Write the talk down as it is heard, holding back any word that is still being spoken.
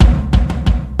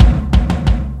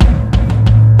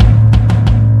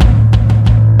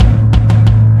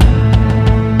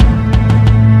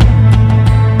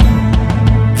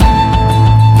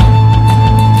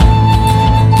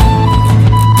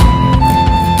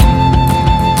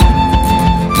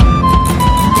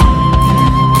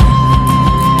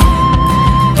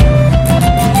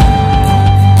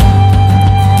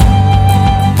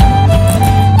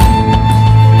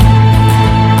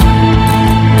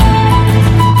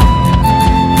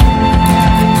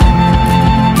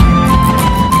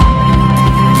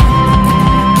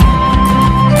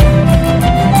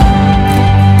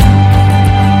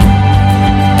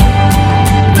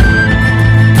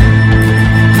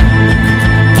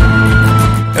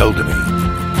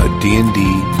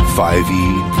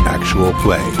5e actual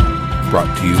play,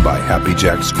 brought to you by Happy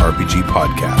Jack's RPG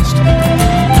Podcast.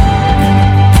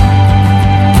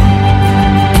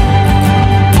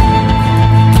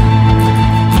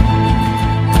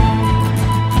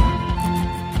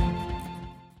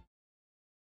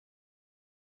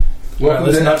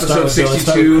 Welcome to episode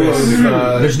 62 of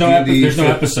There's no D&D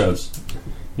episodes.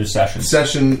 There's sessions.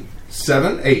 Session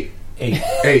 7? 8. 8.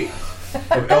 Of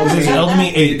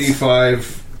Eldemy 8. D&D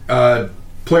 5.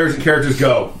 Players and characters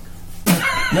go.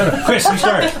 No, Chris, you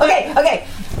start. Okay.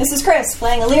 This is Chris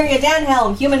playing Illyria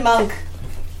Danhelm, human monk,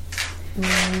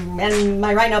 and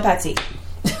my rhino Patsy.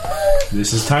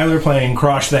 This is Tyler playing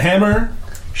Krosh the Hammer,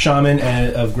 shaman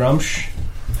of Grumsh.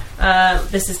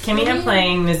 This is Kimmy. I'm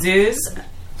playing Nazuz,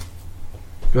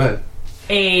 Go ahead.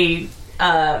 a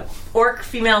orc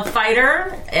female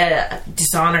fighter,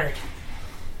 Dishonored.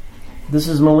 This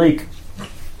is Malik.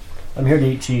 I'm here to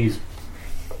eat cheese.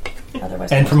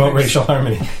 Otherwise, And promote racial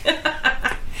harmony.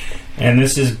 And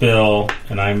this is Bill,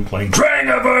 and I'm playing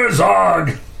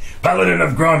Drangaverzog, Paladin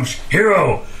of Grumsh,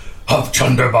 hero of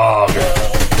Chunderbog.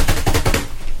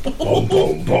 Boom,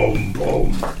 boom, boom,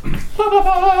 boom.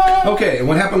 Okay, and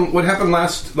what happened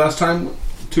last time?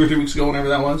 2 or 3 weeks ago, whenever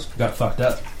that was? Got fucked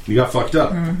up. You got fucked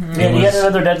up. Yeah, we had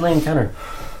another deadly encounter.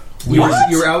 You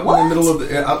were out in the middle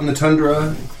of out in the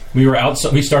tundra. We were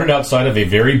outside. We started outside of a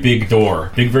very big door,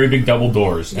 very big double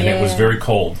doors, and it was very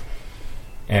cold.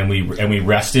 And we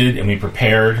rested and we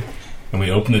prepared and we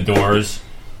opened the doors,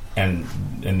 and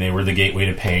they were the gateway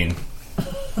to pain.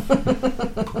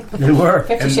 They were.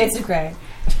 50 Shades of Grey.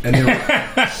 And there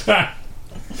were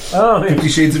Oh, 50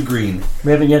 Shades of Green.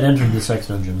 we haven't yet entered the sex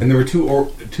dungeon. And there were two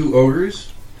ogres.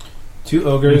 2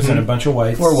 ogres and a bunch of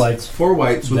whites. 4 whites. 4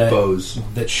 whites with bows.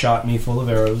 That shot me full of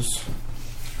arrows.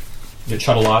 It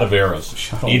shot a lot of arrows.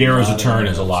 8 arrows a turn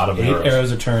is a lot of arrows. 8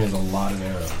 arrows a turn is a lot of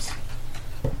arrows.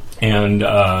 And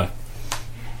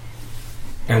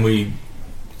we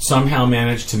somehow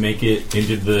managed to make it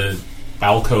into the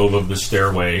alcove of the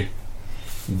stairway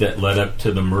that led up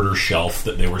to the murder shelf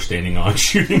that they were standing on,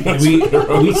 shooting us with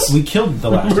arrows. We killed the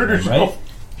last Murder one, right? shelf.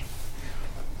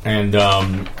 And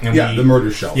The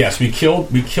murder shelf. Yes, we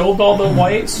killed all the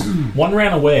whites. One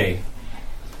ran away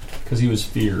because he was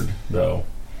feared, though.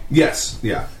 Yes,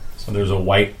 yeah. So there's a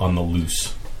white on the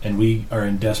loose, And we are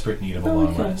in desperate need of a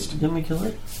long rest. Didn't we kill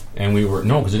it? and we were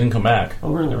because it didn't come back.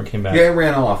 Oh, really? Never came back. Yeah, it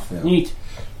ran off. Yeah. Neat.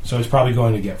 So it's probably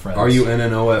going to get friends.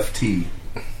 RUNNOFT.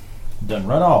 Done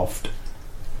run off.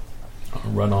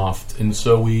 Run off, and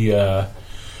so we are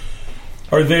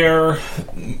there.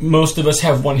 Most of us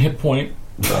have 1 hit point,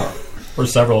 or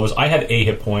several of us. I had a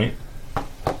hit point,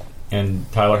 and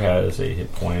Tyler has a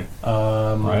hit point.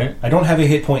 Right? I don't have a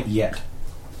hit point yet.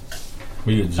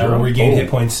 We did I 0. will regain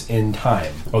hit points in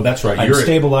time. Oh, that's right. I'm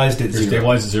stabilized at You're 0.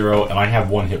 stabilized at 0, and I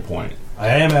have 1 hit point I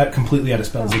am completely out of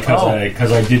spells.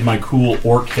 because I did my cool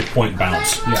orc hit point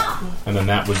bounce, Yeah. and then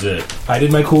that was it. I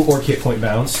did my cool orc hit point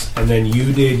bounce, and then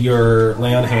you did your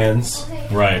lay on hands,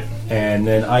 Right, and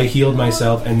then I healed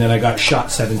myself, and then I got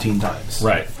shot 17 times.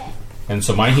 right. And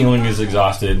so my healing is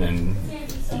exhausted, and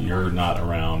you're not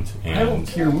around, I don't and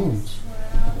cure wounds.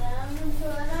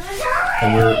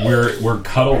 we're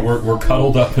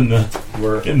cuddled up in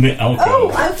the alcove.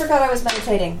 Oh, I forgot I was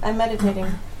meditating. I'm meditating.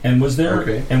 And was there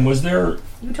Okay.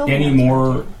 You told me any I was more?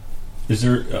 meditating. Is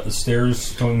there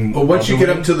stairs going? Well, once you get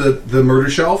up to the murder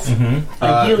shelf,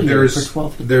 I heal you for there's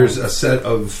 12 hit there's points. a set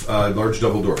of large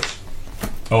double doors.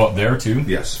 up there too.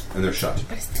 Yes, and they're shut.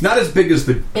 Not as big as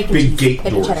the Bacon big cheese, gate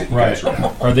bacon doors. cheddar. That you guys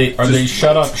are. Are they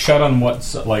shut up? Shut on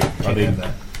what's like? Are they? Have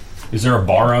that. Is there a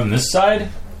bar on this side?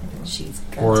 She's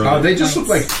Or They just look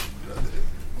like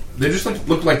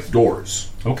look like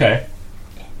doors. okay,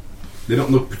 They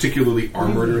don't look particularly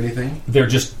armored or anything. they're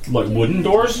just like wooden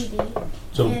doors.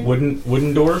 So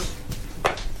wooden doors.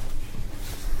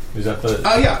 Is that the?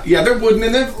 Yeah, they're wooden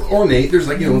and they're ornate. There's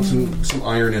some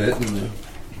iron in it and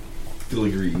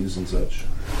filigrees and such.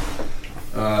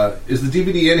 Is the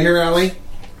DVD in here, Allie?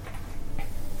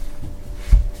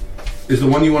 Is the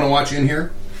one you want to watch in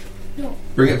here? No.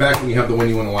 Bring it back when you have the one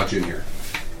you want to watch in here.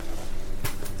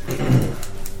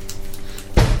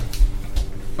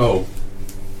 Oh.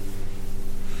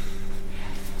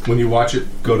 When you watch it,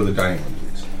 go to the dining room,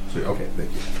 please. So, okay,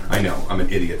 thank you. I know, I'm an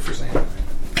idiot for saying that.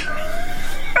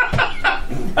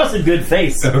 That's a good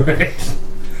face. Alright.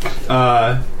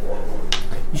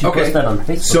 You should post that on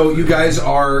Facebook. So you guys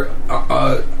are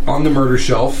on the murder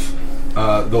shelf.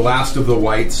 The last of the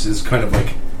whites is kind of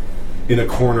like in a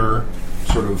corner,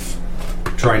 sort of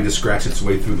trying to scratch its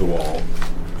way through the wall.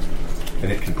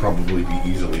 And it can probably be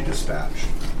easily dispatched.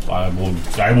 I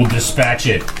will dispatch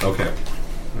it. Okay.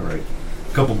 All right.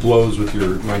 couple blows with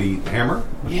your mighty hammer.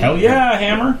 Hell yeah,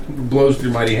 hammer! Blows with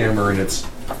your mighty hammer, and it's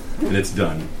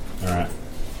done. All right.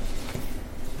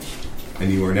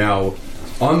 And you are now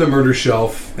on the murder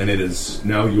shelf, and it is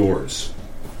now yours.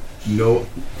 No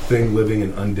thing living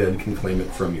and undead can claim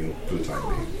it from you for the time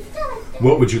being.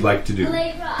 What would you like to do?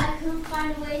 I couldn't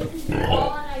find a way to the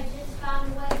wall, and I just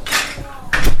found a way to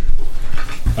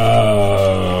the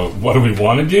wall. What do we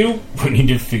want to do? We need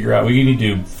to figure out. We need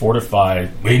to fortify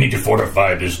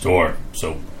this door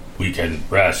so we can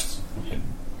rest and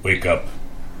wake up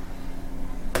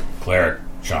cleric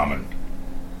shaman.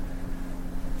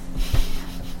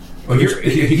 Oh,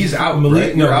 he's out. Malik,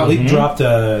 right? no, You're out. Malik dropped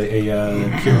a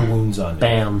cure wounds on him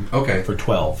Bam. Okay. for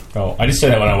 12. Oh, I just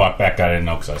said that when I walked back. I didn't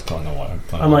know because I was telling the water.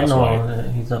 I'm like, no,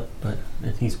 he's up, but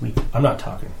he's weak. I'm not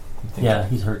talking. I'm thinking. Yeah,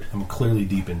 he's hurt. I'm clearly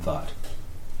deep in thought.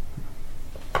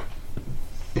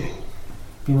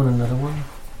 You want another one?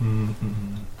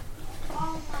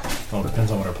 Well, it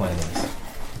depends on what our plan is.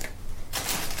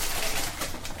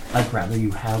 I'd rather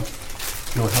you have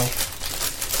your health.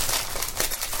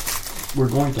 We're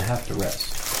going to have to rest.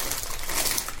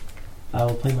 I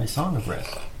will play my song of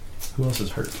rest. Who else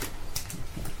is hurt?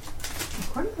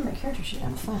 According to my character sheet,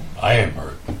 I'm fine. I am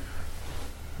hurt.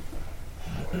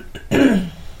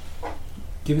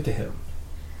 Give it to him.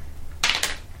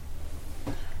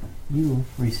 You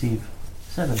receive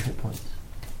 7 hit points.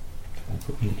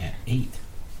 Put me at 8.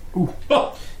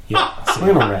 Yeah,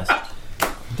 We're gonna rest.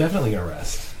 definitely gonna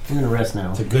rest. We're gonna rest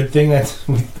now. It's a good thing that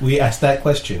we asked that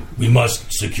question. We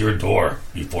must secure door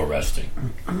before resting.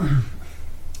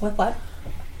 What?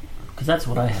 Because that's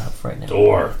what I have right now.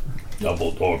 Door.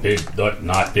 Double door. Big,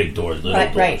 not big doors, little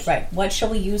doors. Right. What shall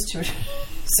we use to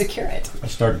secure it? I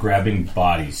start grabbing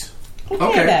bodies.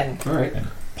 Okay, then. All right.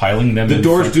 Piling them The in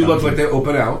doors front do of look me. like they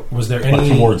open out Was there But any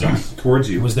towards us. towards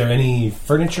you. Was there any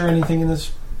furniture or anything in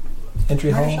this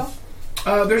entry Murder hall?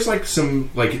 shelf? There's like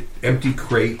some like empty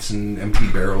crates and empty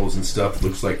barrels and stuff.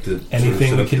 Looks like to Anything we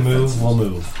sort of set can up move, defenses. we'll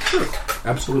move.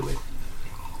 Absolutely.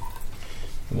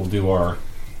 We'll do our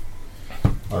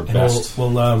And best. we'll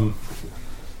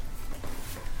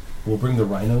bring the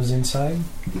rhinos inside,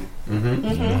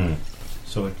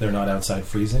 so if they're not outside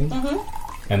freezing.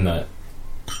 And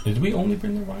did we only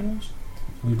bring the rhinos?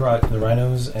 We brought the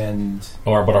rhinos and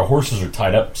But our horses are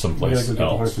tied up We someplace gotta go get the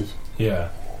else. horses. yeah.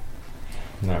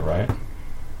 Isn't that right?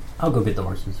 I'll go get the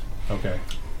horses. Okay.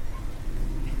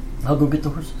 I'll go get the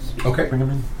horses. Okay. Bring them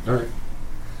in. All right.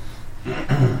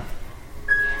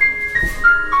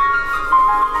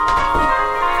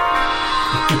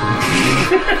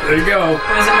 There you go. It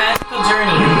was a magical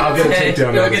journey. I'll get a to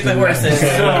takedown Go of get this the horses.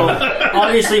 So,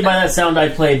 obviously, by that sound, I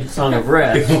played Song of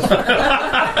Rest.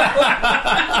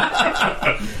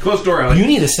 Close door, Alex. You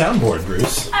need a soundboard,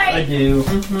 Bruce. I do.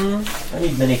 I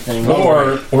need many things.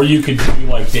 Or you could do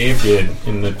like Dave did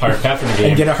in the Pirate Catherine game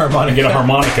And get a harmonica. and get a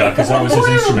harmonica because that was his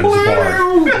instrument as a bard.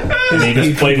 And he He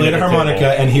just played played it a at the harmonica,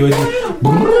 table. and he would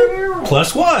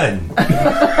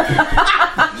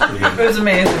 +1. It was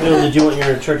amazing. Bill, did you want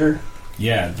your charger?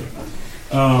 Yeah.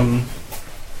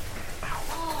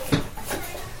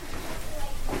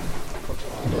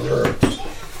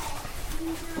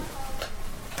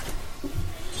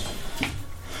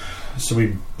 So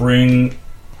we bring.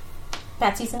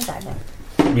 Patsy's inside there.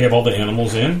 We have all the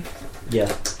animals in.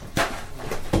 Yeah.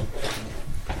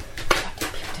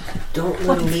 Don't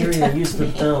let Illyria use the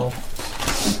bell.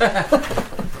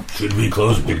 Should we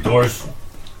close big doors?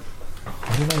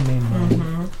 What did I name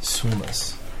mine?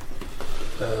 Swimus.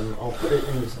 I'll put it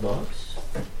in this box.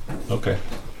 Okay.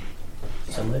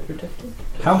 Semi-protected.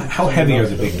 How heavy are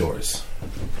the big doors?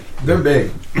 They're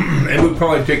big. It would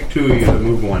probably take two of you to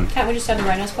move one. Can't we just have the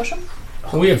rhinos push them?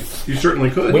 Well, we have You certainly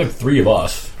could. 3 of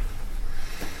us.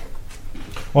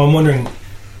 Well, I'm wondering,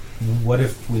 what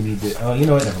if we need to... Oh, you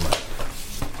know what? Never mind.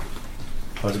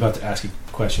 I was about to ask a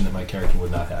question that my character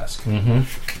would not ask. Mm-hmm.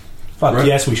 Fuck, Grumsh-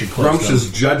 yes, we should close Grumsh them.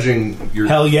 is judging your.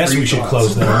 Hell yes, free we should thoughts.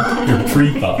 close them. Your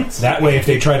pre-thoughts. That way, if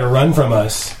they try to run from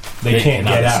us, they can't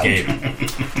cannot get out.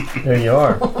 escape. There you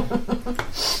are.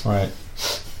 Right.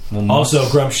 Well, Also,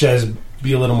 Grumsh says,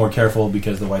 be a little more careful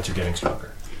because the whites are getting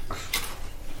stronger.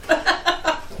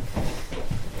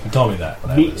 He told me that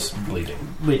when I was bleeding.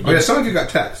 Wait, Oh yeah, some of you got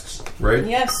texts, right?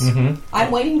 Yes.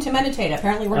 I'm waiting to meditate.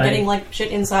 Apparently, we're getting like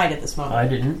shit inside at this moment. I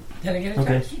didn't. Did I get a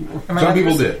Okay. text? Am I Some not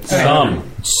people supposed-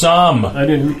 did. some I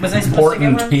didn't. Was I supposed to get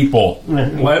important one? people.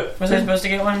 What? Was I supposed to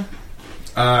get one?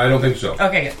 I don't think so.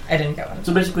 Okay, good. I didn't get one.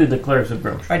 So basically, the clerics of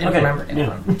Grumsh. I didn't Okay. remember getting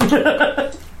Yeah. one.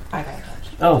 I got it.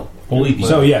 Oh, Holy people.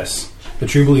 So, yes, the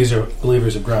true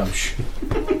believers of Grumsh.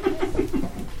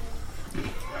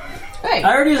 Hey,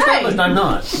 I already established I'm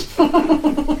not.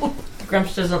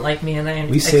 Grumsh doesn't like me, and I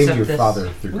We accept saved your this. father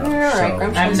through Grumsh. All right, so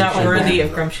Grumsh I'm not Shouldn't worthy be.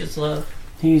 of Grumsh's love.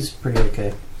 He's pretty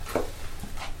okay.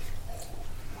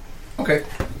 Okay.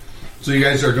 So you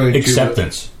guys are going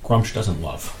Acceptance. Grumsh doesn't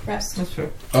love. Rest. That's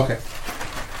true. to... Okay.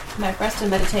 Rest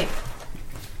and meditate.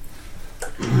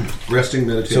 Resting,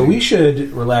 meditating. So we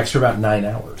should relax for about 9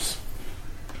 hours.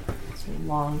 It's a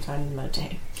long time to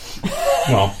meditate.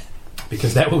 Well,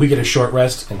 Because that way we get a short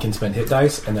rest and can spend hit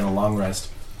dice, and then a long rest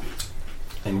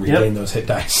and regain those hit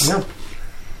dice. Yep.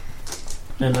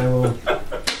 And I will.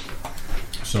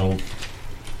 so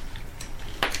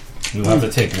we'll have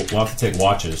to take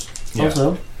watches. Yeah.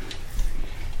 Also,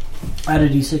 add a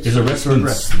d6. Does a rest for mean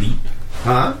sleep?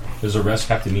 Huh? Does a rest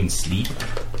have to mean sleep?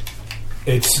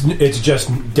 It's just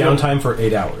downtime for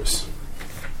 8 hours.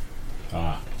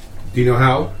 Do you know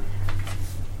how?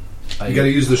 You got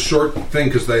to use the short thing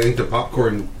because I think the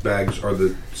popcorn bags are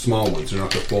the small ones. They're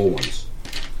not the full ones.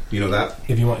 You know that?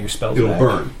 If you want your spells It'll back.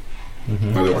 burn.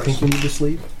 I Otherwise. think you need to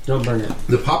sleep. Don't burn it.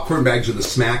 The popcorn bags are the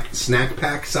snack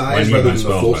pack I size need rather my than the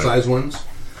spell full back. size ones.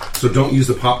 So don't use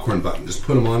the popcorn button. Just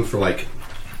put them on for like...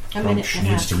 A minute Grumsh and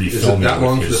a needs half. to Is refill it me that with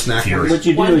long for the his snack fury. ones? What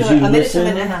you do One is minute, you a minute and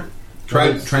a listen. half.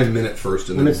 Try a minute first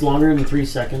and When then... it's longer than 3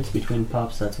 seconds between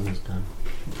pops, that's when it's done.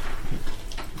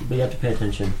 But you have to pay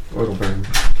attention, or it'll burn.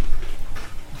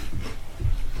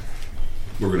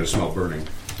 We're going to smell burning.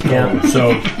 Yeah. So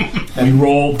we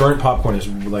roll. Burnt popcorn is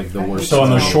like the worst. So on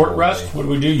the smell short in the rest, world. what do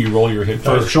we do? You roll your hit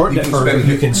For dice. short, You can you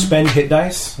spend can spend hit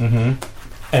dice, Mm-hmm. and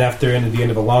after the end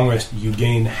of a long rest, you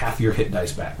gain half your hit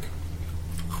dice back.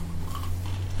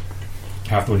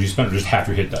 Half what you spend, or just half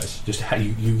your hit dice? Just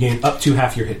you gain up to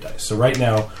half your hit dice. So right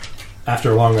now, after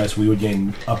a long rest, we would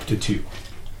gain up to 2.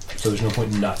 So there's no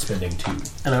point in not spending 2.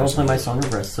 And I will play my Song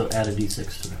of Rest, so add a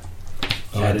d6 to that.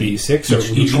 Add a d6, or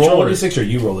each you roll roll a or- d6, or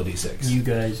you roll a d6. You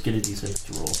guys get a d6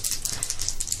 to roll.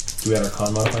 Do we add our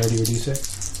con modifier to your d6?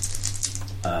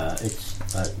 It's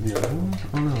no, I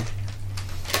don't know.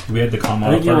 Do we have the con I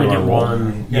think you modifier? only to get our roll?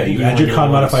 one. Yeah, you only add your get con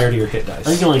it once. modifier to your hit I think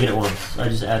dice. you only get it once. I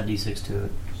just add d6 to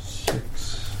it,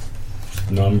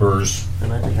 Numbers.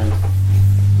 and I think I'm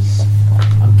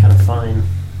kind of fine.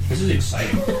 This is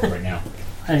exciting right now.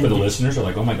 I For the think listeners, are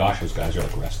like, oh my gosh, those guys are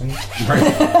like resting.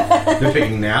 They're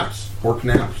taking naps. Pork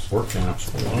naps. Work naps.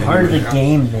 part of the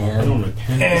game, I man. don't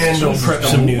repent. And we'll prep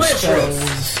some new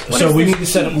spells. So we need to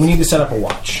set up. We need to set up a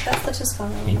watch. That's the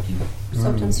Tuscano. Thank you.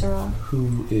 Soaked in Syrah.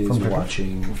 Who is From Pepper?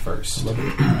 watching first? I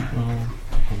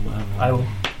will.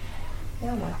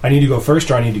 Yeah, what? I need to go first,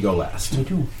 or I need to go last. Me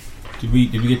too. Did we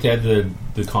get to add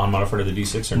the con modifier to the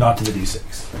d6 or Not to the d6.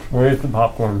 Where's the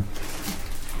popcorn?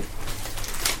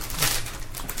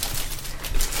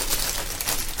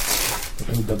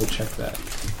 Let me double check that.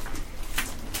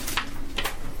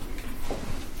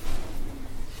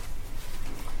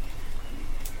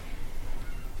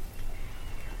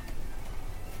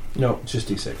 No, it's just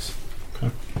d6.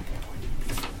 Okay.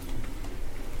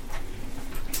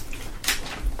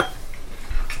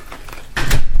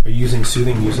 Are you using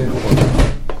soothing music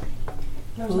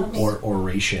Oops. or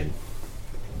oration?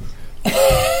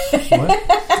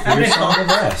 What? Your Song of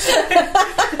Rest.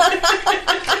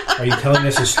 Are you telling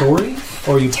us a story,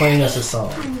 or are you playing us a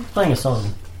song? Playing a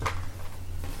song.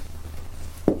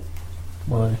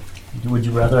 Why? Would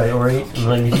you rather I orate and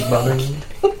let music bother you?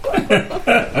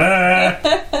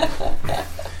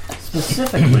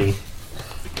 Specifically,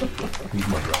 Need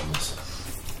more drums.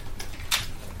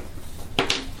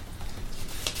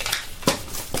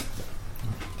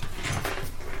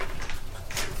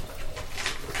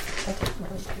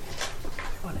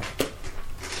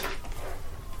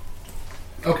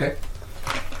 Okay.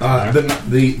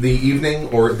 The evening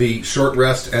or the short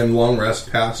rest and long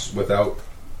rest pass without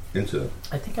incident.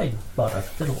 I think I bought a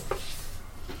fiddle.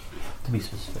 To be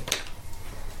specific.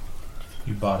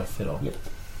 You bought a fiddle. Yep.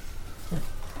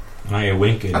 And I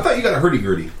awaken. I thought you got a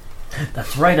hurdy-gurdy.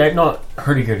 That's right, I'm not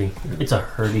hurdy-gurdy. It's a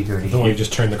hurdy-gurdy. The one you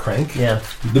just turned the crank? Yeah.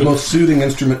 The most soothing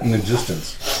instrument in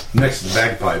existence. Next to the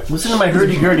bagpipe. Listen to my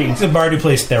hurdy-gurdy. It's a bard who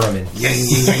plays theremin.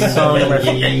 Song of Rest.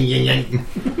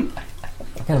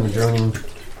 Kind of a droning,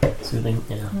 soothing,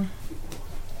 yeah.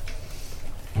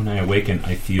 When I awaken,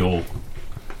 I feel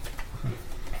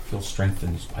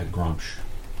strengthened by Grumsh.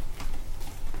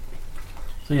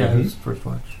 So yeah, this is the first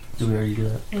watch. Did we already do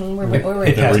that? We're With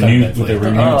waiting. a passed renewed, out with a that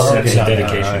renewed Oh, sense okay. of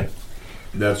dedication. Alright.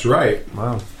 That's right.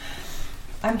 Wow.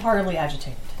 I'm heartily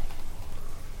agitated.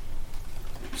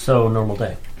 So, normal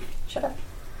day. Shut up.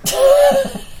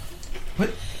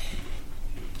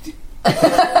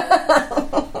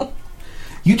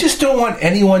 You just don't want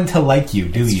anyone to like you,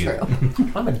 do It's you?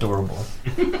 true. I'm adorable.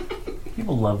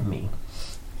 People love me.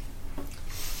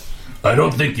 I I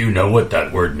don't think you know what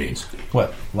that word means.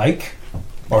 What, like?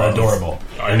 Or adorable?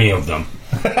 Any of them.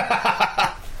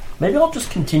 Maybe I'll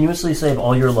just continuously save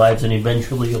all your lives and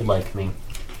eventually you'll like me.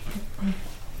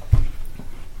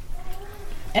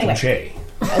 Anyway, Touché.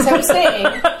 as I was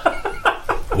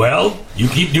saying, Well, you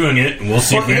keep doing it, and we'll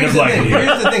see if we end up liking you.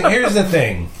 Here's the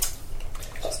thing.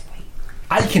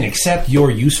 I can accept your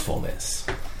usefulness,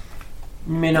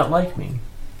 You may not like me.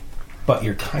 but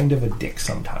you're kind of a dick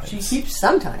sometimes. She keeps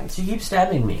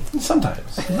stabbing me.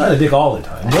 Sometimes. Not a dick all the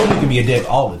time. Nobody can be a dick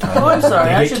all the time. Oh, I'm sorry.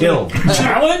 They I get should killed.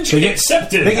 Challenge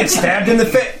accepted. They get stabbed in the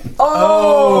face.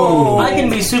 Oh! I can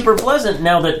be super pleasant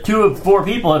now that 2 of 4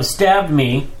 people have stabbed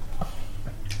me.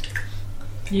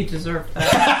 You deserve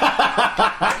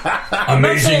that.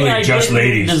 Amazingly just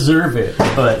ladies. Deserve it,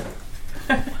 but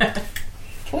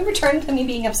can we return to me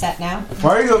being upset now?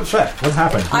 Why are you upset? What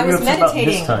happened? I was What's about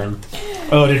meditating. this time.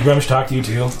 Oh, did Grumsh talk to you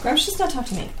too? Grumsh does not talk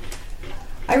to me.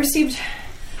 I received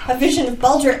a vision of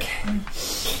Baldric.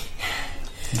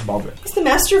 Baldric. He's the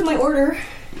master of my order.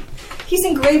 He's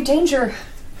in grave danger.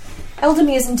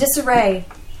 Eldamy is in disarray.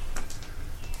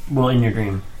 Well, in your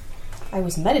dream. I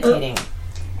was meditating.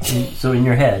 So in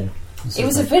your head. It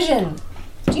was a vision.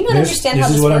 Do you not understand how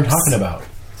this this is what works? I'm talking about.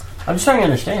 I'm just trying to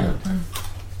understand.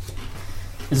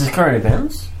 Is this current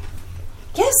events?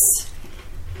 Yes.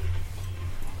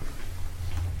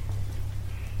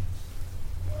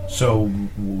 So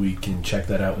we can check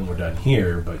that out when we're done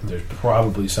here, but there's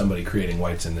probably somebody creating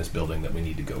whites in this building that we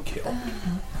need to go kill.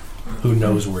 Who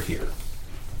knows we're here?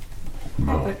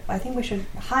 But I think we should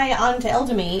hie on to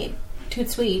Eldamy, Toot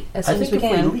Sweet, as I soon as think we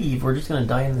if can. we leave, we're just going to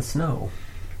die in the snow.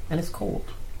 And it's cold.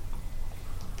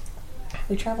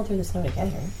 We travel through the snow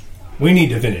together. We need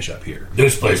to finish up here.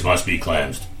 This place must be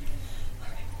cleansed.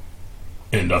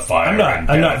 In the fire.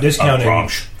 I'm not discounting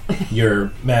Grumsh.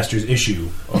 your master's issue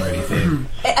or anything.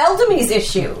 Eldamy's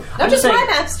issue. Not just my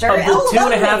master. Of the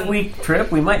Eldamy. 2.5-week trip,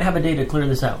 we might have a day to clear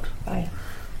this out. Fine.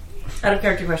 Out of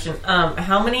character question.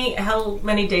 How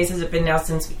many days has it been now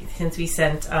since we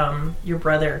sent your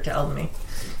brother to Eldamy?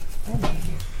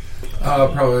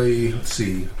 Probably, let's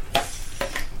see,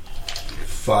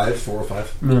 4 or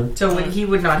 5. So he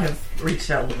would not have reached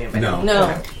Eldamy. No. No.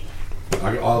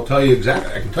 Okay. I'll tell you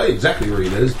exactly. I can tell you exactly where he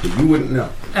is, but you wouldn't know.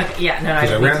 Okay, yeah, no,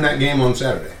 Because I ran that game on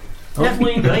Saturday.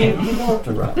 Hopefully, you don't have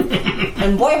to run.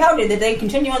 And boy, howdy, did they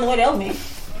continue on the way to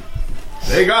Eldamy.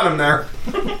 They got him there.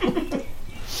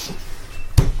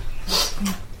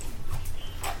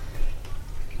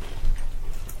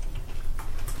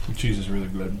 The cheese is really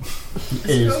good. It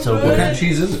is so What kind good. of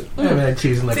cheese is it? I haven't had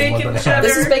cheese in like a month Bacon and a half. cheddar.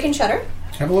 This is bacon cheddar.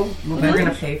 Have a little. We're going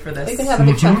to pay for this. You can have a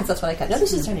big chunk because that's what I cut. No,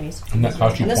 this is Chinese. And that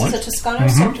cost you And this points? is a Toscano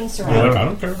soaked in Yeah, Syrah. I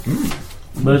don't care.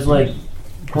 But it's like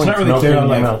It's points not really melting clear on in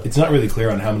your like. mouth. It's not really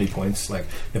clear on how many points. Like,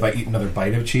 if I eat another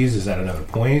bite of cheese, is that another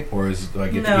point, or do I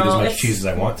get to eat as No, much it's- cheese as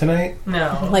I want tonight?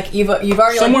 No. Like you've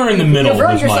already Somewhere in the middle You've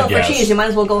ruined is my yourself for guess. cheese. You might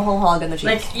as well go whole hog on the cheese.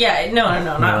 Like, yeah, no,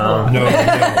 not whole. No, no.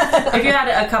 If you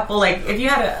had a couple, like, if you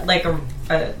had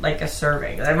a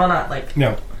serving, I'm not like.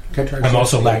 No. Can I try I'm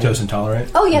also something? lactose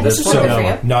intolerant. oh yeah, this This is one, good for no.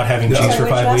 you. Not having Yeah. cheese for Sorry,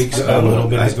 5 which weeks, aspect? a little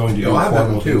bit is going to do I'll have that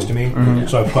horrible one, things too. to me. Mm-hmm.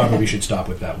 So I probably should stop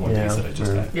with that one Yeah. piece that I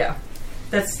just Mhm. had. Yeah.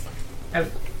 That's. I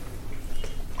would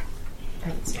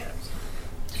say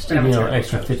that. Just do,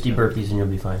 extra 50 burpees and you'll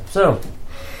be fine. So,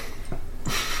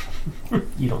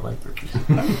 you don't like burpees.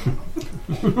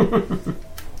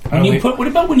 When you put, what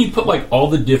about when you put like all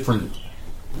the different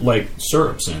like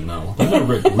syrups in though? Those are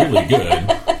really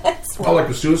good. Oh, like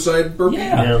the suicide burpee?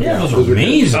 Yeah, Yeah. those are Those are good.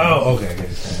 amazing. Oh, okay.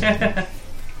 Okay.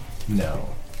 No.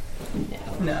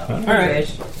 No. All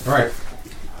right. All right.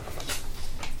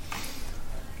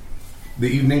 The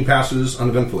evening passes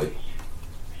uneventfully.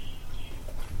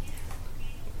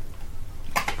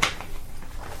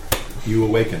 You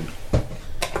awaken.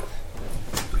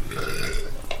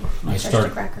 I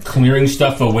start cracker. clearing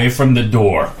stuff away from the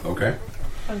door. Okay.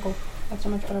 Uncle, that's a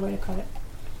much better way to cut it.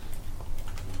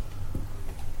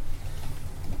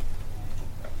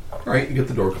 All right, you get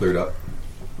the door cleared up.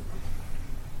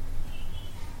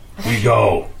 We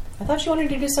go. I thought you wanted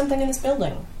to do something in this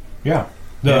building. Yeah.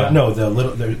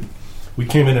 We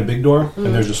came in a big door, and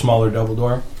there's a smaller double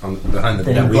door. Behind the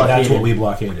Then door. you block- That's what Blockaded. we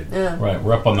blockaded. Yeah. Right,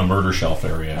 we're up on the murder shelf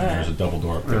area, and there's a double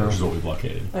door up there, which is what we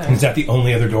blockaded. Is that the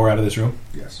only other door out of this room?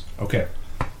 Yes. Okay.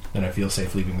 Then I feel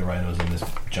safe leaving the rhinos in this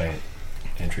giant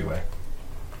entryway.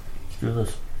 Do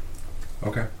this.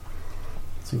 Okay.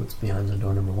 See what's behind the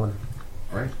door number 1.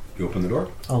 All right. You open the door.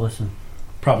 Oh, listen.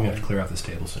 Probably gonna have to clear off this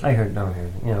table soon. I heard.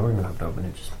 Yeah, we're gonna have to open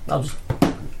it. I'll just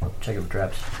check it for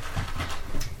traps.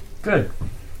 Good.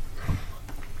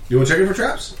 You want to check it for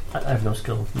traps? I have no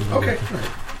skill. Okay. All right.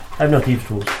 I have no thieves'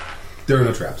 tools. There are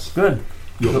no traps. Good.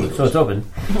 You open the So doors. it's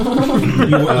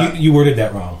open. You worded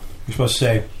that wrong. You're supposed to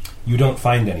say, you don't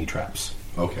find any traps.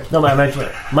 Okay. No, my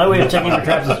way of checking for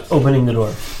traps is opening the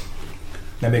door.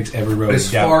 That makes every road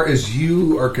As down. far as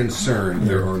you are concerned,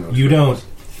 there are no You traps. don't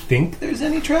think there's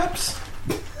any traps?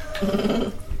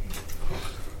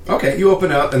 Okay, you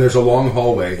open up, and there's a long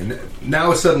hallway, and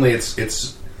now suddenly it's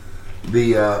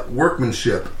the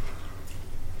workmanship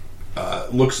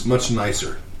looks much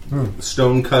nicer. The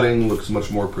stone cutting looks much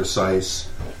more precise.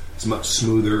 It's much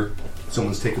smoother.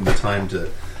 Someone's taken the time to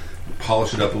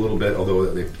polish it up a little bit, although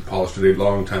they polished it a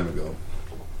long time ago.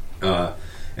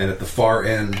 And at the far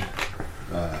end,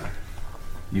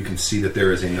 you can see that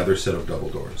there is another set of double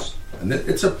doors. And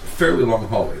it's a fairly long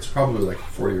hallway. It's probably like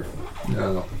 40 or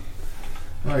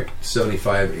like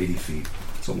 75, 80 feet.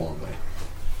 It's a long way.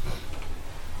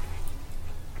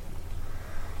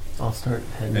 I'll start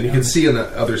heading And you down. can see in the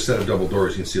other set of double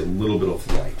doors, you can see a little bit of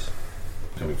light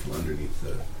coming from underneath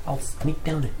the... I'll sneak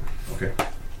down it. Okay.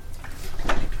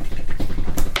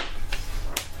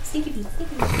 Sneaky Pete,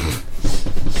 Sneaky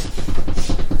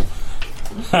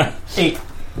Pete. 8.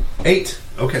 8.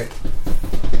 Okay.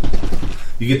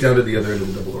 You get down to the other end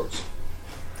of the double doors.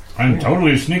 I'm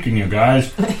totally sneaking you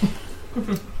guys.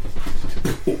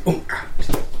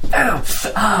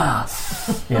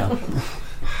 Yeah.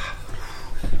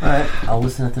 Alright, I'll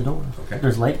listen at the door. Okay.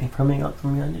 There's light coming up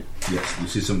from behind it. Yes, you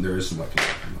see there is some light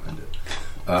coming behind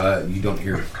it. You don't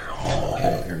hear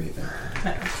anything.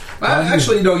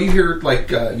 Actually, no, you hear,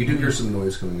 you do hear some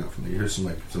noise coming out from there. You hear some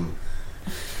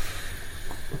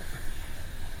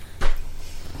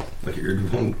like your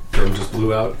eardrum just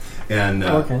blew out. And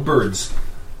Okay. birds.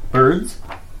 Birds?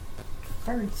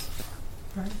 Birds.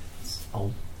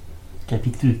 Oh. Can I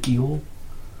peek through the keyhole?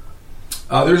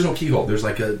 There's no keyhole. There's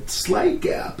like a slight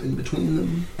gap in between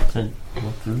them. Can I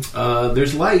look through?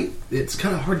 There's light. It's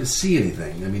kind of hard to see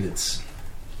anything. I mean, it's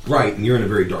bright, and you're in a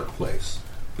very dark place.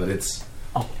 But it's...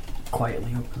 I'll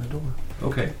quietly open the door.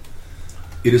 Okay.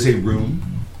 It is a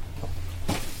room.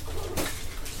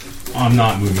 I'm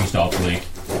not moving stealthily.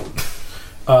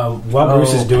 While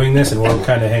Bruce is doing this and we're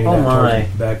kind of hanging Oh out my.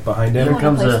 toward back behind him. Here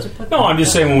comes Place a... to put No, I'm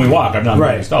just saying when we walk, I'm not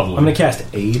moving Right. stealthily. I'm going to cast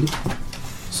Aid.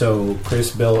 So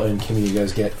Chris, Bill, and Kimmy, you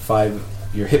guys get 5.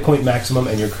 Your hit point maximum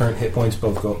and your current hit points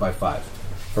both go up by 5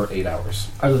 for 8 hours.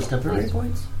 Are those temporary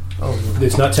points? Oh,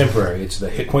 It's not temporary. It's the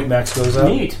hit point max goes up.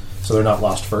 neat. So they're not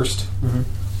lost first. Mhm.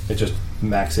 It just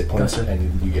max hit points Gotcha.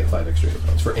 and you get 5 extra hit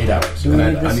points for 8 hours. Do we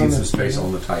And need I this need on some the space table?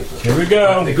 on the type. Here we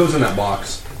go. It goes in that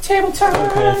box. Okay.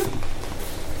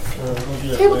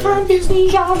 Table time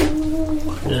Disney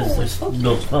There's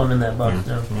Bill's phone in that box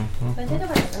now. But they never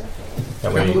have That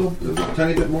Got way. a little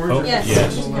tiny bit more? Oh, Yes.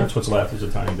 yes. That's what's left is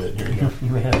a tiny bit. Here you go. You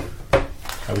may have.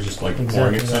 I was just pouring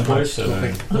Exactly. it someplace. So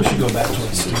then We should go back to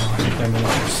it.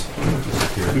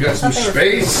 We got some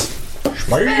space.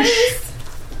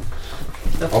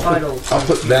 The I'll puddles.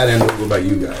 put that in. What about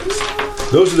you guys?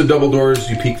 Those are the double doors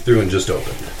you peek through and just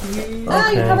open. Ah,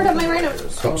 you covered up my rhino.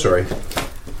 Oh, sorry.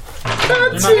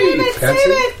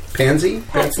 Pansy?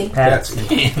 Patsy. Patsy. Are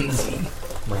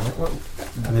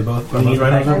they both? We need the My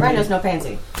packing. rhino's no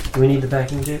pansy. Do we need the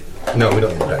packing tape? No, we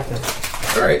don't need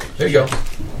that. All right, there you go.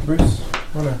 Bruce,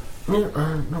 wanna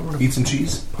Eat some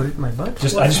cheese. Put it in my butt.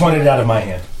 I just wanted it out of my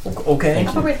hand. Okay.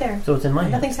 I'll put right there. So it's in my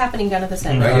hand. Nothing's happening down at this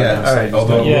end. Not yet. All right.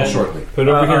 Although Yeah. shortly. Put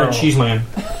it over here in Uh-oh. cheese land.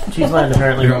 Cheese land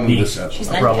apparently You're would on be this out. She's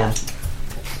a like, problem.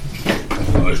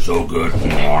 yeah. It's so good.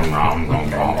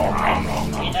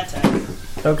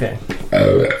 Okay.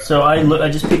 So I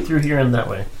just peek through here and that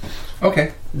way.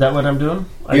 Okay. Is that what I'm doing?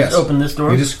 I Yes. just open this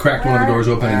door. You just cracked one of the doors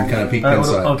open and kind of peeked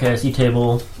inside. Okay, I see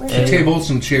table. Some tables,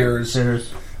 some chairs.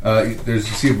 Chairs. You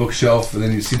see a bookshelf, and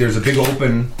then you see there's a big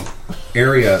open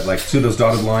area, like two of those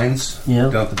dotted lines Yeah.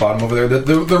 down at the bottom over there.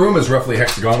 The room is roughly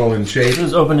hexagonal in shape. It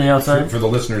was open to the outside. For the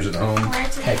listeners at home,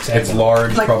 it's Hexagonal.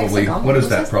 large, Like probably. hexagonal? What is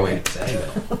What's that?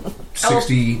 this?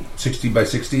 Probably 60 by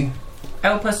 60?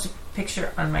 I will post a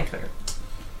picture on my Twitter.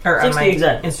 Or on 60 my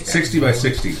exact. Instagram. 60 by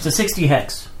 60. It's a 60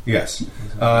 hex. Yes.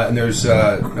 And there's,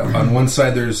 on one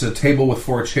side, there's a table with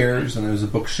 4 chairs, and there's a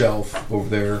bookshelf over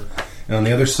there. And on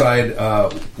the other side,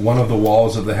 one of the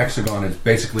walls of the hexagon is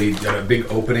basically got a big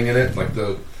opening in it. Like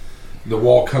the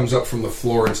wall comes up from the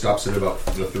floor and stops at about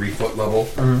the 3-foot level.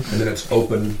 And then it's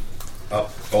open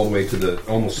up all the way to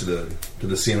almost to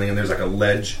the ceiling. And there's like a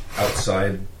ledge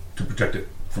outside to protect it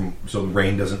from, so the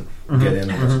rain doesn't get in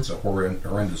unless it's a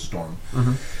horrendous storm.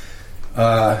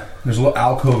 There's a little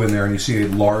alcove in there, and you see a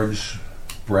large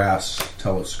brass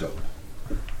telescope.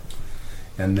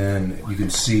 And then you can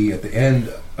see at the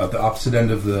end, at the opposite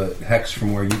end of the hex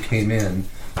from where you came in,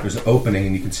 there's an opening,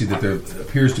 and you can see that there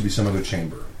appears to be some other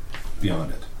chamber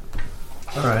beyond it.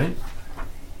 All right.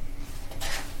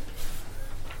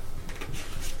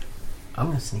 I'm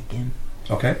gonna sneak in.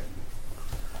 Okay.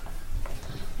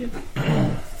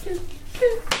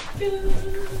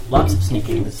 Lots of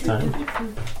sneaking this time.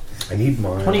 I need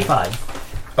mine.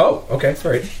 25. Oh, okay.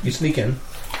 All right. You sneak in.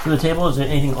 For the table, is there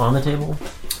anything on the table?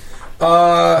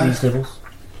 These tables?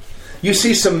 You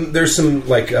see some. There's some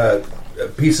like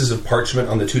pieces of parchment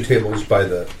on the two tables by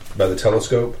the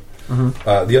telescope.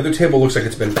 Mm-hmm. The other table looks like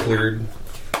it's been cleared.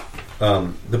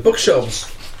 The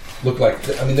bookshelves look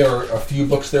like. I mean, there are a few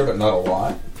books there, but not a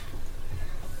lot.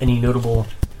 Any notable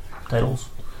titles?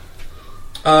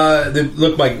 They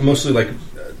look like mostly like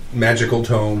magical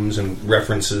tomes and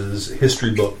references,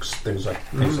 history books, things like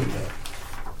that.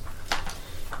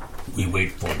 We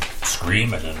wait for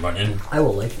Scream and then run in. I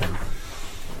will like them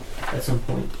at some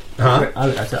point. Huh?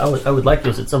 I would like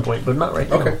those at some point, but not right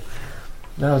now. Okay.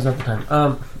 Now is not the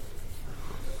time.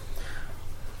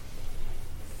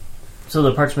 So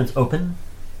the parchment's open,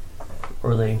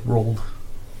 or are they rolled?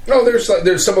 No, there's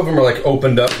some of them are like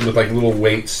opened up with like little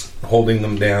weights holding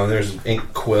them down. There's an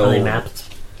ink quill. Are they mapped?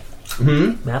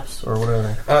 Maps, or what are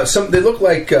they? They look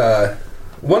like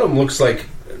one of them looks like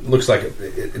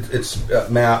it's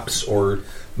maps or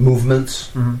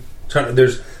movements.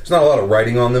 There's not a lot of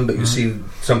writing on them, but you see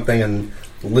something and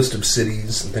a list of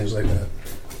cities and things like that.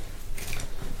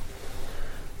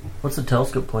 What's the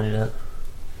telescope pointed at?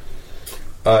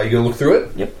 You gonna look through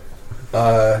it? Yep.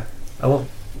 I won't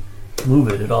move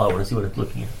it at all. I want to see what it's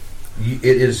looking at. It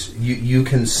is. You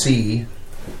can see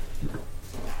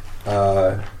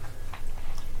the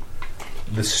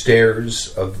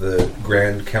stairs of the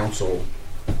Grand Council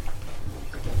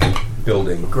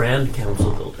building Grand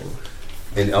Council building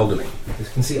in Eldamy. You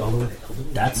can see all the way.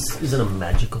 Is it a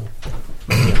magical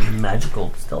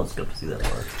telescope to see that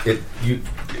far?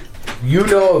 You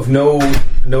know of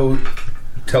no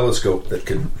telescope that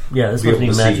could this be able must be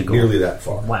to see magical. nearly that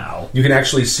far. Wow. You can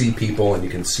actually see people and you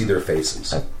can see their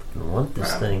faces. I want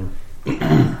this thing. Find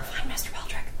Mr.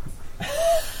 Baldrick.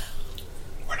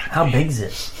 How big is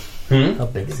it? How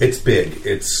big is it? It's big.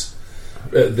 It's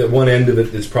the one end of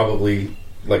it is probably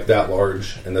like that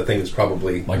large, and the thing is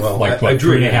probably Like I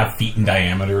drew 3.5 feet in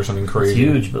diameter or something It's crazy.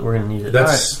 huge, but we're going to need it.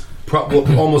 That's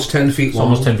almost 10 feet It's long.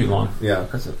 almost 10 feet long. Yeah,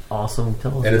 That's an awesome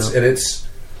telescope. and it's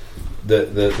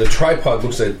the tripod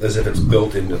looks as if it's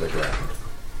built into the ground,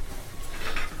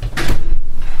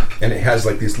 and it has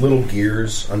like these little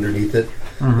gears underneath it.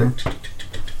 that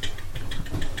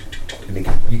and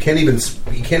you can't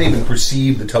even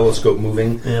perceive the telescope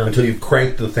moving until you've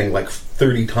cranked the thing like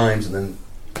 30 times and then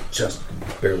just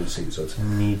barely see. So it's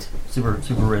neat. Super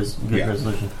good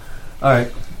resolution. All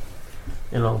right.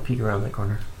 And I'll peek around that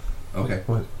corner. okay.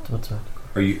 What's that?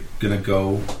 Are you gonna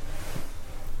go?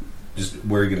 Just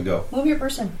where are you gonna go? Move your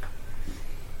person.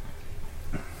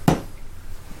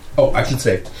 Oh, I should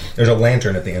say there's a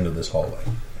lantern at the end of this hallway,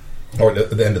 or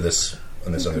the end of this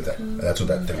on this other thing. That's what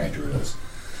that thing I drew is.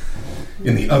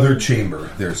 In the other chamber,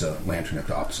 there's a lantern at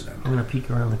the opposite end. I'm going to peek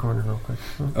around the corner real quick.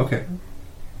 Okay.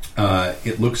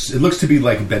 It looks to be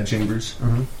like bed chambers.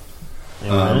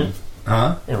 Anyone in it?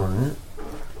 Huh? Anyone in it?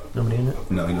 Nobody in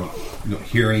it? No, you don't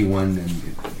hear anyone, and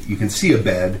you can see a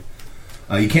bed.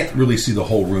 You can't really see the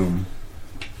whole room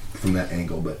from that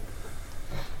angle, but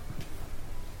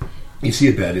you see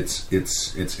a bed.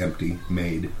 It's empty,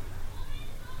 made.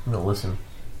 I'm going to listen.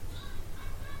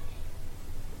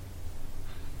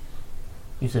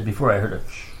 You said before I heard a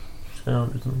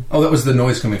sound or something. Oh, that was the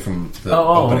noise coming from the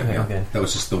opening. Okay, yeah. okay. That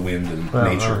was just the wind and Well,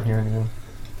 I nature. don't hear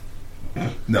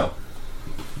anything. No.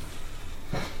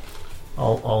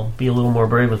 I'll be a little more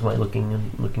brave with my looking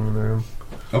in the room.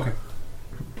 Okay.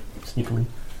 Sneakily.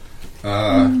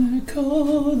 I call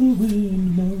the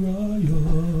wind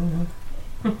Mariah.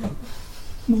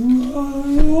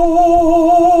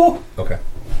 Okay.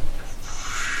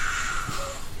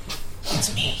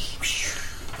 It's me.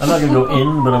 I'm not going to go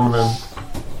in, but I'm going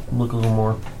to look a little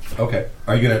more. Okay.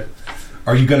 Are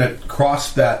you gonna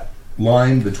cross that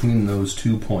line between those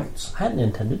 2 points? I hadn't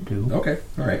intended to. Okay.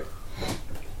 All right.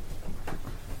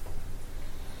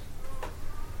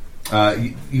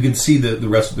 You can see the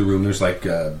rest of the room. There's like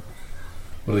what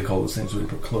do they call those things where they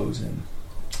put clothes in?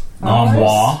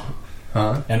 Armoire.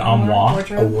 Huh? An armoire.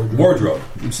 A wardrobe.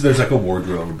 So there's like a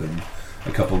wardrobe and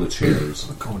a couple of chairs.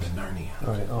 We're going to Narnia.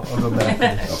 All right, I'll go back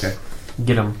and Okay.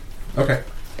 get him. Okay.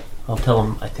 I'll tell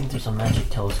him, I think there's a magic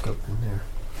telescope in there.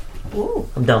 Ooh.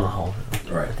 I'm down the hall.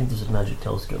 All right. I think there's a magic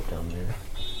telescope down there.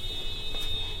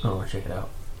 I want to check it out.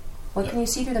 What can you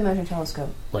see through the magic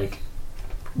telescope? Like,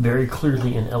 very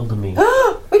clearly in Eldamy.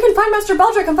 We can find Master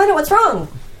Baldrick and find out what's wrong.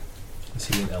 Is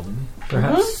he in Eldamy?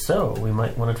 Perhaps so. We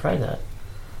might want to try that.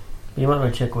 But you might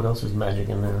want to check what else is magic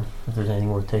in there. If there's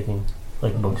anything worth taking.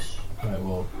 Like books. Alright,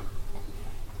 well,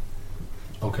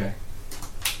 Okay.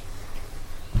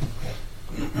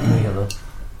 We have the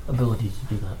ability to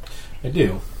do that. I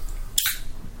do.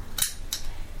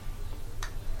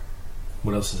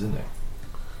 What else is in there?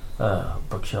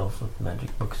 Bookshelf with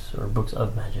magic books, or books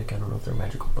of magic. I don't know if they're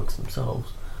magical books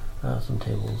themselves. Some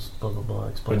tables, blah blah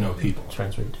blah. But no people.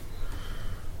 Transferred.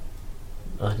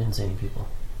 I didn't see any people.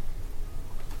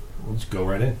 We'll just go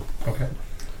right in. Okay.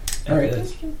 All right.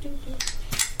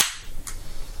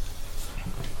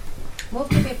 Move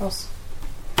the peoples.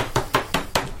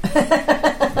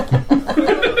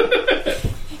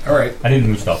 All right. I didn't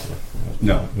move stealthily.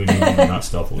 No. We moved not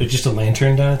stealthily. There's just a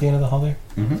lantern down at the end of the hall there?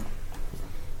 Mm-hmm.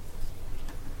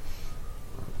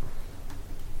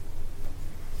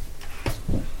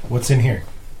 What's in here?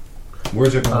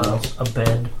 Where's everyone else? A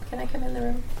bed. Can I come in the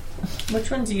room? Which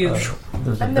one's you?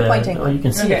 There's a I'm the bed. pointing Oh, you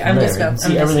can see Okay, it from I'm there. Disco. You can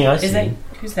see I'm everything I Disco. see. Is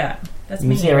that who's that? That's You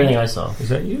me. can see everything right? I saw. Is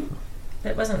that you?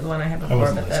 That wasn't the one I had I before,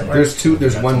 wasn't but that listening. works. There's two.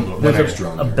 There's one extra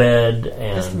on A there. bed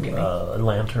This can be and me. a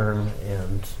lantern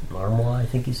and an armoire, I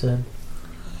think he said.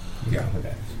 Yeah.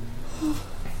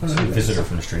 Visitor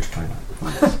from a strange planet.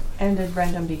 And a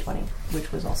random d20,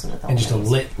 which was also with all And just a things.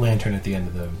 lit lantern at the end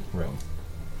of the room.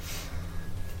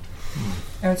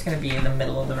 I was going to be in the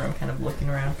middle of the room, kind of looking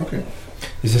around. Okay.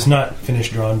 Is this not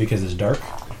finished drawn because it's dark?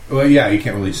 Well, yeah, you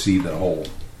can't really see the whole.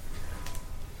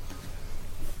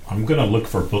 I'm gonna look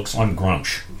for books on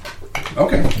Grunch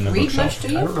Okay. in the Read bookshelf. much, do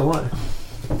I you? don't know why.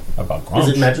 About Grunch. Is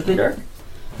it magically dark?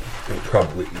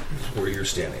 Probably where you're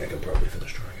standing, I can probably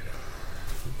finish drawing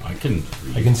it. I can.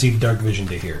 I can see dark vision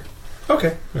to here.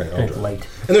 Okay. All right. I'll And draw. light.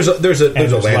 And there's a there's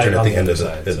lantern light at on the the end other of the,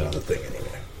 side, of so. the thing anyway.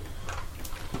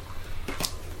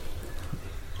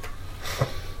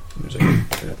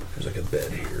 There's like a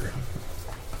bed here.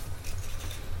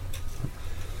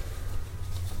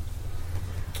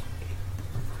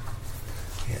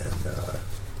 And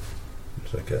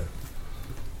there's like a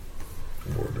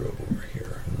wardrobe over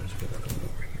here. And there's another one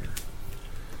over here.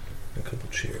 A couple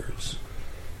chairs.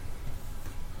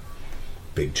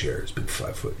 Big chairs, big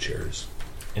 5-foot chairs.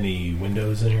 Any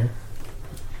windows in here?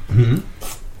 Hmm?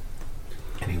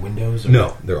 Any windows?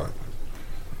 No, there aren't.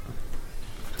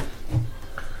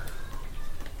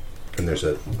 And there's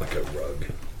a rug.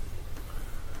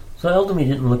 So Eldamy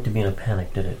didn't look to be in a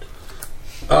panic, did it?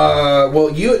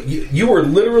 Well, you were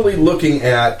literally looking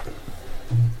at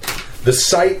the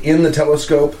sight in the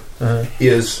telescope.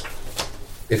 Is,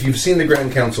 if you've seen the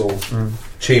Grand Council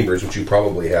chambers, which you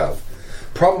probably have,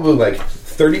 probably like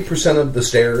 30% of the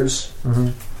stairs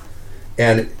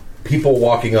and people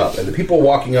walking up, and the people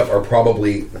walking up are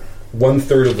probably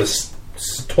 1/3 of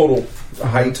the total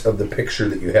height of the picture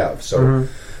that you have. So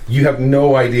you have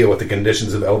no idea what the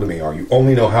conditions of Eldamy are. You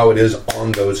only know how it is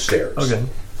on those stairs. Okay.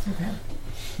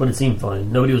 But it seemed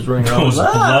fine. Nobody was running around.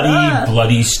 Those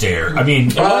bloody stare. I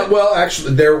mean, Well,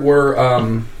 actually, there were.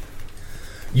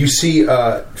 You see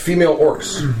female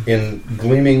orcs in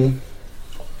gleaming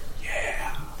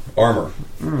armor,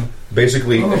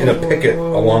 basically in a picket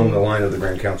along the line of the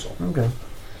Grand Council. Okay.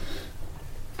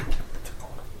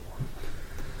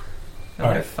 I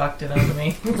would have fucked it onto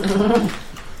me.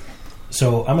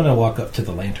 So I'm going to walk up to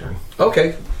the lantern.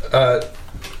 Okay,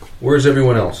 where's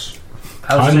everyone else?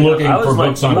 I'm looking for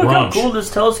books on look how Grunch. cool this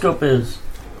telescope is.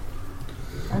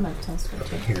 I might telescope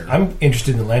too. Here. I'm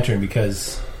interested in the lantern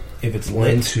because if it's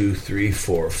 1, lit, 2, 3,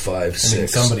 4, 5, then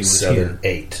 6, somebody was 7, here.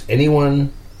 8.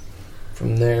 Anyone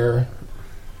from there?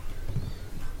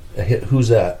 Who's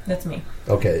that? That's me.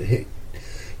 Okay,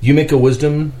 you make a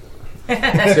wisdom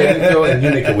saving throw, and you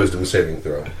make a wisdom saving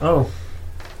throw. Oh.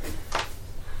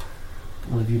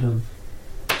 What have you done?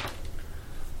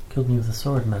 Killed me with a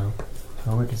sword now.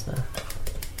 How weird is that?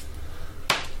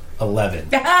 11.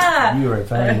 You are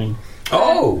fighting.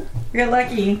 Oh, You're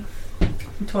lucky.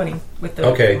 20 with the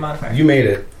okay. modifier. You made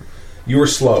it. You were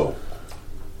slow.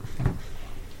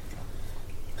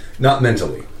 Not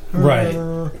mentally. Right.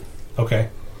 Okay.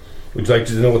 Would you like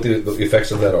to know what the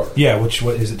effects of that are? Yeah,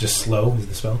 what is it just slow? Is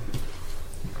the spell?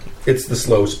 It's the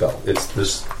slow spell. It's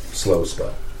this slow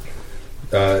spell.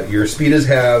 Your speed is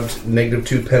halved,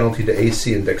 -2 penalty to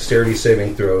AC and dexterity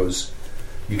saving throws.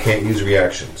 You can't use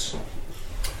reactions.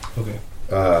 Okay.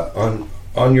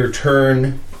 On your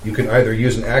turn, you can either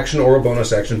use an action or a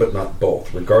bonus action, but not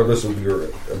both. Regardless of your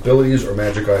abilities or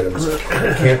magic items, you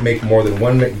can't make more than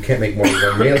one. You can't make more than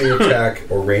one melee attack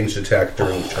or ranged attack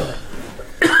during the turn.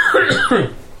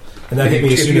 And that hit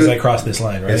me as soon as I crossed this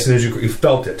line, right? As soon as you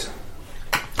felt it.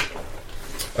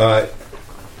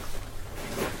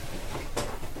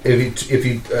 If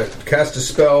you cast a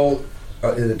spell,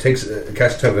 it takes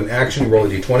cast time of an action. You roll a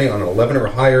d20 on an 11 or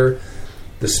higher.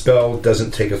 The spell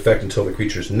doesn't take effect until the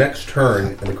creature's next turn,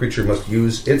 and the creature must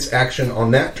use its action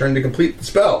on that turn to complete the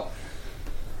spell.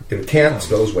 If it can't, the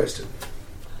spell is wasted.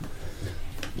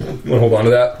 You want to hold on to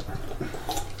that?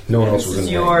 No one else was in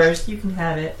This is range. yours. You can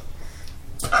have it.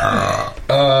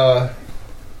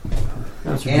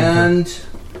 And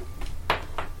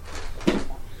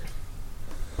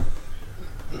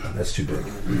that's too big.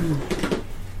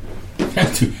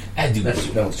 That's too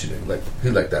That one's too big.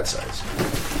 Like that size.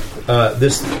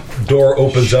 This door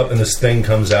opens up and this thing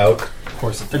comes out. Of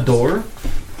course, A door?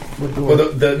 What door? Well,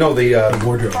 the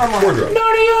wardrobe. wardrobe.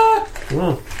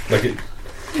 Oh, Like it,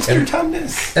 Mr.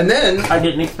 Tumnus. and then I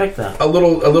didn't expect that. a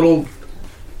little.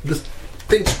 This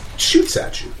thing shoots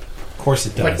at you. Of course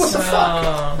it does. Like what the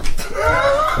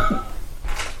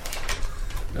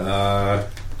fuck?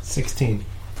 16.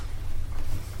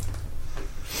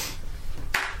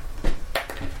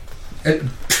 And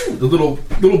the little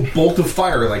bolt of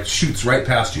fire like shoots right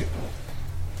past you,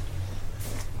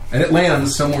 and it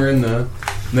lands somewhere in the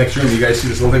next room. You guys see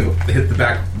this little thing hit the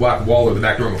back wall or the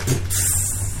back door.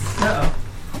 Uh-oh.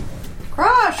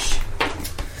 Crush!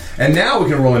 And now we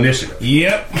can roll initiative.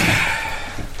 Yep.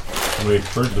 Wait,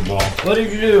 first of all, What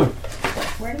did you do?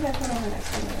 Where did I put on the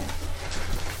next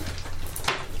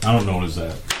one? I don't notice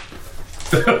that.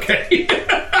 Okay.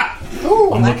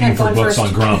 Ooh, I'm I looking can't for go books first.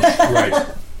 on Grump, Right.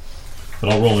 but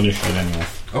I'll roll initiative anyway.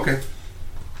 Okay.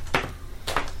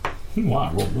 Wow,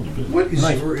 I rolled really good. What is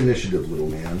your initiative, little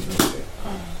man? Okay.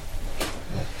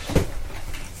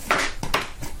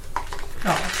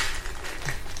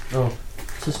 Oh,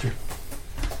 sister.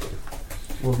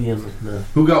 We'll be in the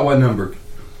Who got what number?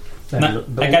 back No,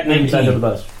 of the, I got back of 19. the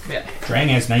bus. Drang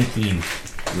has 19.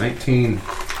 19.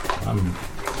 I'm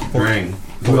Drang.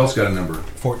 Who else got a number?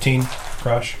 14.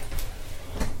 Crush.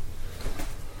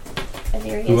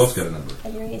 Who else got a number?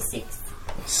 Adirius 6.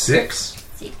 6?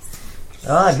 6.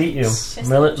 Ah, I beat you. Just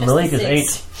Malik a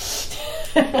is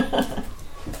 8.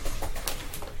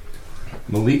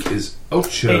 Malik is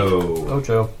Ocho.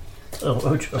 Ocho. Oh,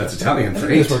 Ocho. That's Italian I for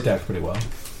think this 8. worked out pretty well.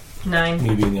 9.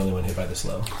 Me being the only one hit by the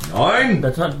slow. 9.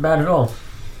 That's not bad at all.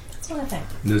 That's what I think.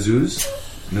 Nazuz.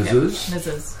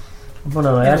 Mrs. Well,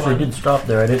 no, I actually did stop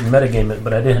there. I didn't metagame it,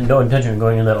 but I didn't no intention of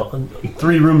going in that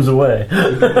 3 rooms away.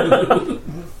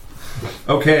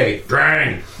 Okay,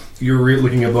 Drang. You're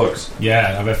looking at books.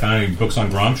 yeah. Have I found any books on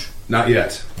Grumsh? Not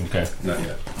yet. Okay. Not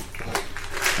yet.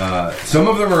 Some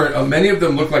of them are. Many of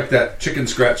them look like that chicken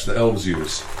scratch the elves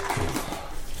use.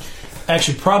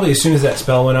 Actually, probably as soon as that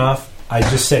spell went off, I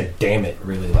just said "damn it"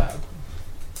 really loud,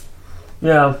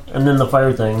 Yeah, and then the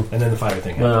fire thing. and then the fire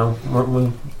thing You happened.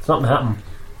 know, something happened.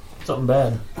 Something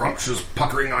bad. Brunch's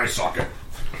puckering eye socket.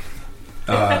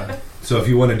 So if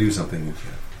you want to do something, you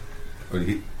can. Or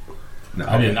he, no,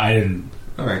 I didn't.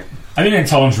 All right. I didn't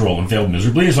intelligence roll and failed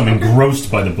miserably, so I'm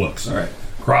engrossed by the books. All right.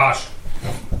 Cross.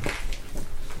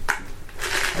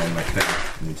 Oh, my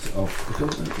thing needs to. Oh,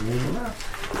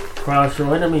 Crush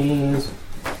your enemies.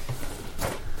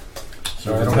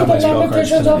 Sorry, I don't have my spell cards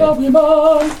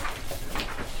tonight.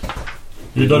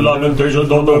 Hear the lamentations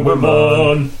of the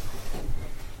women.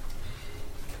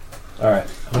 All right,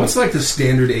 what's like the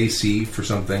standard AC for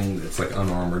something that's like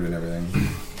unarmored and everything?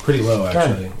 pretty low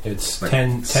actually. It's Like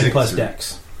 10 6 plus or-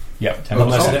 dex. Yep.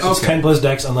 Unless Oh, it's okay. 10 plus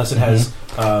dex, unless it has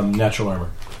natural armor.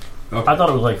 I thought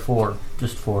it was like 4.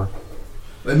 Just 4.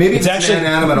 Maybe It's it's actually- an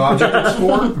inanimate object. It's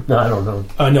 4. No, I don't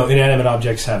know. No, inanimate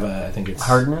objects have I think it's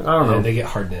Hardness? I don't know. They get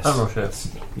hardness. I don't know shit.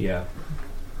 Yeah,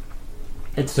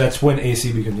 It's so that's when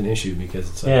AC becomes an issue because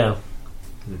it's like, yeah.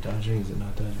 is it dodging? Is it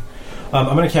not dodging?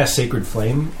 I'm going to cast Sacred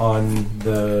Flame on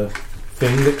the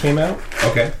thing that came out.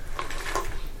 Okay.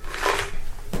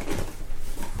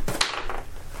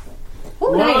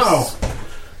 Ooh, nice.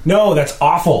 No, that's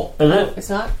awful. Is it? It's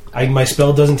not. My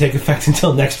spell doesn't take effect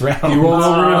until next round. You rolled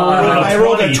over I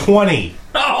rolled a 20.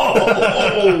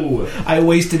 Oh. I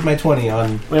wasted my 20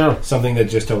 on Yeah. something that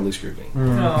just totally screwed me.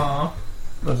 Aww.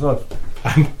 That's not.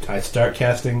 I start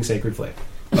casting Sacred Flame.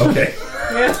 Okay.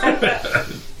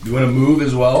 You want to move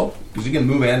as well? Because you can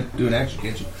move and do an action,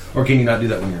 can't you? Or can you not do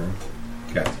that when you're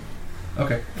casting?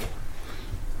 Okay.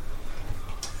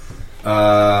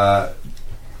 My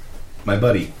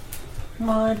buddy.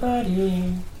 My buddy.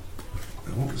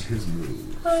 What was his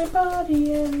move? My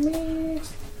buddy and me.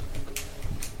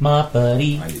 My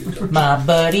buddy. I need to My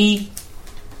buddy.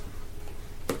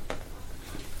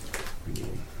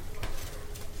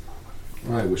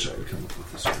 I wish I had come up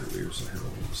with this earlier, so I had all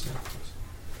this stuff.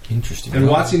 Interesting. And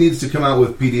Watsy needs to come out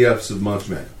with PDFs of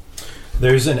Munchman.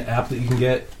 There's an app that you can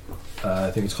get.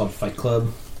 I think it's called Fight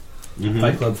Club.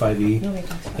 Fight Club 5e. Nobody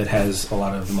talks about That has a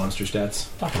lot of the monster stats.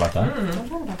 Talk about that. Don't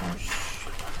talk about that.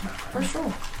 First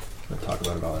roll. I'll talk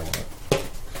about it all I want.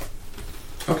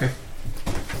 Okay.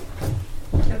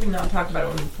 Have we not talked about it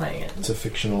when we were playing it? It's a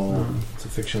fictional. It's a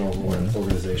fictional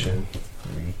organization.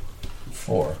 3,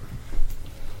 4.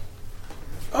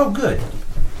 Oh, good.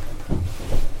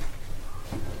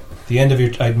 At the end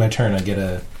of my turn, I get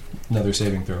another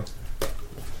saving throw.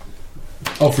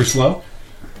 Oh, for slow?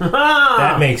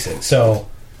 That makes it so.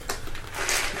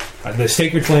 The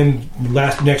Sacred Flame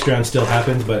next round still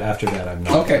happens, but after that, I'm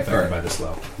not affected alright. by the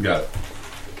slow, Got it.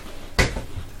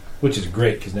 which is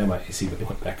great because now my AC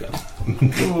went back up.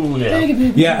 Ooh, yeah.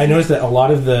 Yeah, I noticed that a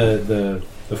lot of the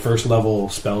first level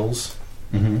spells,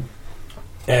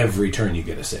 every turn you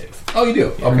get a save. Oh, you do?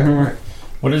 Okay. All right.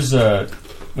 What does that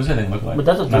thing look like? But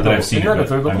that's a third Not that level. I've seen Isn't it, that a but,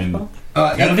 third level I mean, spell?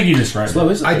 I don't think you described Slow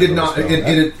it. is a I third did level not.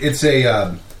 spell, It's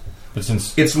a. But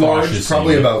since It's Josh large, is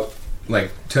probably saying it- about like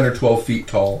 10 or 12 feet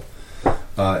tall.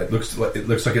 It looks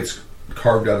like it's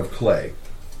carved out of clay.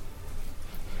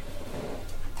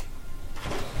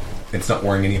 It's not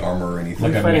wearing any armor or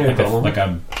anything. like fighting a golem? like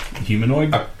a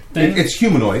humanoid thing. It's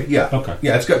humanoid, yeah. Okay.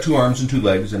 Yeah, it's got 2 arms and 2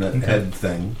 legs and a head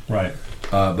thing. Right.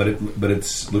 But it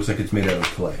looks like it's made out of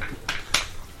clay,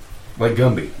 like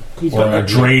Gumby. He's Or got a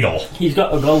dreidel. He's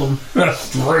got a golem.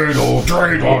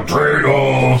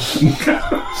 Dreidel.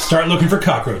 Start looking for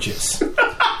cockroaches.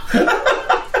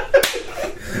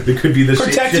 It could be the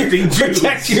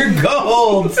Protect your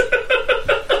gold.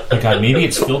 My God, maybe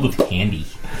it's filled with candy.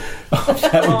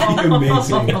 That would be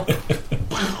amazing.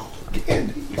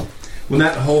 When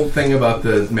that whole thing about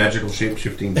the magical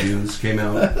shape-shifting Jews came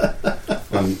out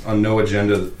on No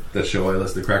Agenda,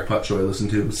 the crackpot show I listened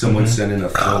to, someone sent in a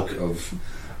folk of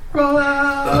roll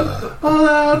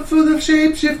out for the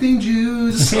shape-shifting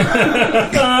Jews.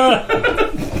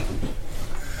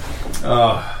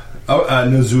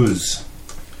 Nazuz.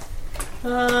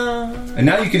 And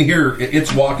now you can hear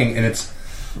it's walking, and it's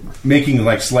making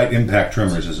like slight impact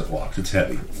tremors as it walks. It's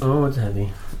heavy. Oh, it's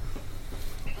heavy.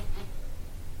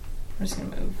 I'm just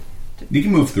gonna move. You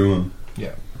can move through them.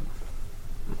 Yeah.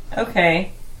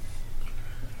 Okay.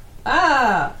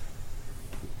 Ah!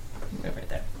 Move right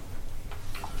there.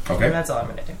 Okay. That's all I'm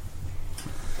gonna do.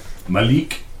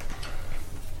 Malik.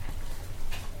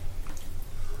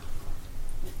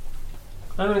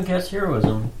 I'm gonna cast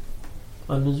heroism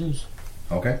on the Zeus.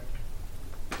 Okay.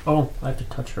 Oh, I have to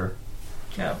touch her.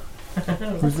 Go.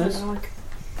 Who's this?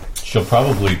 She'll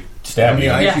probably stab me.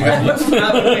 I- Yeah, that's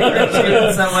probably hurt you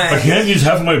in some way. I can't use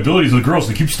half of my abilities with girls.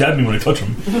 They keep stabbing me when I touch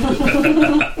them.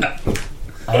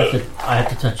 I have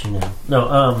to touch you now. No,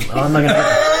 I'm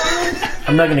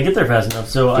not gonna get there fast enough.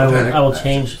 So I will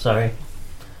change. Sorry.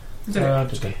 It's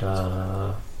okay.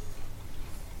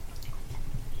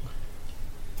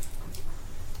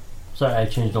 Sorry, I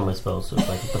changed all my spells. So it's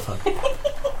like, what the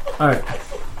fuck? All right.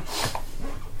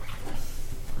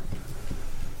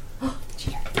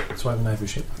 That's why the knife is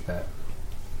shaped like that.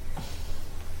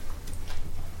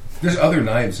 There's other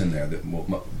knives in there that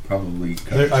will probably.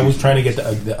 I was trying to get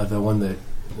the one that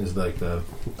is like the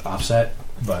offset,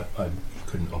 but I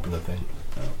couldn't open the thing.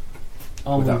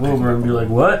 I'll Without move over and be picking up like,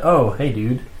 "What? Oh, hey,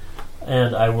 dude,"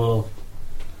 and I will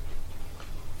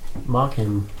mock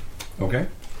him Okay.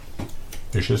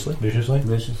 Viciously? Viciously?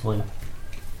 viciously. Did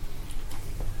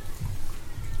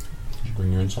you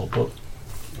bring your insult book?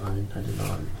 I did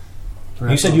not.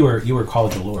 You said you were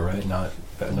College of Lore, right? Not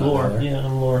lore. Valor. Yeah,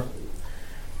 I'm lore.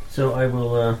 So I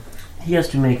will. He has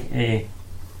to make a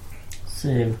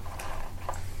save.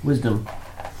 Wisdom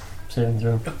saving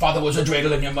throw. Your father was a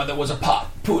dreidel and your mother was a pot.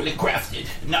 Poorly crafted.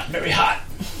 Not very hot.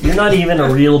 You're not even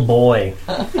a real boy.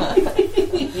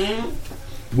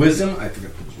 Wisdom. I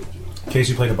forgot.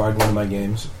 Casey played a bard in one of my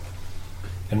games,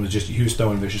 and was just he was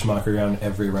throwing vicious mockery around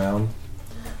every round,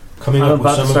 coming I'm up with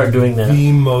about to some start of doing that.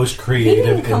 the most He creative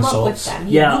didn't come up with insults. them.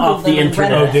 He Yeah, Googled off the them and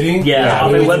internet. read Oh, it. did he? Yeah, on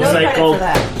a there's no website credit called for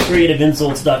that.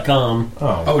 creativeinsults.com.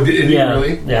 Oh, Oh, did Yeah, he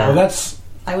really? yeah. well, that's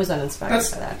I was uninspired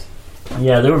That's- by that.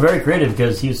 Yeah, they were very creative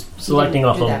because he was selecting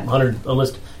off do that. a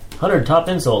list 100 top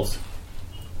insults,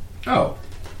 Oh.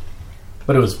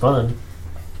 but it was fun.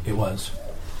 it was.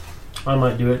 I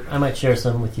might do it. I might share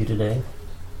some with you today.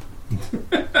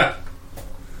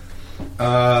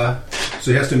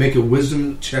 So he has to make a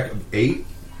wisdom check of 8.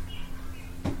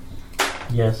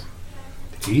 Yes.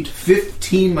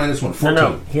 15 minus 1. 14.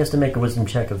 No, he has to make a wisdom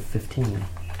check of 15.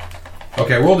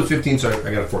 Okay, I rolled a 15, so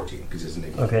I got a 14 because he's an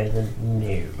 8. Okay, then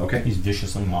no. Okay. He's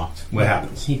viciously mocked. What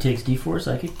happens? He takes D4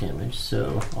 psychic damage,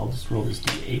 so I'll just roll this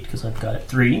D8 because I've got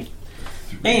 3.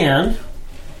 And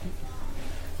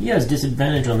he has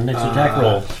disadvantage on the next attack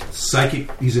roll.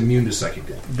 Psychic. He's immune to psychic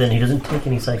damage. Then he doesn't take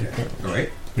any psychic damage. All right.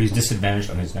 But he's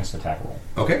disadvantaged on his next attack roll.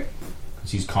 Okay.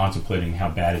 As he's contemplating how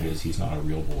bad it is, he's not a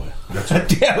real boy.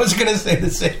 Yeah, I was going to say the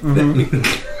same thing.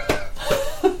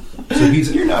 So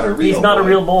You're not a real He's not a boy.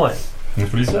 real boy.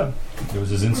 That's what he said. It was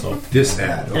his insult. this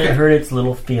ad. And it Okay. hurt its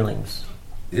little feelings.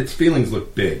 Its feelings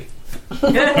look big. He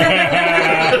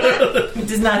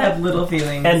does not have little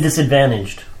feelings. And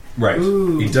disadvantaged. Right.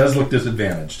 Ooh. He does look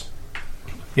disadvantaged.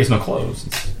 He has no clothes.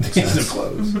 He's so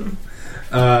close.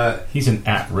 He's an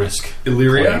at-risk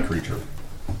Illyria? play creature.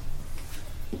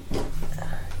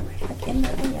 In the,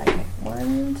 yeah, okay.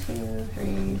 1, 2,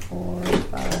 3, 4,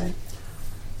 5,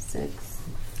 6,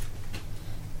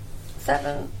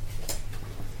 7.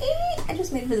 I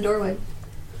just made it to the doorway.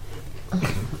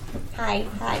 Hi.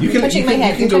 You You're can- touching you my can-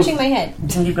 head. you You're can go- touching my head. You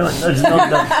can keep going. No,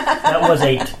 that was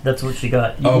 8. That's what she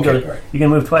got. You Okay, can go. all right. You can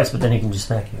move twice, but then he can just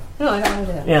smack you. No, I don't want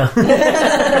to do that.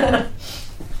 Yeah.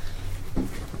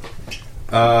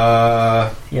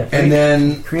 Yeah. And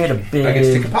then create a big I get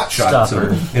to take a pot shot, so, stopper.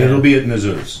 and it'll be at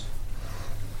Nazuz.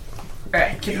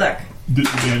 Alright, good luck.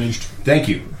 Disadvantaged. Thank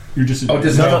you. You're just Oh,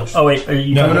 disadvantaged. Oh wait, are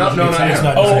you? No, No, no, it's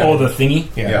not. Oh, the thingy.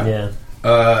 Yeah.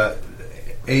 Yeah.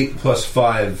 8 plus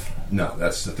 5. No,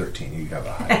 that's the 13. You have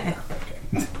a high.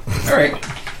 Okay. All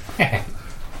right.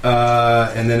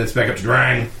 And then it's back up to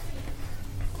Drang.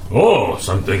 Oh,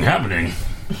 something happening.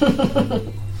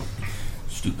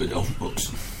 Stupid elf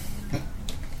books.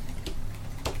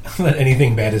 That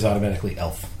anything bad is automatically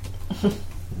elf. It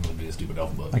would be a stupid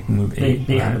elf book. I can move They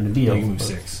 8. happen to be. You elf can move books.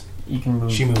 6. You can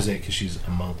move. She moves 8 because she's a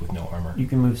monk with no armor. You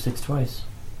can move 6 twice.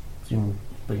 So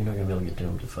but you're not going to be able to get to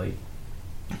him to fight.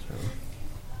 So.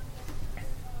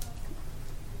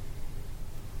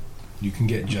 You can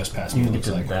get just past You me. can It get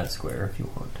looks to like. that square if you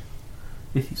want,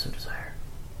 if you so desire.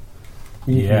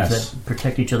 You can Yes. use that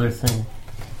protect each other thing.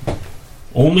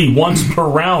 Only once per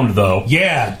round, though.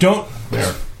 Yeah, don't.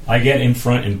 There. I get in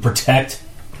front and protect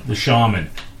the shaman.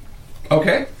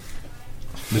 Okay.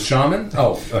 The shaman?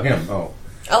 Oh, him. Oh,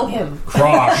 Oh, him.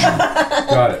 Crosh.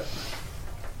 got it.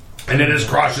 And it is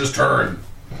Crosh's turn.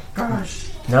 Gosh.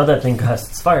 Now that thing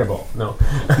casts fireball. No.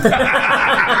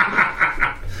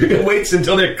 It waits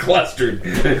until they're clustered.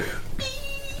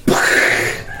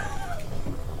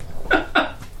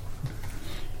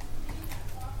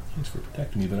 Thanks for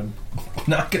protecting me, but I'm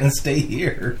not going to stay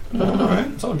here. Alright,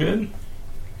 it's all good.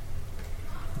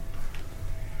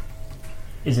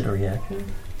 Is it a reaction?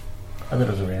 I thought it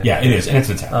was a reaction. Yeah, it is, and it's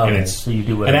an attack. Oh, and okay. it's So you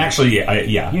do and whatever. actually,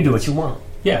 yeah, You do what you want.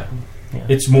 yeah. Yeah.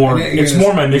 It's more. And you're It's gonna-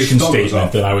 more my your mission spell goes statement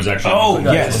off. than I was actually. Oh,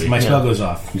 actually- yes, my spell Yeah. goes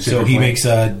off. You So said he your makes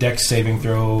a dex saving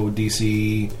throw.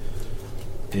 DC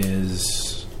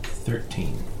is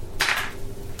 13.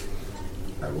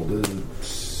 I rolled a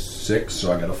 6,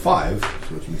 so I got a 5,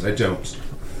 which means I don't. So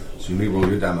you may roll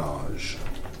your damage.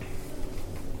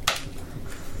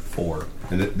 4.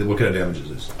 And what kind of damage is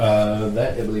this?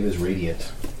 That, I believe, is radiant.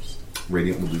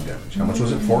 Radiant will do damage. How much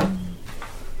was it? 4?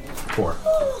 4.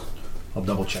 I'll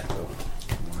double check, though,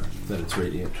 that it's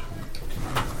radiant.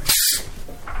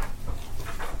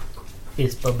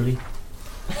 It's bubbly.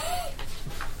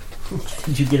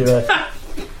 Did you get it?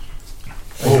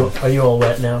 Are you all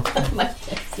wet now?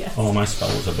 Yes. Oh, my spell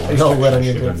was a bonus. Are you all wet on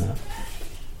action. your I should have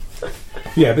done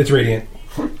Yeah, it's radiant.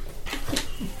 Couldn't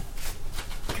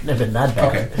have been that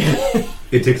bad. Okay.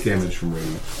 It takes damage from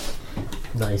radiant.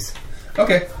 Nice.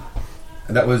 Okay.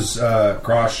 And that was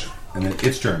Grosh, and then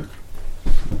its turn.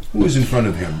 Who is in front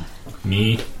of him? that.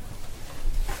 Me.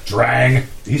 Drang.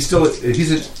 He's still at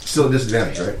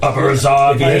disadvantage, right? Upper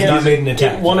Zog. He has not made an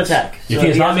attack. One attack. If So he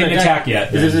has not hasn't made an attack yet,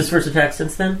 Is this then- his first attack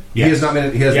since then? He has not made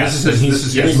it. He has. Yes, this he's-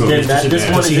 is yes, his move. Then this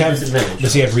one disadvantage. is Does he a have? disadvantage.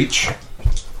 Does he have reach?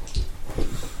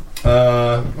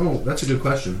 Oh, that's a good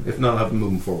question. If not, I'll have to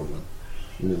move him forward one.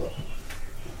 Let me look.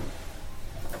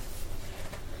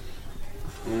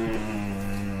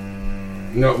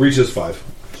 No, reach is 5.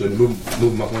 So move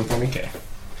him up one for me. Okay.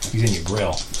 He's in your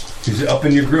grill. He's up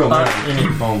in your grill now. Up in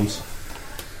your- Bones.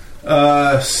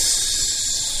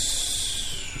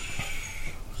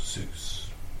 6.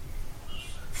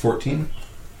 14?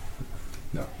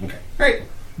 No. Okay. Great.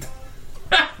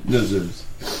 No zooms.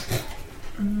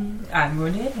 I'm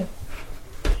going to hit him.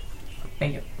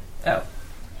 Thank you. Oh.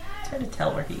 It's hard to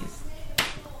tell where he's.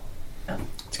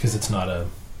 It's because it's not a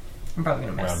I'm probably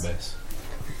going to round miss.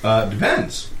 base.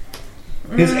 Depends.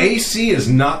 His AC is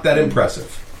not that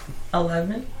impressive.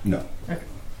 11? No. Okay.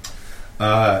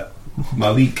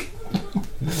 Malik.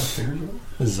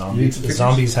 The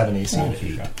zombies have an AC of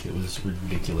 8. It was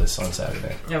ridiculous on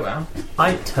Saturday. Oh, wow.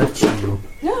 I touch you.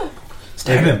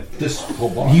 Stab him. This whole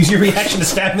block. Use your reaction to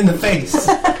stab him in the face.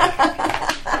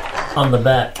 On the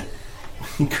back.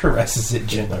 He caresses it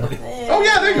gently. Oh,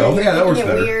 yeah, there you go. Yeah, that works Get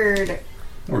better. weird.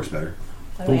 That works better.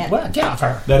 What do we add? Get off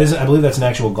her. That is, I believe that's an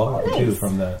actual golem too Nice.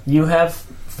 from the. You have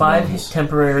 5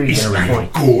 temporary hit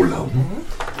points.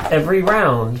 Every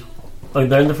round, like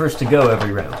they're the first to go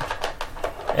every round.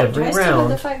 Every Do I still have the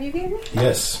round, 5 you gave me?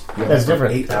 Yes, you have that's that for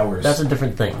different. 8 hours. That's a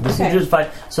different thing. This Okay. is just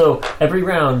 5. So every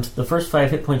round, the first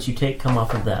 5 hit points you take come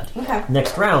off of that. Okay.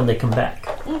 Next round, they come back.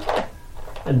 Okay.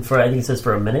 And for I think it says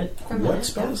for a minute, For a What minute,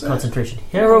 spell yeah. is that? concentration.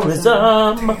 Heroism.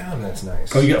 Damn, that's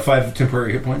nice. Oh, you got 5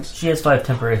 temporary hit points? She has 5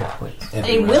 temporary hit points.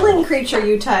 A willing creature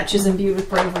you touch is imbued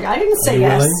with bravery. I didn't say You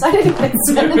yes. willing? I didn't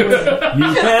consent.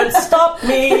 You can't stop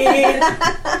me. You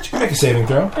can make a saving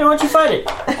throw. Hey, why don't you fight it?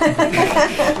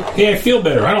 Hey, I feel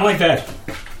better. I don't like that.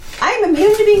 I'm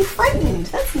immune to being frightened.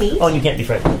 That's neat. Oh, you can't be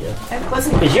frightened. Yeah. I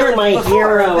wasn't 'Cause you're my before,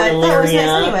 hero, but that was nice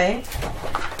Illyria. anyway.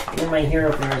 You're my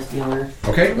hero for this dealer.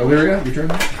 Okay, Illyria, your turn.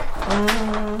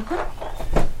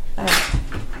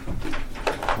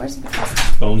 Where's the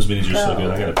cost? Bones minis are so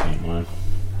good. I gotta paint mine.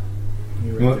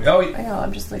 Oh, I know,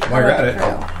 I'm just like. I got it.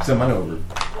 through. Send mine over.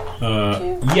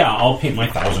 Yeah, I'll paint my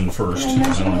 1,000 first, Can I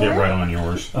and then I'll get measure right on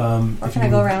yours. Or If can you I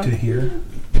go move around? to here?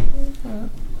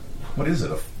 What is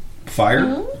it? A fire?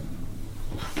 Oh,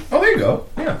 there you go.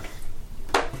 Yeah.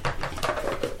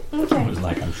 It Okay, was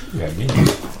like, I'm sure you have me.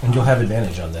 And you'll have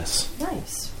advantage on this.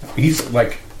 nice. He's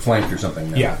like flanked or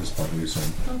something now Yeah. at this point, we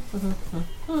assume.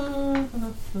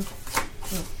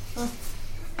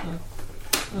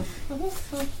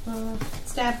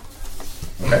 Stab.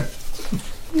 Okay.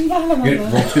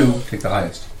 Roll 2, take the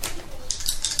highest.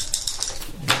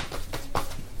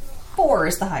 4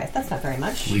 is the highest. That's not very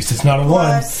much. At least it's not a 1.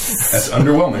 Plus That's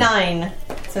underwhelming. 9.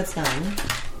 So it's 9.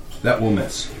 That will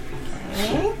miss.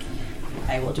 Okay.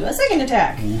 I will do a second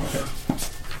attack. Okay.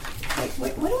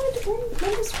 Wait, what do I do? What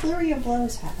does Flurry of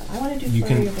Blows have? I want to do You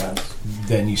Flurry can- of Blows.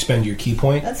 Then you spend your key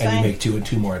point, That's and fine. you make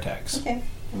two more attacks. Okay,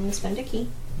 I'm going to spend a key.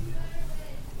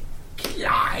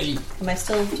 Am I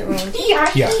still to roll? Yeah,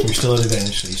 you're still at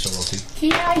advantage, so you still roll 2.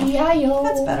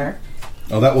 That's better.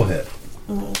 Oh, that will hit.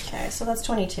 Okay, so that's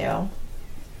 22. And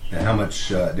how much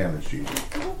damage do you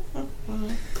do?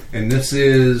 And this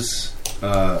is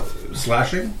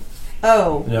slashing?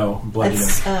 Oh, No, bludgeoning.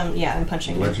 it's yeah, I'm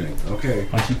punching. Bludgeoning. Okay.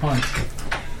 Punchy punch.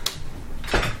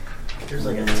 There's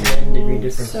like a 10-degree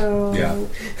difference. So Yeah.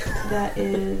 that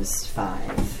is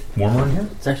 5. Warmer in here?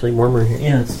 It's actually warmer here.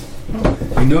 Yeah, it's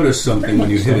You notice something when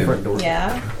you hit front him. door.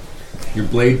 Yeah. Your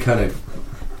blade kind of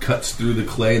cuts through the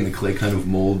clay, and the clay kind of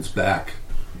molds back.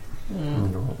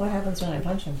 What happens when I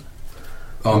punch him?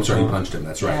 Oh, I'm sorry, you punched him.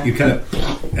 That's right. Yeah. You kind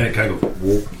of, and it kind of goes.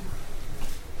 Whoop.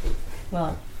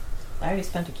 Well, I already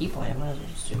spent a key point. I might as well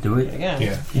just Do it. again.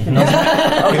 Yeah. You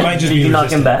knock- It might just Do be you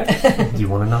knock him resistant. back? Do you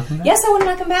want to knock him back? Yes, I want to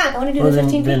knock him back. I want to do Well, the then,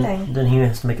 15 feet then, thing. then he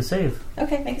has to make a save.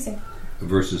 Okay, make a save.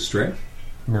 Versus strength.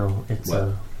 No, it's What?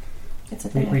 It's a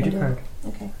thing I read can your do. card.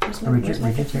 Okay, where's my, Read where's your,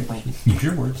 my read your 15 card. point? Use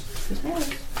your words. Where's my words?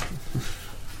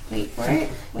 Wait for it.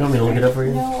 You want me to look it up for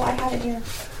you? No, I have it here.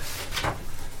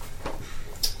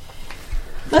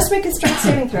 Must make a strength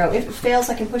saving throw. If it fails,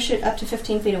 I can push it up to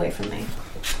 15 feet away from me.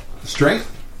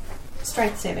 Strength?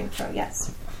 Strength saving throw,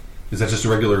 yes. Is that just a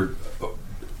regular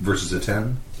versus a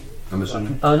 10? I'm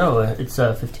assuming. Oh no, it's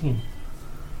 15.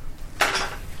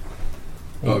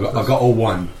 I'll go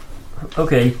 01.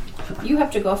 Okay. You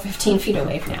have to go 15 feet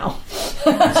away now.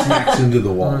 It smacks into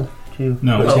the wall. 1, 2.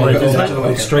 No, Oh, wait, okay. is that-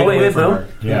 It's straight Oh, wait, away wait, from no. her.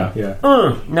 Yeah.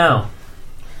 Yeah. Now,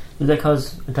 does that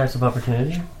cause attacks of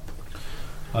opportunity?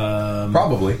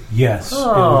 Probably. Yes.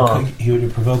 Oh. He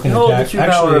would provoke an Hold the attack. true power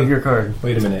Actually, of your card.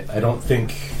 wait a minute. I don't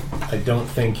think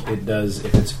it does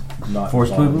if it's not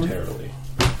Forced movement? voluntarily.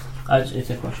 It's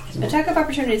a question. Attack of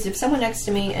opportunity is if someone next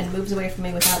to me and moves away from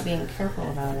me without being careful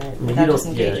about it, You without don't,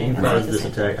 disengaging. you That's not cause the this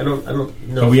same. attack. I don't know.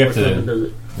 But we if have to- someone does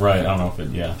it. Right, I don't know if it,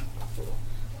 yeah.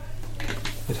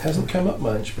 It hasn't come up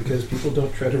much because people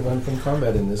don't try to run from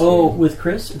combat in this Oh, game. with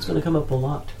Chris, it's going to come up a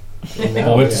lot. And now,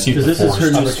 Well, we have to see Because the this is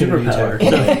her force. new Opportunity superpower.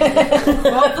 attack.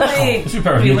 So Hopefully,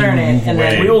 Superpower, we you learn can it, move and away.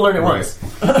 then we will learn it Right. once.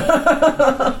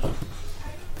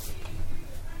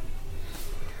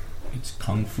 It's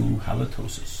Kung Fu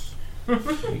halitosis.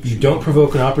 You don't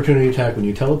provoke an opportunity attack when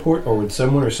you teleport or when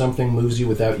someone or something moves you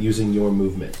without using your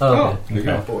movement. Oh, Oh, okay. there you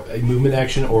go. Or a movement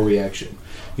action or reaction.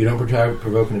 You don't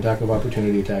provoke an attack of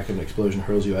opportunity attack if an explosion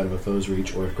hurls you out of a foe's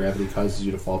reach or if gravity causes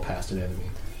you to fall past an enemy.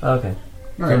 Okay.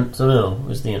 All right. So no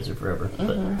is the answer forever. But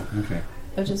Okay.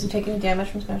 But does he take any damage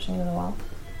from smashing into the wall?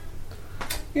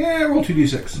 Yeah, roll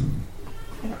 2d6.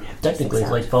 I don't have to technically, six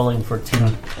it's like out. falling for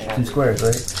two squares,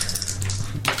 right?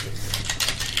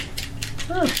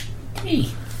 Hey,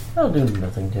 I'll do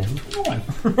nothing to him.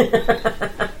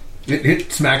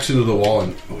 It smacks into the wall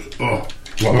and goes, oh,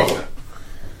 blah, blah, blah.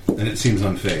 And it seems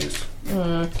unfazed.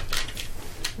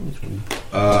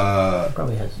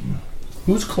 Probably has.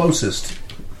 Who's closest?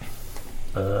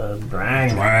 Brang.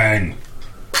 Drang.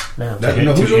 No. No,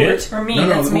 who's To over? it? For me, No,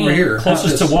 that's over me. here.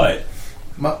 Closest to what?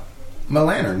 My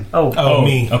lantern. Oh, Oh,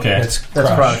 me. Okay. That's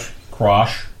Crush.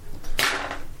 Crosh.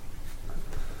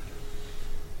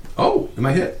 Oh, am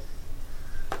I hit?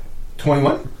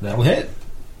 21? That'll hit.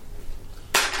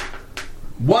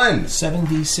 1.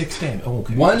 76 damage. Oh,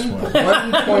 okay. One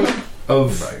That's point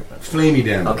of flamey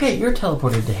damage. Okay, you're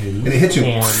teleported to Hades. And it hits you.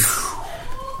 And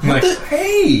I'm like,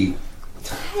 hey!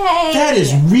 That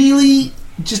is really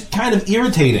just kind of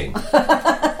irritating.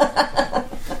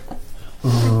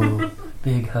 ooh,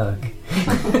 big hug.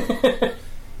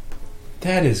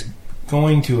 That is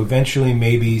going to eventually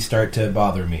maybe start to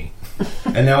bother me.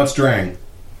 And now it's Drang.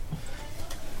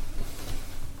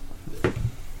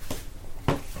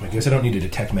 I guess I don't need to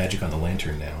detect magic on the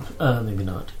lantern now. Maybe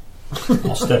not.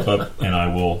 I'll step up and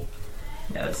I will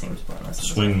No, it seems pointless.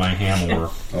 swing my hammer.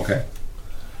 Okay.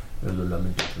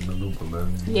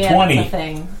 Yeah, 20. that's a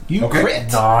thing. You Okay.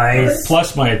 crit. Nice.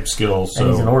 Plus my skill, so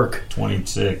And he's an orc.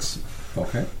 26.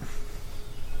 Okay.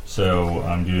 So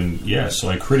I'm doing so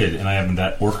I critted and I have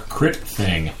that orc crit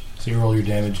thing. So you roll your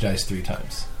damage dice 3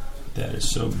 times. That is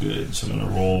so good. So I'm gonna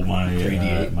roll my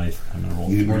 3d8. I'm gonna roll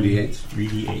You need more 3 D8s?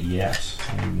 3d8. Yes,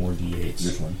 I need more d8s.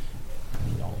 This one. I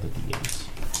need all the d8s.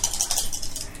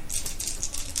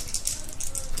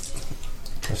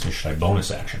 Should I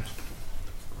bonus action?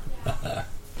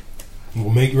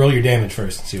 We'll roll your damage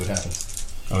first and see what happens.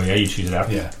 Oh yeah, you choose it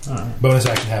after. Yeah. All right. Bonus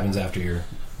action happens after your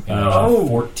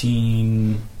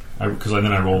 14. Because then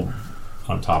I rolled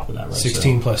on top of that, right?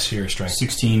 16 So plus your strength.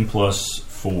 16 plus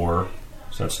 4,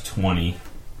 so that's 20.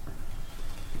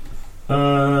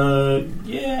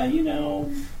 Yeah,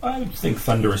 I think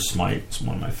Thunderous Smite is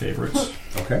one of my favorites.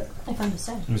 Okay. I found a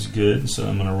set. It was good, so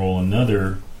I'm going to roll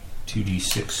another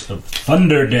 2d6 of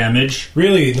thunder damage.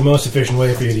 Really, the most efficient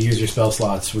way for you to use your spell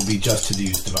slots would be just to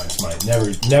use Divine Smite.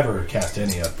 Never cast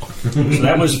any up. So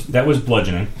that was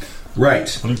bludgeoning. Right.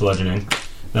 20 bludgeoning.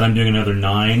 Then I'm doing another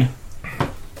 9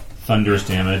 thunderous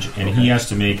damage, and he has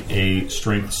to make a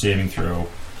strength saving throw.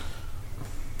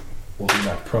 Well, you're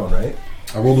not prone, right?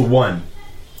 I rolled a 1.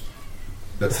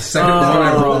 That's the second one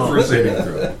I rolled for a saving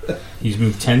throw. He's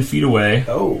moved 10 feet away,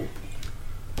 Oh.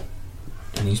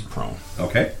 and he's prone.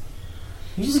 Okay.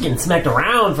 He's just getting smacked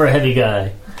around for a heavy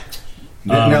guy.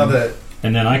 Now that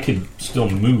And then I could still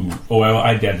move. Oh,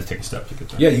 I'd have to take a step to get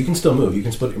there. Yeah, you can still move. You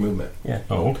can split your movement.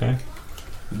 Oh, okay.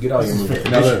 You get all your movement.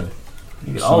 now that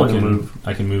You get So all I in the can move.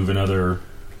 I can move another.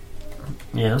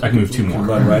 Yeah. I can move 2 You can more.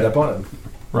 run right up on him.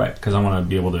 Right, because I want to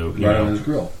be able to. right on his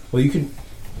grill. Well, you can.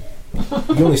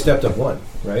 You only stepped up 1,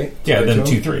 right? Yeah, To then get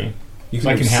to 2, him? 3. You So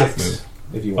I can move half 6 move.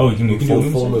 if you Oh, want. you can move do full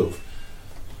a full moves? move.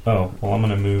 Oh, well, I'm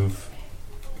going to move.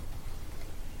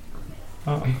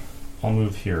 I'll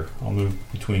move here. I'll move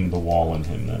between the wall and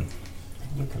him then.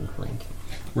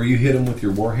 Where you hit him with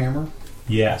your warhammer,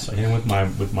 Yes, I hit him with my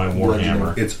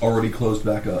warhammer. it's already closed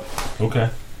back up. Okay.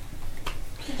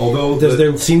 Although Does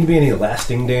there seem to be any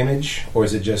lasting damage, or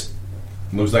is it just?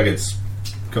 looks like it's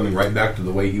coming right back to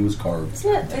the way he was carved. Is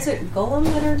it golem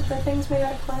that are the things made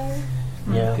out of clay?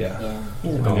 Yeah. Yeah. Yeah.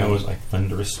 He's a And that golem. was like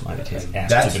thunderous smite his ass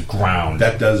That's- to the ground.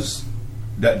 That does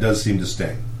seem to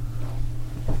sting.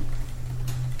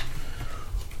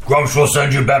 Grumps will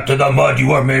send you back to the mud you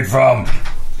were made from.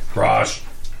 Crush.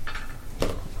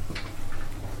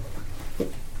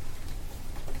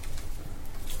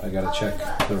 I gotta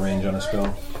check the range on a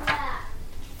spell.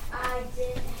 I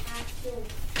didn't have to.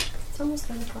 It's almost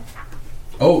 9 o'clock.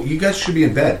 Oh, you guys should be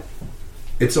in bed.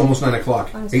 It's almost 9 o'clock.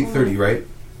 Oh, it's 8:30, right?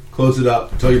 Close it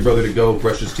up. Tell your brother to go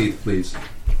brush his teeth, please.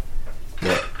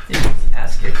 What? Did you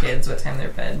ask your kids what time their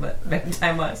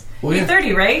bedtime was? Well, yeah.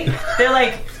 8:30, right? They're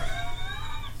like,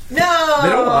 no, They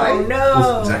don't lie. no.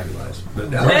 Well, exactly lies.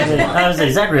 But I was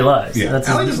say Zachary lies. Yeah.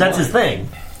 Alex That's is his thing.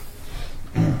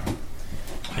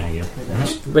 Thank you.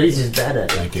 But he's just bad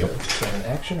at it. Thank you. Is that an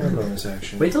action or a bonus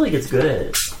action? Wait till he gets good at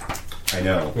it. I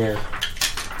know. Yeah.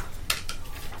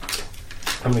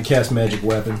 I'm gonna cast Magic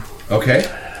Weapon. Okay.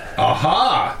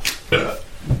 Aha! I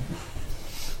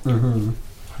don't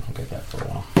get that for a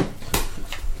while.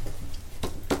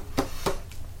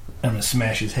 I'm gonna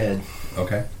smash his head.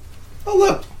 Okay. Oh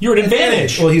look! You're at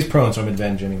advantage. Well, he's prone, so I'm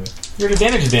advantage anyway. You're at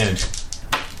advantage.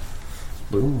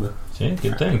 Boom. See,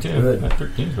 good thing too. Good. That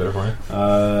 13's better for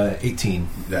you. 18.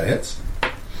 That hits.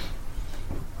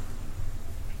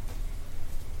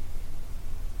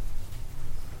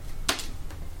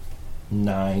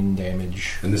 Nine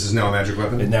damage. And this is now a magic And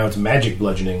weapon? now it's magic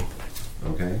bludgeoning.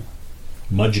 Okay.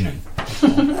 Mudgeoning.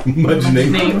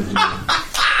 Mudgeoning. Name.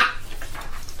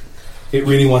 It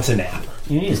really wants a nap.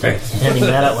 You need to start handing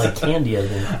that out like candy, I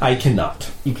think. I cannot.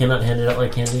 You cannot hand it out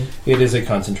like candy? It is a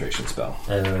concentration spell.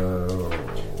 Oh.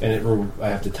 And I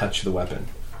have to touch the weapon.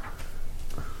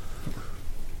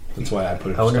 That's why I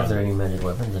put it I wonder if on. there are any magic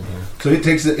weapons in here. So it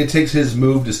takes his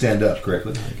move to stand up,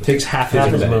 correctly? It takes half Half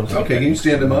his his advantage. move. Okay, can you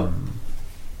stand him up?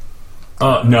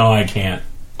 No, I can't.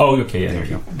 Oh, okay, yeah, there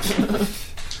you go.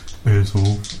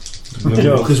 Asshole.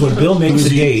 No, because when Bill makes Who's a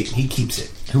he? gate, he keeps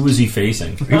it. Who was he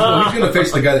facing? He's going to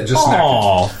face the guy that just smacked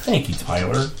Oh, thank you,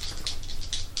 Tyler.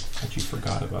 That you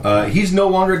forgot about. him. He's no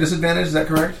longer at disadvantage, is that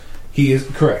correct? He is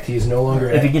correct. He is no longer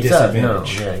If at he gets up, no.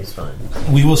 disadvantage. Yeah, he's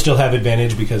fine. We will still have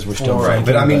advantage because we're still Right, flanking,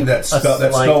 but I mean, that spell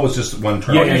slight- was just one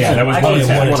turn. Yeah, that was I one can attack.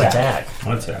 use One one attack. attack.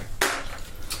 One attack.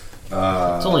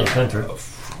 It's only a cantrip.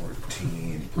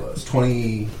 14 plus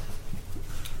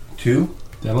 22?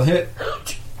 That'll hit.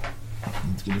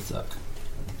 It's gonna suck.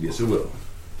 Yes, it will.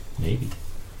 Maybe.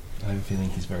 I have a feeling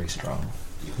he's very strong.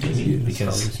 Maybe.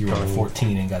 Because you rolled a Strong.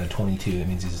 14 and got a 22, that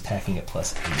means he's attacking at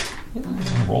plus 8.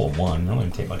 Roll a 1. I'll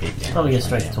only take like 8 damage. Probably get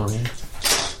strike 20.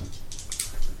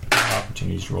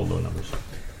 Opportunities to roll low numbers.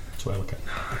 That's what I look at.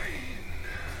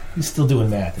 He's still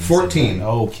doing math. 14.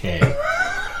 Okay.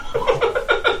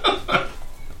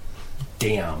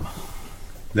 Damn.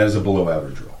 That is a below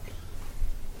average roll.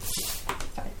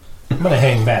 I'm going to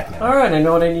hang back now. Alright, I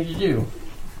know what I need to do.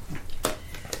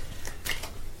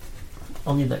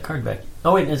 I'll need that card back.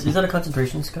 Oh wait, is that a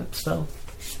concentration spell?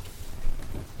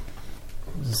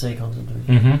 Does it say concentration?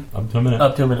 Mm-hmm. Up to a minute.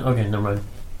 Up to a minute. Okay, never mind.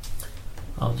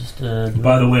 I'll just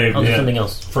By the way, I'll do yeah, something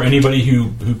else. for anybody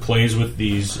who plays with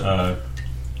these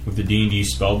with the D&D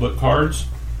spellbook cards,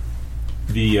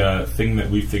 the thing that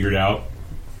we figured out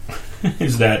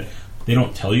is that they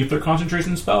don't tell you if they're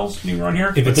concentration spells when you're on here.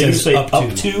 If but it they says say up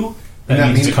to,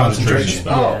 that means a concentration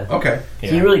spell. Oh, Yeah. okay. So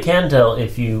you really can tell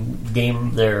if you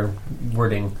game their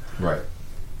wording Right.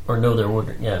 or know their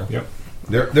wording. Yeah. Yep.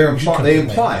 They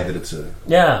imply that it's a...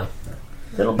 Yeah.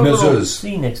 They don't put a little Nazuz.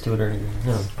 C next to it or anything.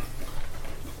 No.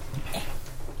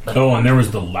 Oh, and there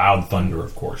was the loud thunder,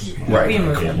 of course. Right. We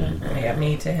moved Yeah. him. Yeah,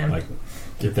 me to him. Like,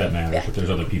 if that matters, but there's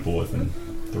other people within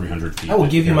 300 feet. I will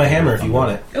give you my hammer if you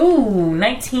want it. Ooh,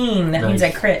 19. That means I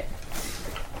Nice. crit.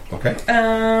 Okay.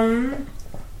 I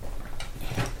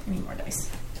need more dice.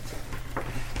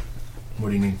 What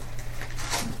do you need?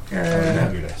 Uh, You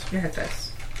have your dice. you have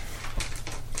dice.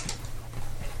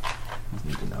 These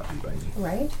need to not be by me.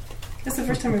 Right? That's the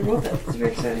first time we rolled that. It's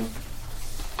very exciting.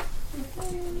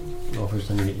 Oh, first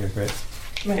time you get your crit.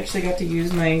 I actually got to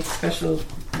use my special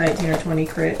 19 or 20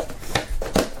 crit.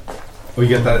 Oh, you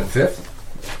get that at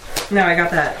 5th? No, I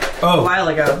got that a Oh, while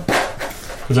ago.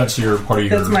 Because that's your part of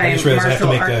your... That's my I just realized I have to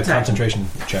martial make a archetype. concentration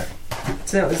check.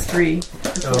 So that was 3.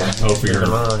 Oh, for your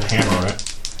Come on. hammer, right?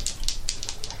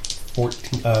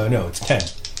 14. No, it's 10.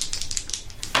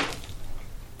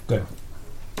 Good.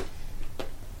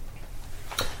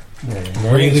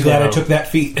 Really glad I took that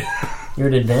feat. You're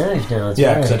at advantage now. That's Yeah,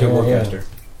 right. because I took Warcaster. Yeah.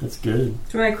 That's good.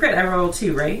 So when I crit, I roll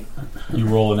 2, right? You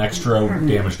roll an extra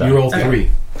damage die. You rolled Okay. 3.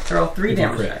 I roll 3 If you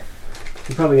damage crit. die.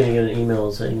 You're probably going to get an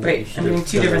email saying. that you Wait, should I'm doing have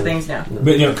 2 done different it. things now.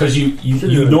 But you know, because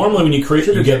you normally when you crit,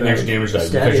 you get an extra damage die.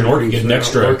 Because you're an orc, you get an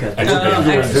extra damage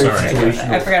die. Sorry.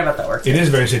 I forgot about that work. It is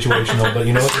very situational, but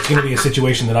you know what? It's going to be a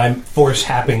situation that I'm forced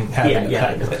having Yeah, yeah,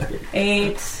 I to know. happen.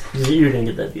 8, You're going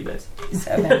to get that feedback.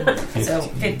 7, so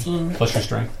 15, Plus your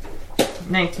strength.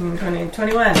 19, 20,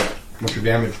 21. What's your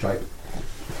damage type?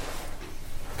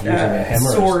 Using a hammer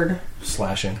or Sword.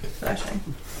 slashing. Slashing.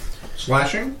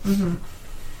 Slashing?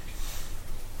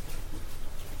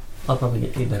 I'll probably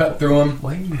get feedback. Cut through him.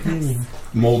 Why are you healing?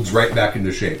 Molds right back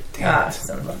into shape.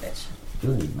 Son of a bitch.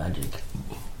 You need magic.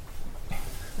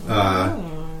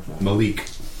 Malik.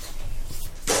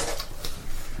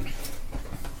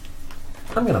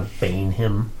 I'm going to bane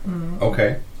him.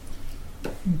 Okay.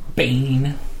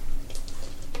 Bane.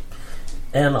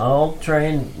 And I'll try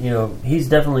and, he's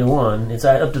definitely one. It's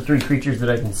up to 3 creatures that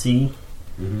I can see.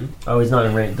 Oh, he's not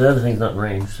in range. The other thing's not in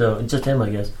range, so it's just him, I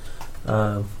guess.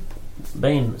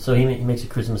 Bane, so he makes a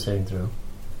charisma saving throw.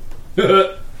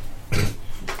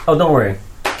 Oh, don't worry.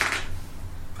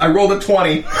 I rolled a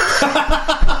 20. But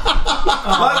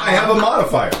I have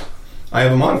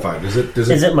a modifier. Does it?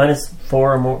 Is it minus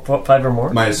 4 or more, 5 or more?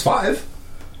 Minus 5?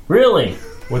 Really?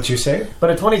 What's your save?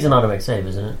 But a 20 is an automatic save,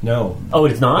 isn't it? No. Oh,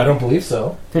 it's not? I don't believe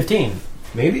so. 15.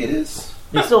 Maybe it is.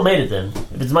 It still made it then.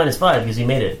 If it's minus 5, because he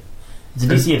made it. It's a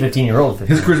DC of 15 year old.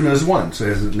 His charisma is 1, so he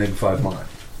has a negative 5 mod.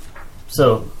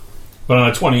 So, But on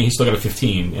a 20, he's still got a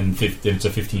 15, and it's a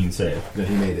 15 save, Then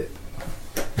he made it.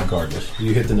 regardless.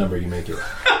 You hit the number, you make it.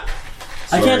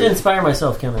 I can't inspire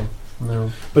myself, can I?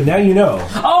 No. But now you know.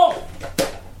 Oh!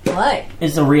 What?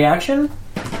 Is a reaction?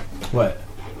 What?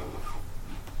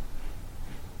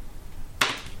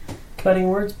 Cutting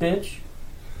words, bitch.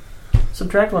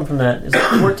 Subtract 1 from that. Is it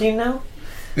 14 now?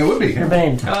 It would be. You're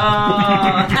banned.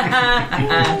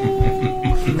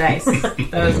 Nice. That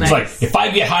was It's nice. like, if I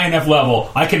get high enough level,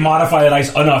 I can modify the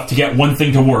dice enough to get one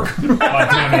thing to work. God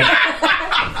damn it.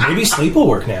 Maybe sleep will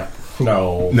work now.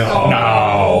 No.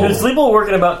 No. Dude, sleep will work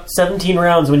in about 17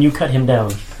 rounds when you cut him down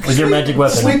with your magic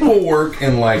weapon. Sleep will work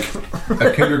in like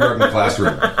a kindergarten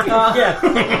classroom. Yeah.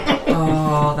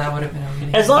 Oh, that would have been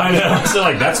amazing. As long I know. So,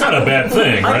 like, that's not a bad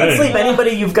thing, I can right? sleep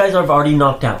anybody you guys have already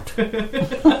knocked out.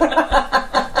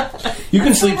 You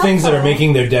can sleep things that are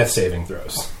making their death saving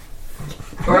throws.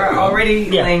 We're already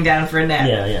Yeah. laying down for a nap.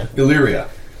 Yeah, yeah. Illyria.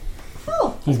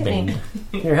 Oh, He's banned.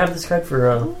 Here, have this card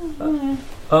for,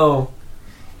 oh.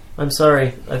 I'm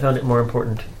sorry. I found it more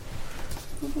important.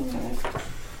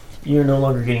 You're no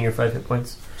longer getting your 5 hit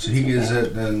points. So he gives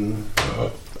it then. I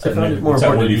found it more It's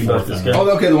that important to 1d4 debuff this thing. guy. Oh,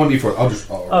 okay, the 1d4. I'll just.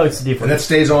 Oh, it's the And D4. that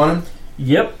stays on him?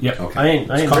 Yep. Yep. Okay. I ain't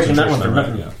breaking that one for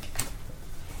nothing. Yeah.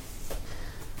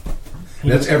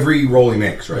 That's every roll he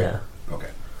makes, right? Yeah. Okay.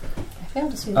 I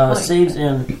failed to see the point. Saves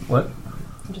and what?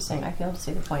 I'm just saying, I failed to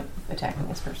see the point of attacking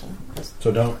this person. This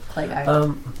So don't. clay guy.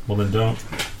 Well, then don't.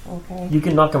 Okay. You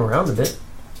can knock him around a bit,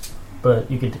 but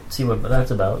you could see what that's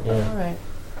about. Yeah. Alright.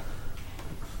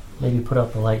 Maybe put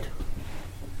out the light.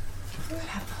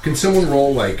 Can someone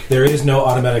roll like. There is no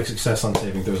automatic success on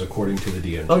saving throws according to the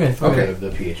DM. Okay. Okay. Of the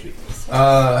PHB.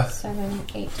 7,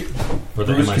 8. Or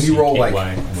the Bruce, can you roll like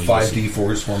MICKY, and we'll 5 just see.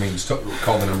 d4s for me? Just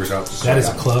call the numbers out. That is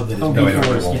a club that is. Oh, No, I don't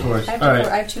D4s, roll. D4s. I have, All right.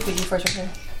 I have 2 big D4s right here.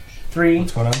 3,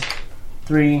 What's going on?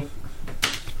 3.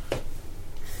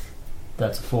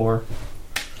 That's a 4.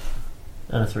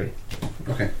 And a 3.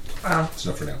 Okay. Wow. That's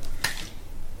enough for now.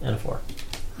 And a 4.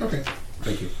 Okay.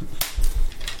 Thank you.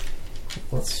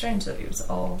 It's strange that it was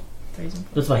all 3s and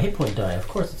 4s. That's my hit point die. Of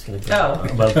course it's going to go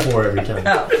Oh. above 4 every time.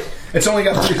 Oh. It's only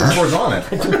got 3 4s on it.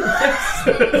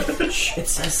 It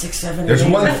says 6, 7, There's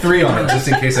 8. one 3 on it, just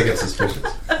in case I get suspicious.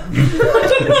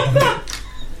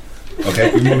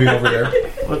 Okay, we're moving over there.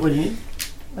 What do you need?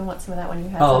 I want some of that one you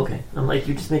had. Oh, okay. I'm like,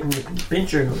 you're just making the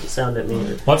pincher sound at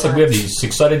me. Well, it's like we have these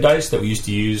 6-sided dice that we used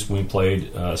to use when we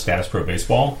played Status Pro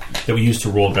Baseball that we used to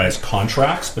roll guys'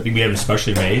 contracts, but we had them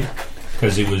specially made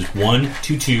because it was 1,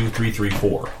 2, 2, 3, 3,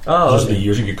 4. Oh, Those are okay. the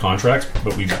years you get contracts,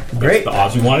 but we Great. the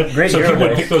odds we wanted. Great so hero people would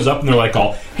dice. pick those up and they're like,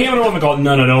 "All, hey, I'm gonna roll." Them.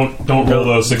 No, don't roll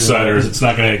those 6-siders. It's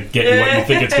not gonna get you what you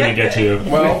think it's gonna get you.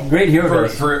 Well, Great hero for,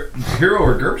 dice. for hero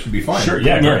or GURP should be fine. Sure,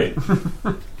 yeah, great.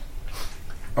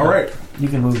 All right, You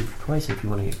can move twice if you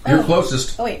want to get. you're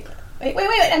closest. Oh, wait. Wait.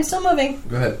 I'm still moving.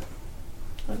 Go ahead.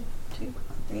 1, 2,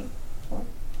 3, 4,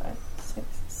 5, 6,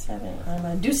 7. I'm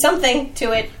going to do something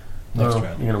to it. Next Oh,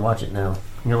 round. you're going to watch it now.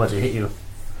 You're going to watch it hit you.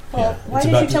 Well, Yeah, why it's did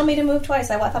about you to- tell me to move twice?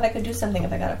 I thought I could do something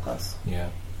if I got up close. Yeah.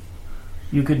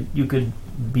 You could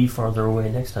be farther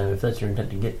away next time if that's your intent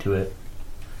to get to it.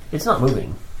 It's not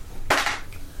moving.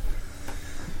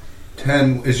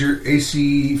 10. Is your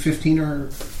AC 15 or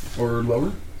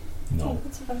lower? No.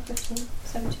 It's about 15,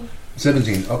 17.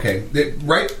 17. Okay.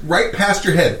 Right past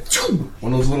your head.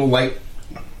 One of those little light.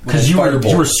 Because you were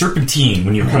fireballs. serpentine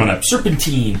when you were coming up.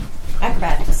 Serpentine,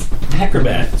 Acrobatics.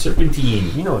 acrobat,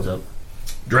 serpentine. You know what's up.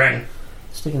 Drang.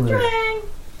 Stick in there.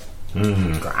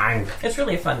 Dang. It's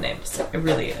really a fun name. It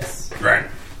really is. Drang.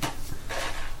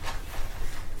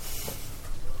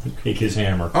 Take his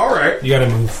hammer. All right. You gotta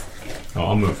move Oh,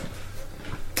 I'll move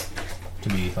to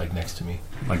be like next to me.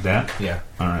 like that. Yeah.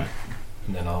 All right.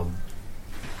 And then I'll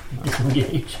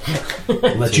Disengage.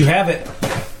 let you have it.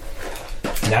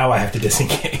 Now I have to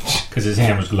disengage. Because his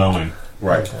hammer's glowing.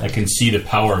 Right. I can see the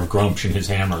power of Grumsh in his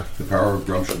hammer. The power of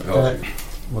drum should That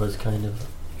help. was kind of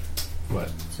What?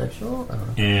 sexual. I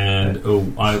don't know.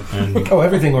 And Oh,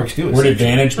 everything works too. we're at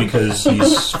advantage because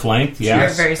he's flanked. We're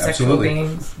Yeah. very sexual absolutely.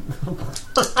 beings.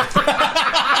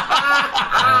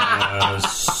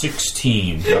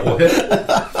 16. That will hit.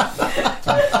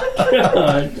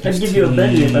 I'd give you a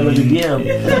Benny if I was a DM.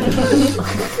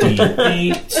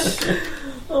 8.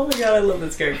 Oh my god, I love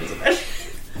this character so much.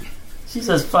 She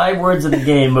says 5 words in the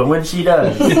game, but when she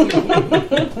does,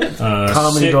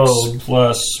 Common 6 gold.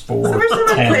 plus 4. The first time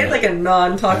I 10. played like a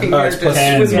non-talking it's character. plus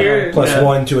It was 10. weird. Plus Yeah.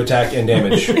 1 to attack and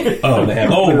damage. Oh, the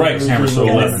hammer. oh, right. His hammer's so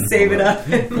Yeah. 11. Save it up.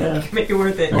 Yeah. Make it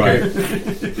worth it. Right.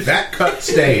 That cut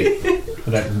stayed.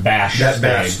 That bash. That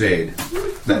bash stayed. stayed.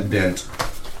 That dent.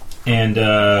 And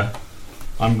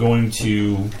I'm going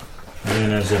to,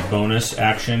 then as a bonus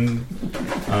action,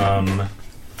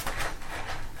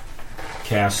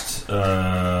 cast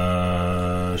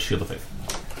Shield of Faith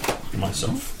on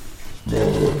myself.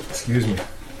 Excuse me.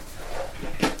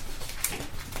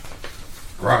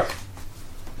 Garage.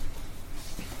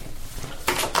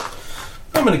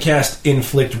 I'm going to cast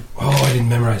Inflict... Oh, I didn't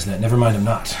memorize that. Never mind, I'm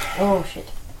not. Oh, shit.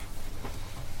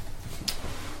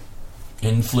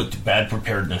 Inflict bad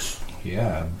preparedness.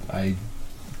 Yeah, I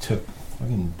took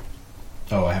fucking...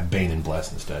 Oh, I have Bane and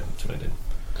Bless instead. That's what I did.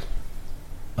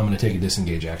 I'm going to take a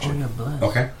disengage Oh, action, yeah, bless.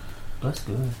 Okay. Bless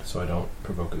good. so I don't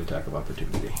provoke an attack of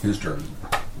opportunity. His turn.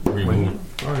 Remove.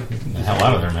 Get the hell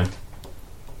out of there, man.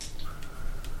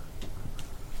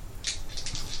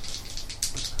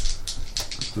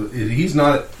 So he's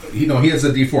not. He has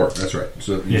a D4. That's right.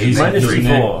 So Yeah, he's Minus he's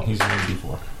D4. He's in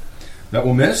D4. that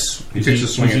will miss. He takes a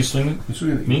swing. Who's he at- swinging? He's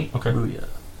swinging at you. Me? Okay. Booyah.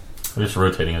 We're just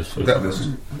rotating his face. That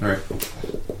misses. All right.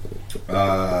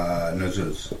 No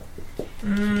Zeus.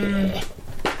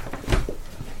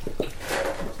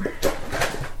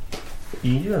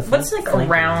 You do have What's like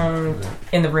flanking. around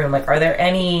in the room? Like, are there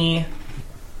any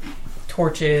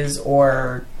torches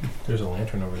or There's a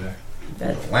lantern over there.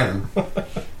 that? Lantern.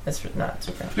 That's not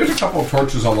super. There's a couple of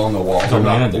torches along the wall. There's a They're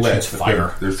not lantern that lit. shoots but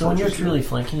fire. There's So when you're torches here. truly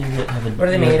flanking, you have a... What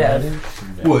are they made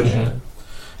of? Wood. Yeah.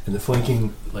 And the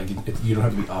flanking, like, you don't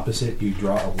have to be opposite. You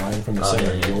draw a line from the Oh,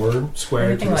 center yeah, of your square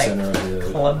to Anything the like center of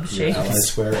the club your shapes? allied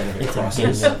square, and if it It's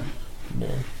crosses... yeah.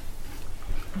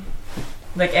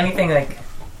 Like anything like.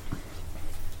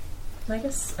 I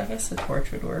guess a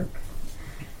torch would work.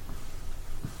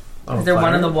 Oh, Is there one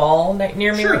fire? on the wall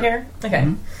near me Sure. right here? Okay.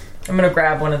 Mhm. I'm gonna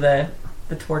grab one of the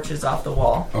torches off the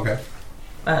wall. Okay.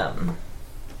 So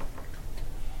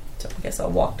I guess I'll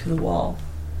walk to the wall,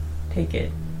 take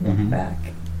it, walk Mhm. back,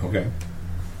 Okay.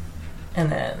 and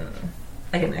then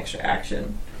I get an extra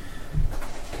action.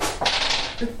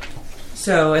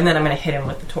 So, and then I'm gonna hit him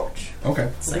with the torch. Okay.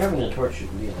 It's like, Grabbing a torch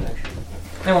shouldn't be an action.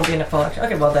 I won't be in a full action.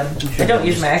 Okay, well then I don't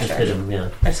use my extra Just hit action. him, yeah.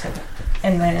 I just hit him.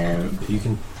 And then You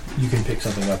can pick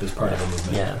something up as part of a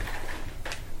movement. Yeah.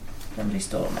 somebody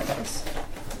stole my dice.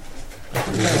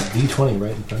 There's a D20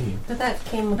 right in front of you. But that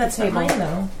came with That's the not table. mine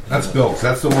though. That's Bill's.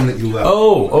 That's the one that you left.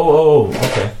 Oh,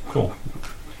 okay, cool.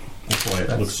 That's why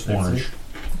it looks That's orange. it.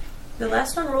 The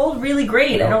last one rolled really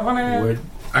great. I don't want to. Where-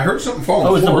 I heard something fall. Oh,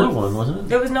 it was the forward. blue one,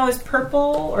 wasn't it? It was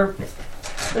purple or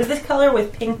it was this color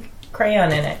with pink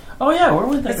crayon in it. Oh, yeah, where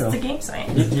would that This go? is a game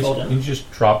science. You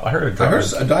just drop. I heard it I drop.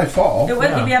 heard a die fall. It was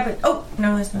Yeah. yeah, but oh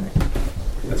no, that's not it.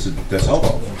 That's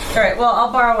helpful. All right, well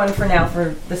I'll borrow one for now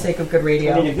for the sake of good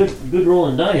radio. I mean, a good roll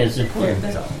and die is Here, important.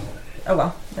 there's all. Oh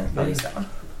well, then I'll use that one.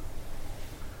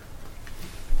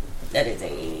 That is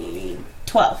a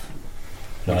 12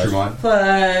 What's your mod?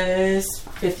 plus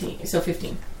 15, so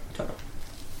 15 total.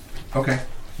 Okay.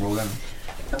 Roll them.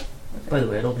 By the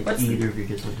way, I don't think What's the- either of your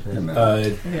kids went to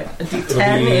bed. Yeah, a it'll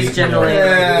D10 be- is generally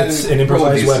Yeah. It's an Roll a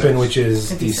improvised D6. weapon, which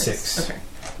is a D6. Okay,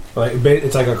 Like,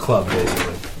 it's like a club,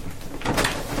 basically.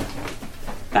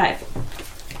 5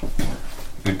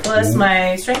 plus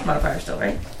my strength modifier still,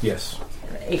 right? Yes.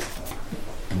 8.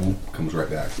 Comes right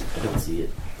back. I don't see it.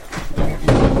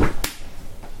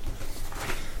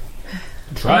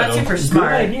 Try I'm not though. super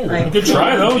smart. idea, though. Like, Good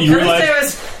try though. You First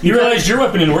realize there was your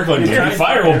weapon didn't work like maybe tried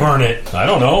fire fire. will burn it. I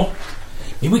don't know.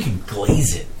 Maybe we can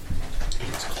glaze it.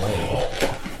 It's clay.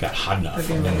 Got hot enough.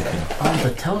 And then we can. Oh,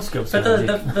 the telescope's but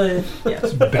magic. the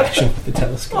yeah. Bashing with the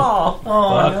telescope. Oh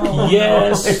Fuck no.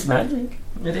 yes. It's magic.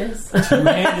 It is.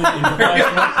 Two-handed improvised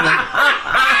weapon.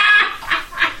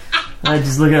 I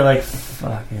just look at it like,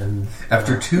 fucking...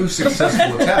 After 2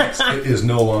 successful attacks, it is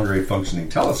no longer a functioning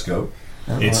telescope.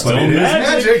 It's But still it is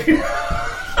magic.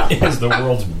 magic. It is the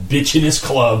world's bitchinest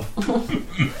club.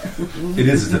 It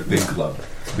is. It's a big club.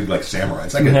 It's big like samurai.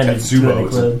 It's like a Two-handed Tetsubo.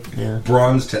 It's club. a Yeah.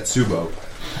 bronze Tetsubo.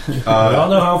 We all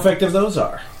know how effective those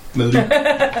are. Malik.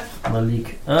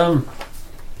 Malik. Oh,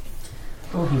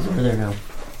 he's over there now.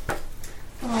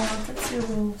 Oh, that's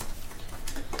so.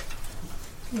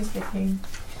 He's the king.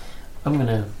 I'm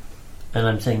gonna... And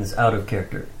I'm saying this out of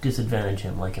character. Disadvantage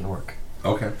him like in work.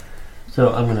 Okay.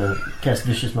 So I'm gonna cast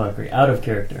Vicious Mockery out of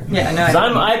character. Yeah, no. Because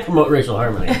I promote racial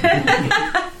harmony.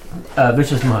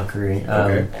 Vicious Mockery.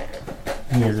 Okay.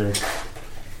 He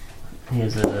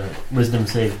has a wisdom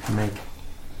save to make.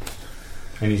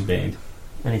 And he's banned.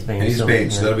 And he's banned. And he's so,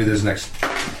 banned, so yeah. that'll be this next.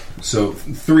 So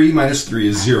 3 minus 3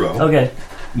 is 0. Okay.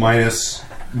 Minus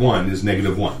 1 is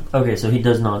 -1. Okay, so he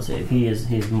does not save.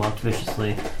 He's mocked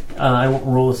viciously. I won't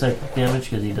roll a psychic damage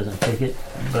because he doesn't take it,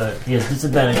 but he has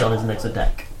disadvantage on his next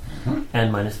attack.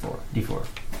 And -4, D4.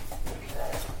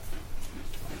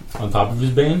 On top of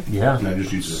his bane? Yeah. And I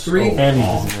just use this. 3. And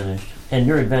he's disadvantaged. And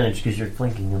you're advantaged because you're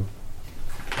flanking him.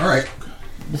 All right.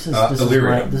 This is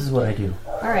Illyrium. this is what I do.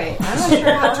 Alright, I'm not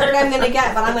sure how hurt I'm gonna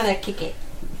get, but I'm gonna kick it.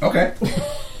 Okay.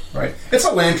 Right. It's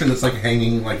a lantern that's like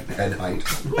hanging like head height.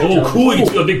 Oh, cool! You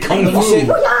can do a big kung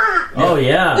fu. Oh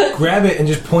yeah. Grab it and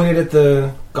just point it at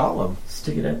the golem.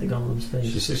 Stick it at the golem's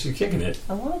face. She says she's kicking it.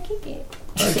 I want to kick it.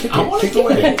 All right, kick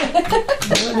away.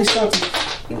 Don't let me stop you.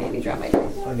 You made me drop my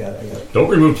drink. I got it. Don't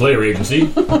remove player agency.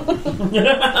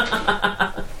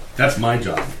 That's my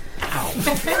job.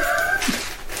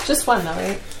 Just one though,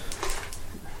 right?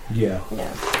 Yeah.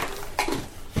 Yeah.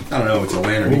 I don't know. It's a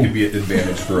lantern. It could be an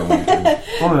advantage for a lantern.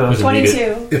 Oh, yeah.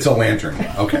 22. It's a lantern.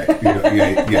 Okay.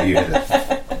 Yeah, you hit it.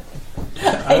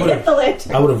 I hit the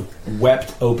lantern. I would have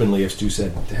wept openly if Stu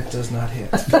said, "That does not hit."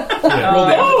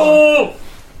 Oh!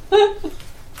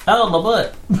 Out of my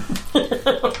butt.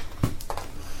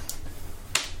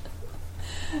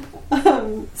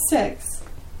 6.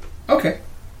 Okay.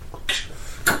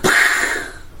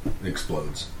 It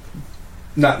explodes.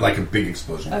 Not like a big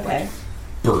explosion. Okay. Like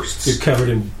bursts. You're covered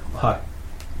in hot,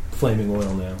 flaming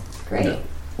oil now. Great. No.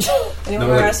 Anyone No, want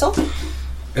like- to wrestle?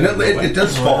 And it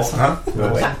does fall, huh?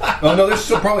 Oh no, there's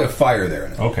still probably a fire there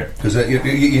in it. Okay. Because you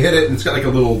hit it, and it's got like a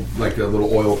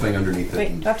little oil thing underneath it.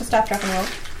 Wait, do I have to stop, drop, and roll?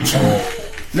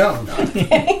 No.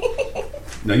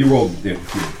 No, you rolled.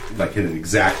 If you like hit it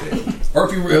exactly, or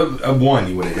if you rolled a 1,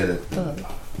 you would have hit it.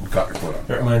 Got your foot on.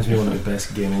 That reminds me of one of the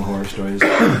best gaming horror stories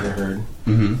I've ever heard.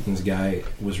 Mm-hmm. This guy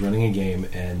was running a game,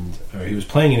 or he was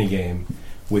playing in a game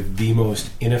with the most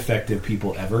ineffective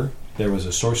people ever. There was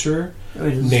a sorcerer,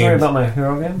 Wait, is this a Named- story about my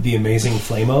hero game? the amazing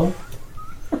Flamo,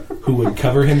 who would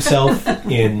cover himself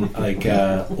in like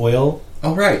oil,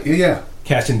 Oh right, yeah.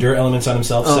 cast endure elements on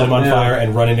himself, Oh, set him on yeah. fire,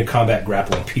 and run into combat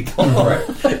grappling people.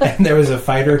 Right. And there was a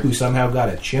fighter who somehow got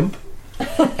a chimp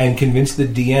and convinced the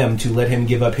DM to let him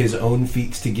give up his own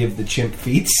feats to give the chimp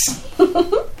feats.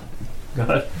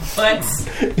 God. But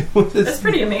that's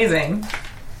pretty amazing.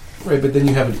 Right, but then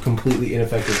you have a completely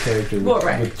ineffective character Well,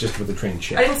 right. with a trained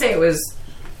chimp. I didn't say it was.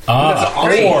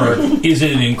 Or is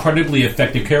it an incredibly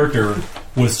effective character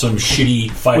with some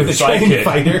shitty fighter With a trained sidekick?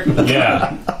 fighter.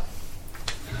 Yeah.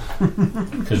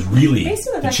 Because really, Based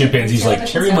on the fact chimpanzee's that like,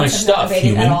 television carry my sounds have not stuff, evaded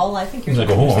human. At all. I think you're He's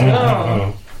like,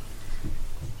 oh.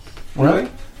 Really?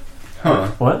 Huh.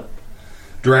 What?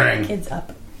 Drang. Kids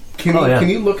up. Can Oh, you yeah. can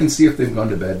you look and see if they've gone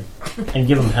to bed? And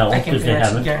give them hell I can if they finish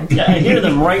haven't. again. Yeah, I hear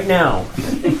them right now.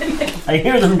 I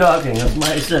hear them talking. That's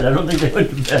why I said I don't think they went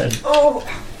to bed. Oh,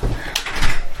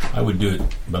 I would do it,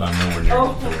 but I'm nowhere near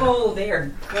the door. oh, they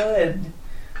are good.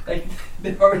 Like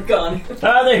they've already gone.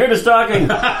 Ah, they heard us talking.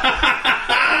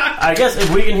 I guess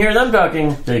if we can hear them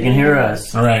talking, they can hear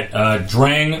us. All right,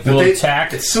 Drang will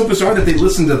attack. It's so bizarre that they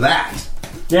listen to that.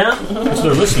 Yeah? That's what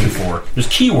they're listening for. There's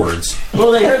keywords.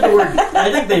 Well, they heard the word. I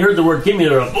think they heard the word gimme.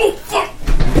 They're like, oh, fuck.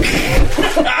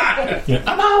 Yeah,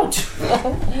 I'm out.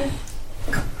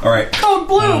 All right. Code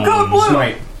blue, code blue.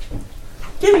 Smite.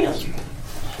 Gimme us.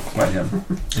 Smite him.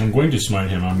 I'm going to smite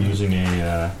him. I'm using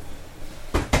a.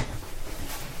 I'm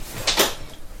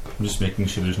just making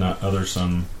sure there's not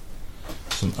some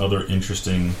other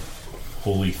interesting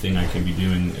holy thing I can be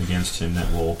doing against him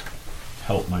that will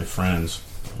help my friends.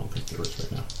 I don't think there is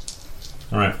right now.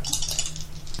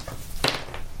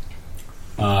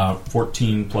 All right.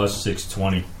 14 plus 6,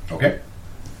 20. Okay.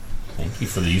 Thank you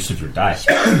for the use of your dice.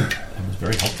 That was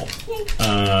very helpful.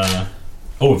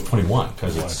 It's 21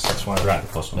 because that's why I forgot the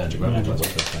plus 1.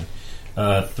 Magic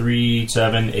 3,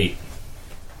 7, 8.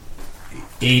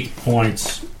 8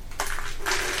 points.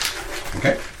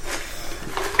 Okay.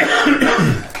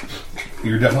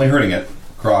 You're definitely hurting it.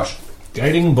 Krosh.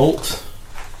 Guiding bolt.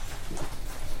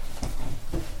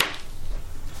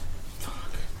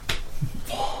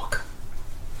 Fuck.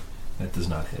 That does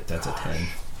not hit. That's a 10.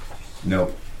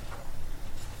 Nope.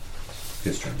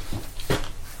 His turn.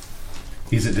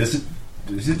 He's at disadvantage.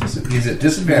 He's at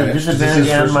disadvantage This is his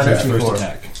and first minus attack. two. First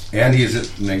attack. And he is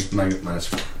at minus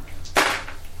 4.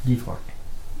 D4.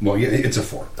 Well, yeah, it's a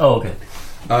 4. Oh, okay.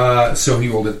 So he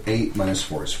rolled an 8 minus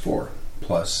 4 is 4.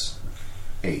 Plus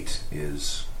 8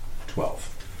 is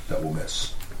 12. That will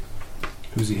miss.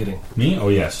 Who's he hitting? Me? Oh,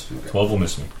 yes. 12 will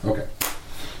miss me. Okay.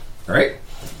 All right.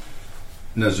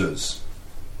 Nazuz.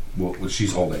 Well,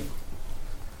 she's holding.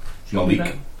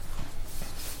 Malik.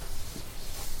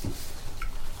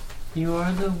 You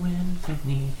are the wind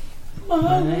beneath.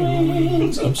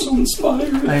 I'm so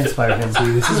inspired. I inspire him.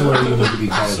 See, this is where you need to be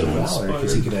called So a Valor,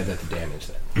 because inspired. he could add that to damage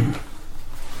then.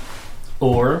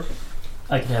 Or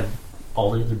I can have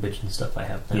all the other bitchin' stuff I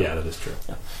have now. Yeah, that is true.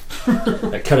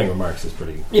 That cutting remarks is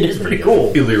pretty... It is pretty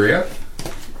cool. Illyria.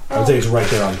 I would say it's right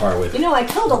there on par with... You know, I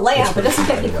killed a lamp. It doesn't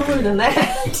get any cooler than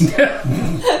that.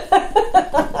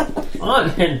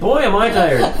 Oh, and boy, am I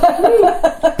tired.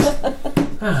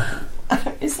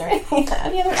 Is there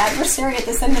any other adversary at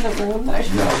this end of the room that I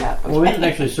should look up? Well, we didn't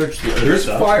actually search the other There's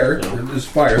stuff, fire. so- There's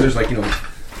fire. There's like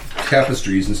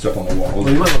tapestries and stuff on the walls.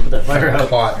 Well, you might want to put that fire out.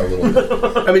 Hot a little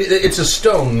bit. I mean, it's a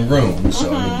stone room,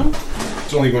 so I mean,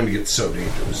 it's only going to get so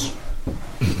dangerous.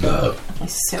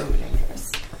 It's so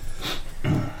dangerous.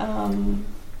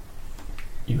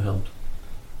 You helped.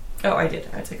 Oh, I did.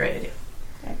 That's a great idea.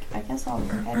 I guess I'll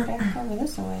head back over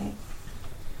this way.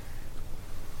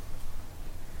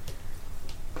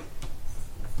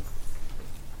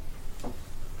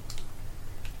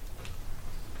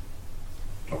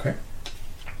 Okay.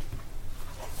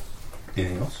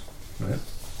 Anything else? Go ahead.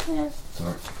 Yeah.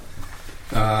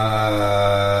 All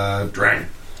right. Drain.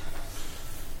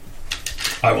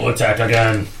 I will attack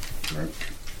again. Right.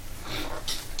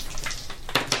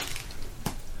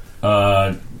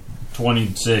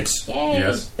 26. Yay.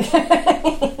 Yes.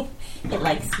 It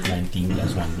likes you. 19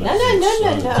 plus 1 No, plus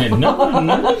no, 6. no,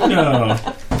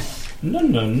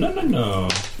 no, Okay, no.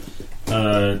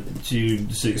 No. 2,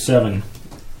 6, 7.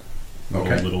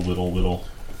 Okay. Whittle. Whittle.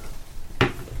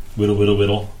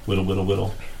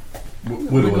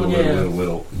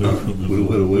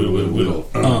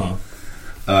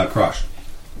 Crush.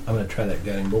 I'm going to try that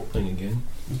guiding bolt thing again.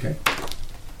 Okay.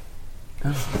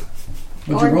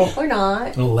 What'd you roll? Or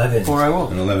not. 11. 4 I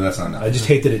won't. An 11. That's not enough. I just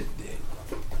hate that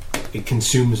it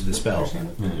consumes the spell.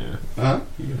 Uh-huh.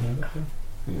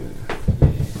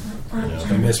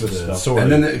 I miss with the sword.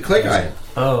 And then the clay guy.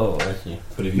 Oh, I see.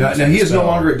 But if you Now use he the is no spell-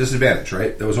 longer at disadvantage,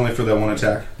 right? That was only for that one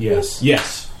attack. Yes.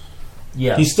 Yes.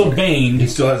 Yeah. He's still He baned.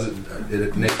 still has it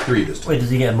at Nick 3 this time. Wait, does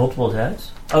he get multiple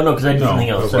attacks? Oh, no, because I did No. something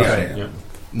else. Okay. Sorry. Yeah. Yep.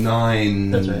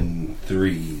 9, That's right.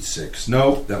 3, 6.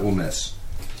 No, that will miss.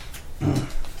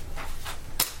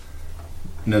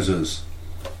 Noses.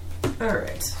 All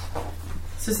right.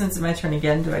 So since it's my turn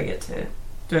again, do I get to?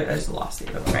 I just lost the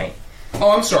other one, right? Oh,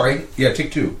 I'm sorry. Yeah,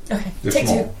 take 2. Okay. They're Take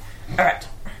small. 2. All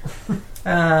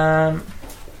right.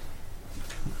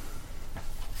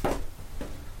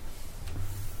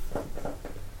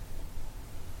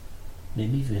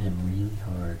 Maybe you hit him really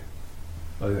hard.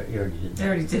 Oh, you already did I that.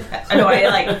 already did that. I know. I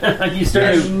like. You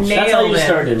started. Nailed That's how you it.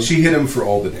 started. She hit him for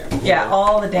all the damage. Yeah,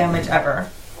 all the damage ever.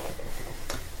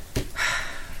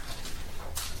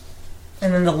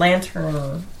 And then the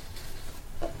lantern.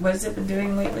 What has it been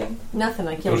doing lately? Nothing.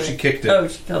 I So killed she it. kicked it, Oh,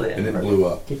 she killed it. and it blew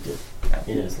up. Kicked it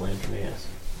in his lantern ass.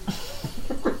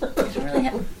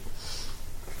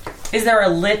 Is there a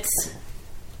lit?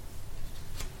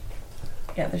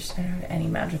 Yeah, there's I don't have any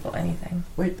magical anything.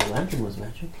 Wait, the lantern was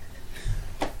magic.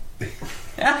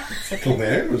 The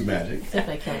lantern was magic. If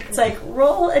I killed it. It's like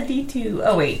roll a d2.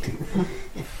 Oh wait,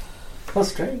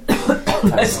 Plus strength.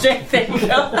 a strength. There you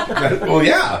go. Well,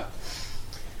 yeah.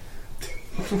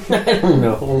 I don't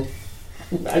know.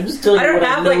 I'm just telling I you don't what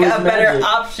have know like is a better magic.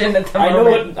 option at the I know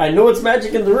moment. what I know. What's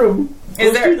magic in the room? Is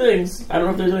Those there- 2 things? I don't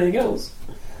know if there's anything else.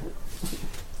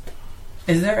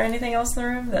 Is there anything else in the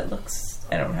room that looks?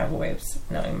 I don't have a way of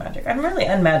knowing magic. I'm really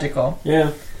unmagical.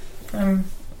 Yeah. I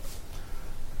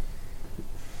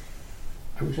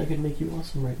wish I could make you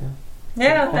awesome right now.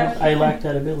 Yeah, I lack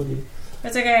that ability.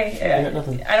 It's okay. I got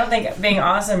nothing. I don't think being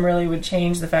awesome really would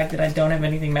change the fact that I don't have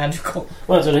anything magical.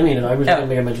 Well, that's what I mean. If I was Oh. going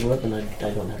to make a magic weapon, I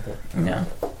don't have that. No.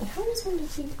 How does one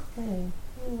defeat clay?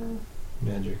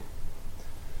 Magic.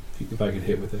 If I could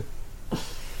hit with it.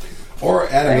 Or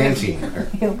adamantine,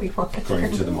 He'll be one.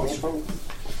 according to the monster.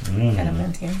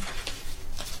 Adamantium.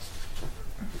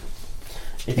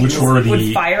 Which were Would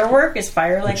the fire work? Is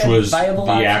fire like which a was viable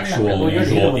the option? actual Well, you're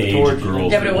usual dealing with age torch. of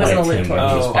girls. Yeah, but it that wasn't a liked lit him torch. when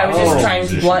he was Oh. I was just popular trying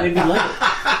to musician. blunt. Maybe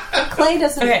light Clay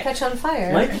doesn't Okay. catch on fire.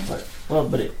 it. Light? Well,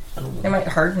 but it. I don't It know. might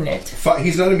harden it.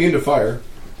 He's not immune to fire.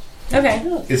 Okay.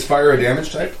 Is fire a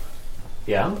damage type?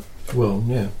 Yeah. Well,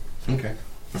 yeah. Okay.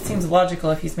 It seems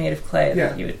logical if he's made of clay. Yeah.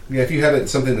 That you would. Yeah, if you have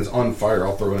something that's on fire,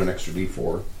 I'll throw in an extra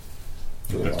D4.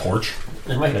 A torch.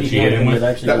 It might That be she hit the him one with?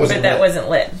 that actually. That was- But that wasn't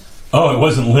lit. Oh, it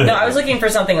wasn't lit. No, I was looking for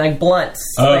something like blunt.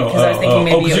 Oh, Because I was thinking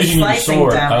maybe it was because you need a slicing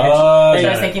sword. damage. Oh, So I yeah.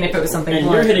 was thinking if it was something And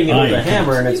blunt. you're hitting it with Ah, a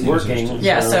hammer and it's you working. can-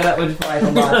 Yeah, so that would apply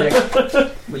the logic.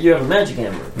 But you have a magic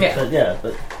hammer. Yeah.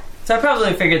 But So I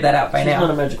probably figured that out by she's now. not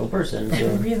a magical person. So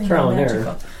I'm really trial not and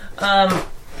error.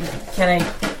 magical.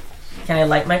 Can I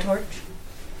light my torch?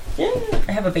 Yeah.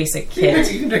 I have a basic You kit.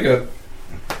 can take a...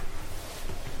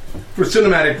 For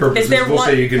cinematic purposes, Is there we'll one?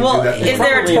 say you can Well, do that. is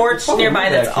there a Probably- torch probably nearby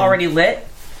would, that's actually. already lit?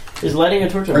 Is lighting a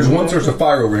torch? There's one source of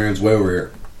fire over here, and it's way over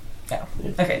here. No.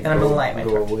 Okay, then I'm gonna light my Go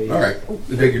torch. away. All right.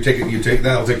 You take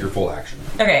that'll take your full action.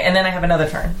 Okay, and then I have another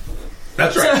turn.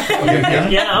 That's right. Okay, yeah.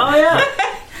 Yeah. Oh yeah.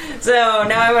 So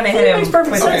now I want to hit It him makes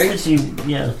perfect with Okay. sense that she.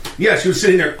 Yeah. Yeah, she was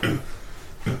sitting there.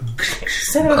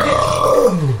 Son of a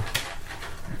bitch.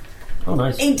 Oh,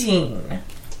 nice. 18.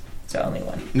 So only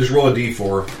one. Just roll a d4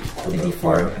 for The the D4.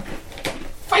 fire.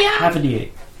 Half a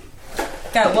D8.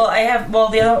 Yeah, well, I have. Well,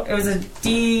 the other. It was a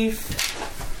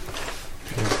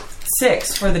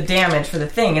D6 for the damage for the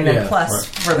thing, and then Yeah, plus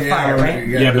for the fire, right?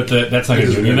 Yeah, but that's not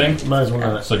going to do anything. Might as well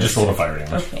not. So just roll the fire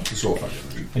damage. Okay. Just roll fire.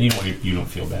 And you don't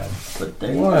feel bad. But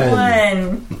there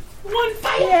One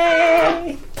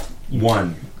fire!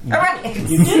 One. All right,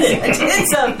 you did it. I did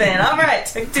something. All right,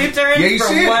 took 2 turns Yeah, you for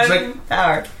see it. It's one like-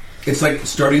 power. It's like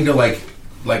starting to like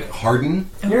harden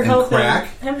You're and helping. crack.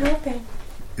 I'm helping.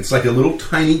 It's like a little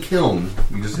tiny kiln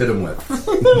you just hit him with.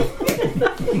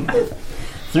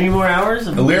 3 more hours?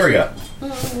 Of Illyria.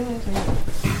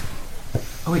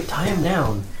 Oh, wait, tie him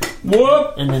down.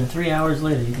 Whoop! And then 3 hours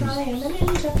later, you can I am a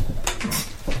ninja.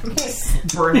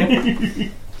 Burn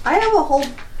him. I have a whole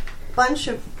bunch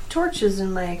of torches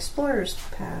in my explorer's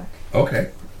pack,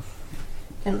 Okay.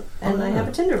 and I have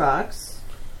a tinderbox.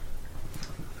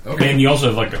 Okay. And you also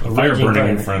have like a fire raging burning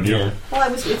in fire. front of you. Yeah.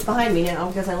 Well, it's behind me now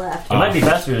because I left. It might be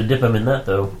faster to dip him in that,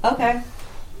 though. Okay.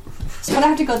 So I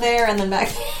have to go there and then back.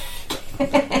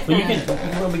 But you can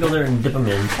probably go there and dip him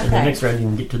in. And the Okay. next round you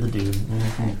can get to the dude.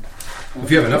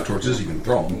 If you have enough torches, you can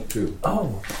throw them too.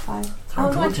 Oh, 5. Throw Oh,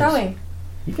 am I torches. throwing?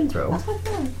 you can throw. That's my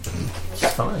fun. It's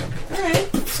fine. All right.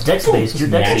 It's dex based. You're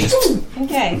dex Magic. based.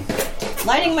 Okay.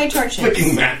 Lighting my torches.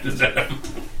 Flicking matches at him.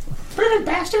 Burn,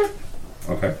 bastard.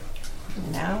 Okay.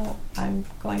 Now I'm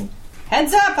going.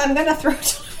 Heads up! I'm going to throw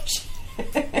torches.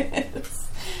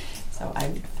 So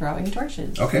I'm throwing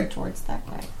torches. Okay. Towards that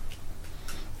guy.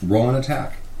 Roll an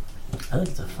attack. I think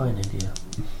it's a fine idea.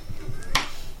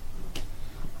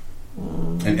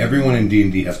 And everyone in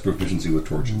D&D has proficiency with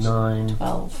torches. 9.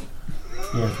 12.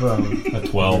 Yeah, 12. A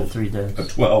 12. 3 dex. A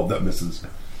 12 that misses.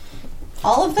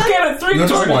 All of them? Yeah, 3 No,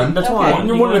 just torches. one. That's Okay. why.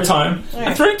 You're one at a time. Alright.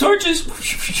 And 3 torches.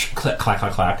 Clack, clack,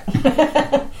 clack, clack.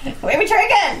 Wait, we try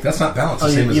again. That's not balanced. Oh,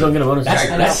 The same you as don't get a bonus.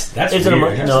 That's Is it a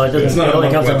weird. monk? No, it doesn't. It's not It a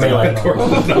only monk counts as weapon. melee. A torch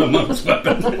is not a monk's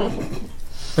weapon.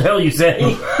 The hell you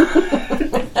say?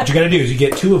 What you got to do is you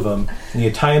get 2 of them and you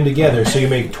tie them together so you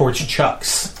make torch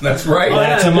chucks. That's right. Oh,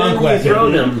 that's a monk then you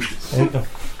weapon. Throw them.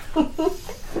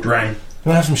 Drang. You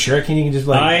don't have some shuriken you can just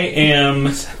like I am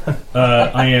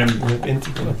rip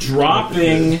into them.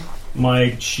 dropping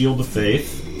my Shield of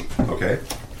Faith Okay.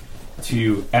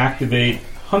 to activate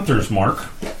Hunter's Mark,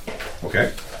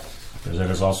 Okay. because that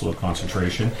is also a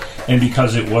concentration, and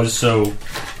because it was so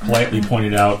politely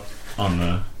pointed out on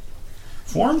the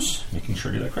forums, making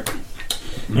sure to do that correctly.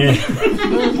 And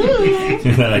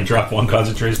then I drop 1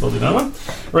 concentration spell to another one.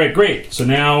 Right, great. So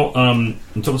now,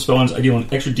 until the spell ends, I deal an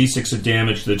extra d6 of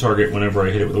damage to the target whenever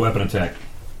I hit it with a weapon attack.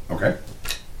 Okay.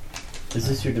 Is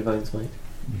this your divine smite?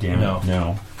 Damn No. it,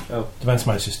 no. Divine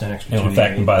Smite's just an extra And in 2d8.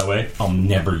 fact, and by the way, I'll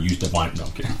never use divine. No,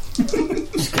 I'm kidding.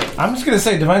 I'm just going to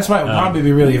say Divine Smite would probably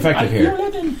be really effective here.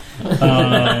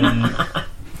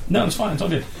 No, it's fine. It's all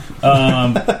good.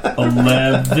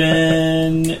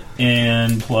 11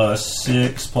 and plus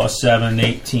 6 plus 7,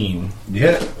 18. You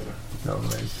hit it. No,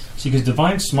 nice. See, because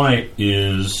divine smite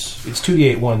is It's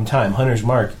 2d8 one time. Hunter's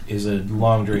Mark is a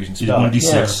long duration spell.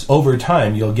 1d6. Over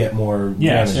time, you'll get more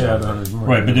Yes. damage. Yeah, out of it. no, there's more.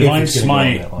 Right, but If divine it's gonna go on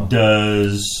smite that long.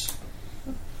 does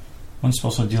one spell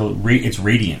so deal. It's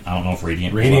radiant. I don't know if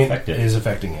radiant will Radiant affect it. is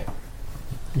affecting it.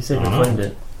 You said I you don't know. flamed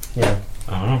it. Yeah.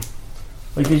 I don't know.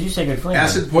 Wait, did you say good flame?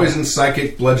 Acid, poison,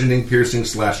 psychic, bludgeoning, piercing,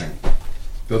 slashing.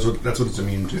 That's what it's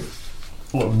immune to.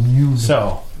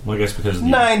 So, Well, I guess because of the,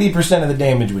 90% of the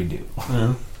damage we do.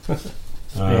 Yeah.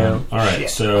 Yeah. All right,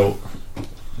 so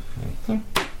That's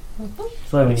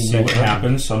why we need see more. what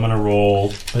happens. So I'm going to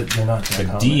roll But they're not a that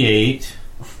common. d8.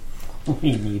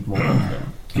 We need more of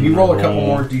them. Can you roll a couple Roll.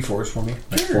 more d4s for me?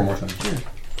 Like 4 more times.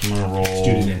 I'm going to roll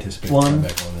Student anticipated One.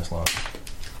 comeback on this long.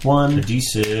 a 1,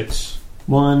 d6.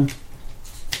 1.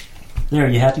 There,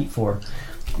 you happy? 4.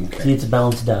 See, Okay. it's a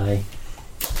balanced die.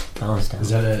 Balanced die. Is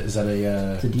that It's a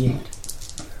D8.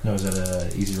 no? Is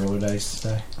that a easy roller dice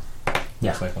die?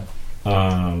 Yeah. Looks like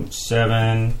one.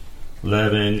 7,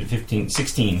 11, 15,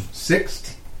 16.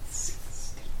 6.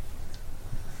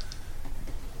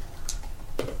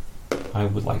 I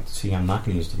would like to see. I'm not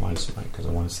going to use divine smite because I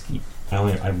want to keep. I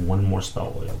have 1 more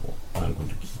spell available. I'm going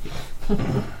to keep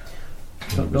it.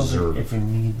 Don't Reserve. if you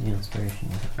need the inspiration.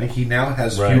 I think he now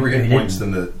has Right. fewer hit points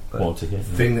than the Well, to hit.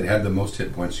 thing that had the most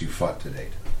hit points you fought to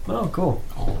date. Oh, cool.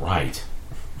 All right.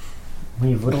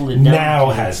 We've whittled it down. Now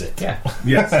to- has it. Yeah.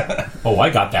 Yes. Oh, I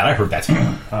got that. I heard that.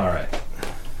 All right.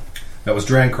 That was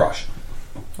Drang Crush.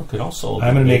 Okay, also.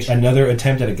 I'm going to make another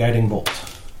attempt at a guiding bolt.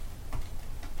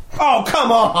 Oh,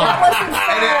 come on!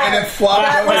 And it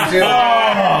flopped over too.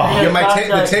 Yeah,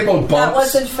 Yeah, the table That bumps.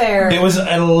 wasn't fair. It was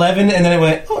at 11, and then it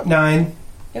went 9.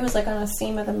 It was like on a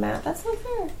seam of the map. That's not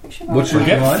fair. We should What's your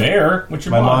Forget mod? fair. What's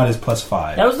your My mod mod? is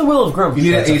 +5. That was the will of Grumps. You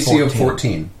need an That's a AC of 14.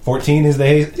 14. 14 is the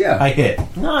haste? Yeah. I hit.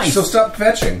 Nice. So stop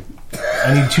fetching.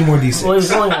 I need 2 more D6. Well, it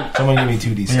was only like, Someone give me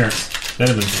 2 D6. Here.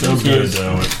 That'd have been so good,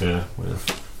 though, with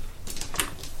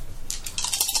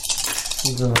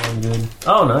he's doing one good.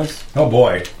 Oh, nice. Oh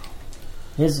boy.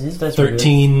 His dice were good.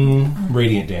 13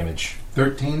 radiant damage.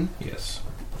 13? Yes.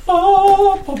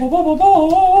 I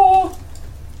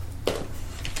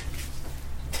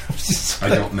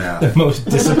don't The math. most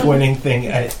disappointing thing.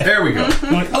 There we go.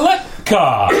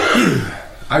 Aleka!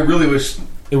 I really wish.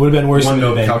 It would have been worse One than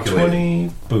note been calculator.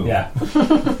 20. Boom. Yeah.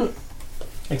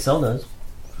 Excel does.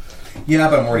 Yeah,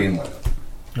 but I'm already in OneNote.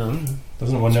 No.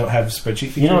 Doesn't OneNote have spreadsheet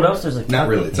feature? You know what else? There's a Not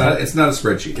really. It's not. It's not a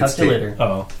spreadsheet. It's calculator.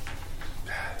 Oh.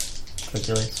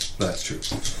 Calculates. That's true.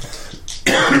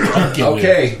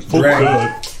 Okay,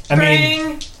 Drag. I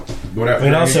mean, Going after I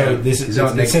mean, Drag also, again. this He's is out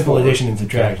it's next simple forward. addition and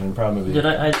subtraction. The problem with Did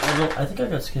it. I think I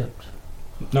got skipped.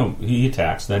 No, he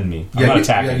attacks, then me. I'm Yeah, not you,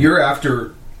 attacking. yeah, you're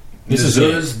after. This is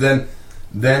Nizuz,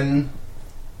 then.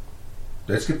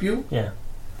 Did I skip you? Yeah.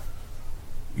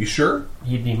 You sure?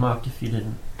 He'd be mocked if you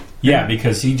didn't. Yeah,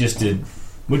 because he just did.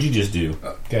 What'd you just do?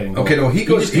 Guiding Okay, no, he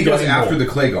goes. just He goes doesn't after roll. the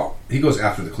clay golem. He goes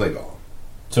after the clay golem.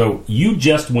 So you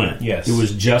just went. Yes. It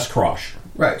was just Crush.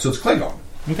 Right. So it's clay golem.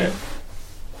 Okay.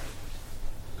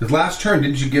 Because last turn,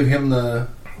 didn't you give him the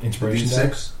Inspiration die?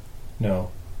 D6? No,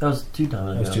 That was 2 times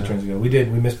ago. that was 2 now. turns ago. We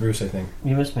missed Bruce, I think.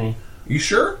 You missed me. You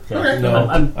sure? Yeah. Okay. No,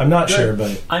 I'm- I'm not Good. sure,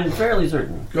 but I'm fairly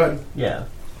certain. Go ahead. Yeah.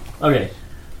 Okay.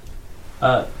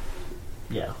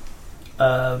 Yeah.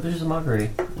 Vicious Mockery.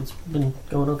 It's been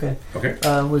going okay. Okay.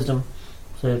 Wisdom.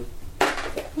 Save.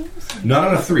 Not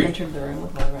on a 3. Entered the room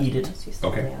with my Eat it. residence. You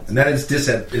Okay. saw And that is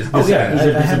disadvantage. Oh, yeah.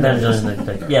 I had that on the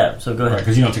deck. Yeah, so go ahead.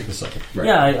 Because you don't take the second. Right.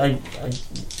 Yeah, I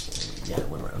it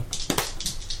went around.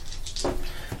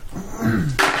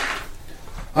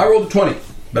 I rolled a 20,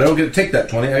 but I don't get to take that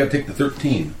 20. I got to take the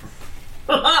 13.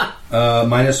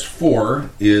 Minus 4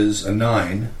 is a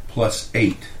 9, plus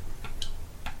 8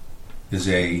 is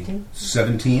a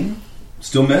 17.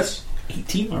 Still miss?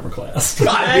 18 armor class.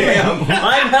 God damn!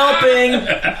 I'm helping!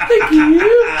 Thank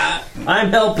you! I'm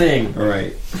helping!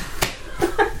 Alright.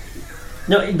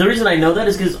 No, the reason I know that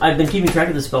is because I've been keeping track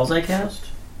of the spells I cast,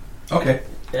 Okay.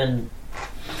 and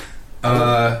No,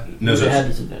 I had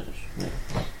disadvantage. Yeah.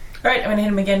 Alright, I'm gonna hit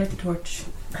him again with the torch.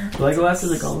 Do I go after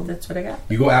the golem? That's what I got.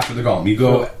 you go after the golem. You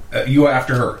go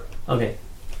after her. Okay.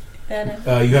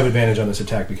 you have advantage on this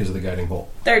attack because of the guiding bolt.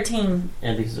 13.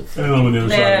 And because of...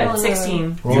 Yeah,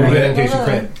 16. Roll it again in case you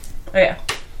crit. Oh, yeah.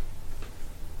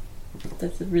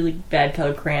 That's a really bad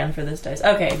colored crayon for this dice.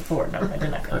 Okay, 4. No, I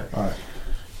did not go. All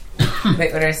right.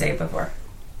 Wait, what did I say before?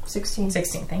 16.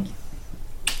 16, thank you.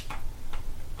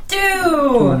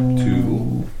 2!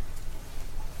 2.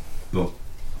 Boom. Boom.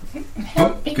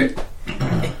 Okay.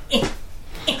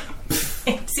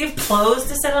 Does he have clothes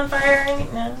to set on fire or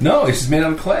anything? No. No, he's just made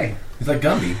out of clay. He's like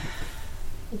Gumby.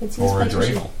 You can see his Or a picture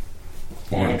sheet. dreidel.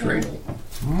 Or a dreidel.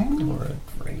 Or a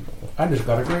dreidel. I just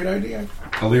got a great idea.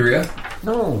 Illyria?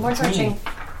 No. More searching.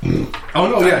 Oh,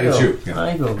 no, yeah, it's you. Yeah.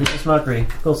 I go. Vicious Mockery.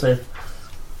 Will save.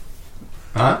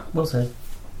 Huh? Will save.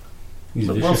 He's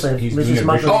But vicious. we'll say He's vicious doing a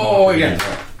mockery. vicious Oh, mockery. again.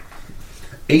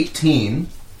 18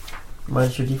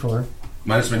 Minus your d4.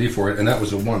 minus my d4, and that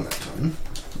was a 1 that time.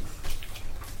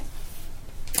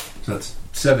 So that's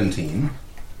 17.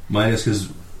 Minus his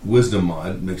wisdom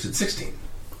mod makes it 16.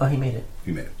 Oh, he made it.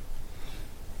 You made it.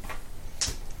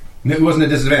 And it wasn't a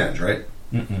disadvantage, right?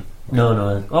 Mm-mm.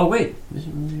 No. Oh, wait.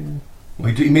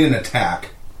 Well, he made an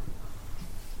attack.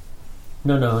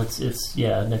 No. It's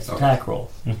next Okay. attack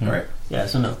roll. Mhm. All right. Yeah.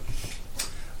 So no.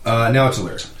 Now it's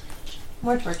Illyria's.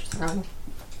 More torches around.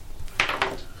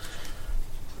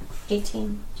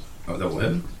 18. Oh, that will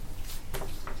hit.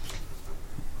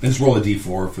 Let's roll a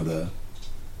d4 for the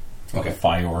Fire.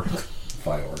 fire.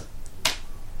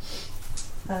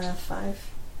 5.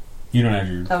 You don't have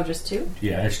your. Oh, just 2?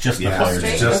 Yeah, it's just the Yeah, fire.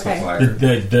 it's just Okay. the fire.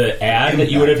 The ad that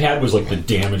you would have had was like the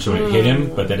damage when it hit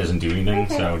him, but that doesn't do anything,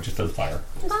 so it just does fire.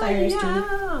 Just fire is 2.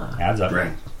 Adds up.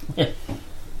 Right.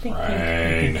 Right.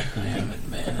 The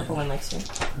purple one likes you.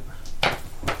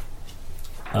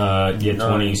 Yeah,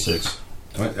 26.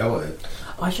 That will hit.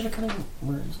 Oh, I should have kind of.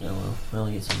 Where is no? I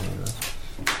only get some of those.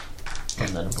 Not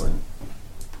that important.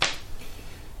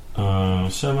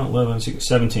 7, 11, 6,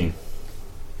 17.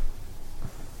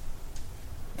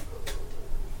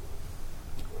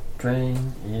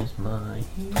 Drain is my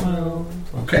hero.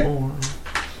 Okay.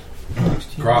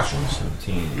 16, Cross.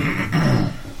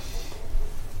 17.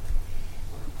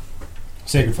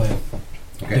 Sacred Flame.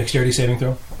 Okay. Dexterity saving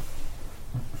throw.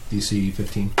 DC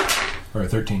 15. Or a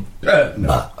 13.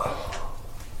 No.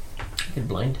 I could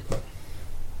blind.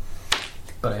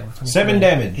 But I have a funny 7 feeling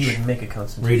damage. He would make a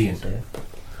constitution Radiant. save.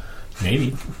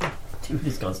 Maybe. Dude,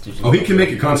 his constitution. Oh, he can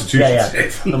make a Constitution Yeah.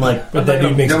 save. I'm like, But then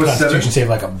he makes That a was constitution 7? save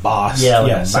like a boss. yeah,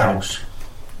 like a seven.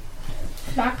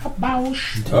 bounce.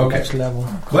 Okay. Next level.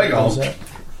 Plague How's All. that?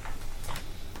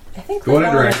 I think Go on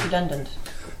and Plague All drink. is redundant.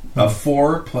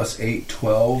 4 plus 8,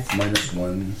 12 minus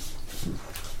 1,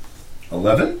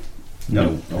 11?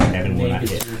 No. Having one not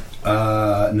hit.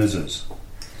 Nazuz.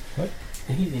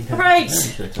 Right.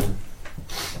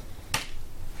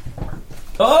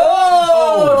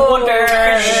 Oh! Wonder!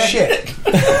 Shit.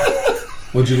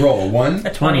 What'd you roll? A 1?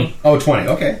 A 20. Oh, 20.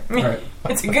 Okay. All right.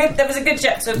 That was a good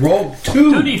check. So Roll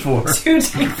 2. 2d4.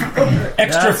 2d4.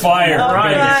 Extra That's fire.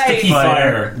 right. Right. Sticky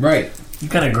fire. Right. You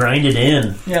kind of grind it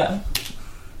in. Yeah.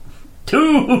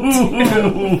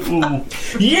 2!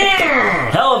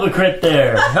 Yeah! Hell of a crit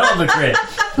there. Hell of a crit.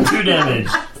 2 damage.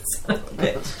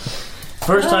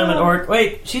 First time an orc.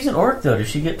 Wait, she's an orc though. Does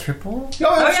she get triple? No,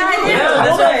 absolutely. Yeah,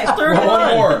 that's right. Third Roll one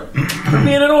more. For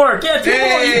being an orc. Yeah, triple.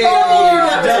 Hey!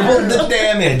 Double the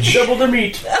damage. Double the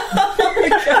meat. 4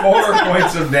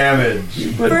 points of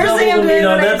damage. Put First thing I'm double the doing meat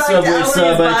on when I that go Subway down sub, is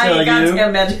I buy tell a goddamn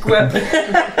you. magic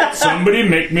weapon. Somebody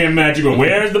make me a magic weapon.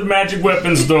 Where's the magic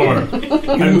weapon store?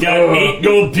 I've got 8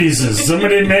 gold pieces.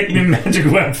 Somebody make me a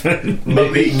magic weapon.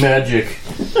 Magic.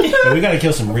 Yeah, we gotta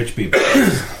kill some rich people.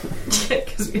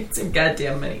 Because we had some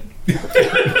goddamn money.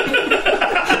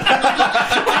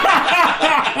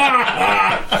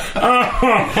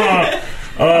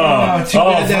 Oh, too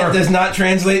bad that does not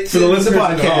translate to the listeners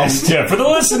at podcast. Yeah, for the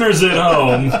listeners at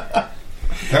home.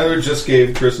 Tyler just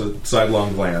gave Chris a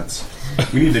sidelong glance.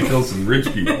 We need to kill some rich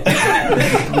people. Looks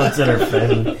at her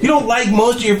family. You don't like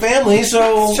most of your family,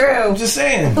 so It's true. I'm just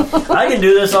saying. I can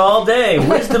do this all day.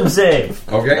 Wisdom save.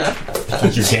 Okay.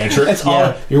 That's your cantrip. That's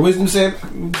all. Your wisdom save,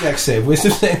 dex save.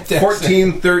 Wisdom save, dex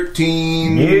 14,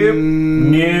 13. Nope.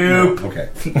 No. Okay.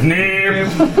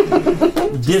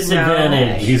 Nope.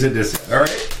 Disadvantage. He's at disadvantage. All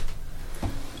right.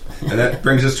 And that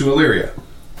brings us to Illyria.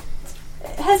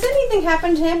 Has anything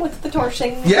happened to him with the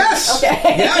torching? Yes.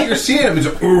 Okay. Yeah, you're seeing him. He's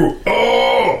like, ooh,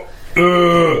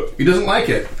 He doesn't like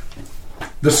it.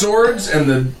 The swords and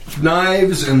the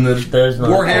knives and the Does not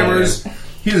warhammers.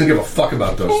 He doesn't give a fuck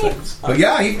about those things. But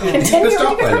yeah, he's Continuing pissed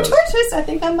off by different those. torches. I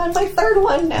think I'm on my third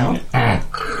one now.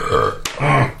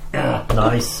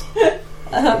 Nice.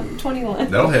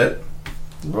 21. That'll hit.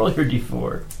 Roll your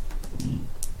d4.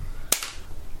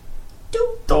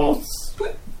 Dos.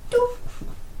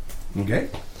 Okay.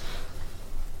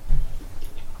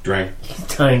 Drink.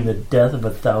 Dying the death of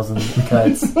 1,000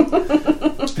 cuts.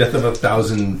 Death of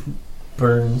 1,000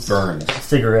 Burns. burns.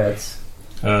 Cigarettes.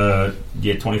 Yeah,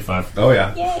 25. Oh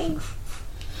yeah. Yay.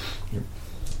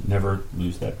 Never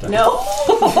lose that time. No.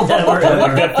 Never, I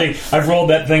like ever. that thing. I've rolled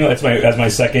that thing as my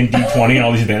second d20 and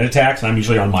all these advantage attacks, and I'm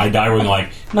usually on my die rolling like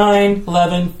 9,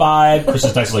 11, 5.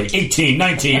 Chris's dice is like 18,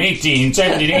 19, 18,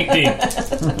 17,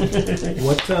 18.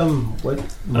 What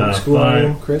school are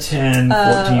you, 5, Chris? 10,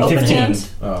 14, Open 15. hand.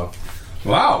 Oh.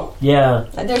 Wow. Yeah.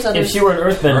 There's others. If she were an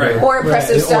earthbender, Right. More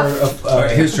impressive stuff. All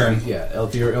right, his turn. Yeah,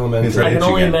 if you're elemental. His turn. I can Hit you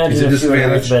only again. imagine Is it if she were an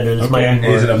disadvantage? earthbender. This Okay. might And be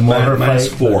Is it a more minus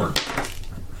fight, 4?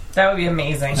 That would be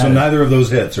amazing. So neither of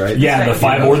those hits, right? Yeah, the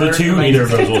 5 or the 2, neither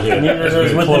of those will hit. Neither of That's those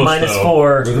good. with the Close, minus though.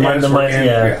 4. With the and minus the 4 minus, and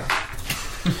yeah.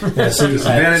 Yeah, so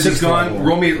Disadvantage is gone.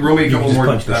 Roll me a couple just more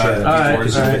punch the shit out of Alright, it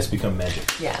because your alright. fists become magic.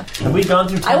 Yeah. Have we gone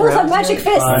through 10 I will have rounds magic yet?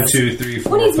 fists. 1, 2, 3,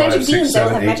 4, Who needs 5, magic 6, beams? I will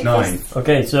 7, have 8, magic 9. fists.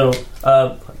 Okay, so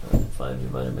 5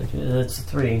 divided by 2. That's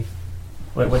 3.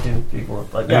 Wait, 1, 2, 3, 4,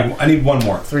 5. Yeah, I need one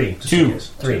more. 3. 2.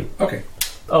 3. Okay.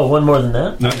 Oh, one more than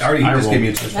that? No, I already I just rolled. gave me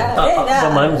a twist.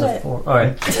 Well, mine was a 4.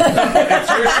 Alright. It's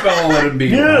your spell. Let it be.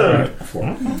 Yeah. 4.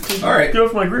 All right. Get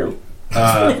off my grill.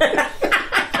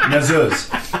 Nazuz.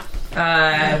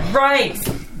 Right.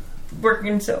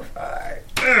 Working so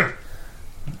hard.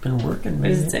 Been working. What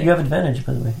does Man. it say? You have advantage,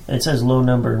 by the way. It says low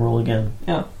number and roll again.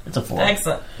 No. It's a 4.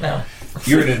 Excellent. No.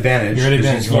 You're at advantage. You're at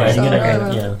advantage. Yeah, you get Oh.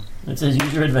 a, yeah. It says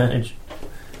use your advantage.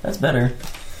 That's better.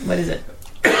 What is it?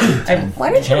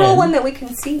 Why don't you roll one that we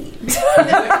can see?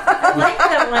 I like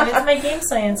that one. It's my game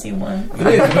sciencey one. It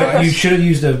is, but you should have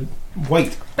used a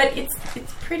white. But it's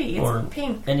pretty. It's Or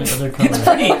pink. any other color.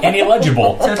 Pretty and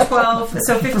illegible. So 12.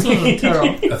 So 15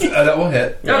 total. That will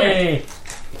hit. Okay. Yay!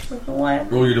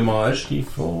 What? Roll your damage.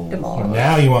 D4.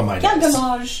 Now you want my Yeah, dice.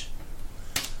 damage.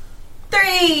 3.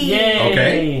 Yay!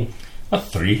 Okay. A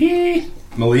 3?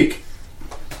 Malik.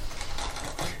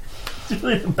 It's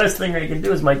really the best thing I can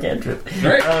do is my cantrip.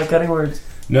 Right. Cutting words.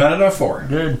 Not enough 4.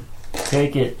 Good.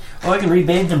 Take it. Oh, I can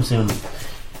rebathe them soon.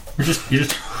 You're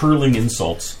just hurling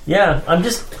insults. Yeah, I'm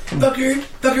just. Fucker,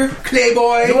 clay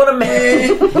boy. You want a match?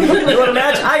 You want a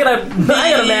match? I got a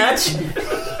match.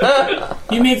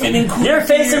 You make it incredible. You're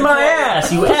facing my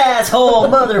ass, you asshole,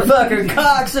 motherfucker,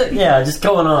 cocksucker. Yeah, just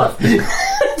going off.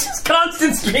 Just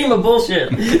constant stream of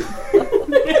bullshit.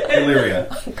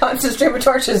 Illyria. Constant stream of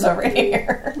torches over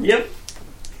here. Yep.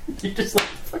 You're just like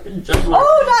fucking juggling.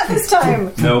 Oh, not this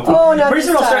time. Nope. Oh, not Pretty this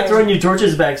soon I'll start time. throwing you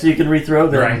torches back so you can rethrow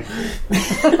them. Right.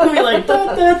 I'll be like,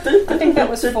 da, da, da, I think that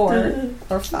was 4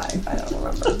 or 5. I don't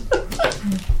remember.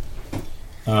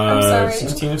 I'm sorry.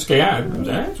 16 is okay. Yeah,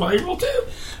 that's why you roll 2.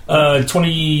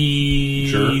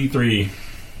 23.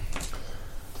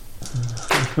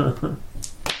 Sure.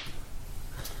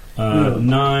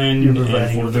 9 You're and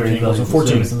providing 4, a very 13, valuable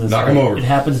 14. service in this Knock fight. him over. It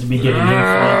happens to be giving him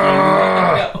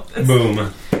flanking.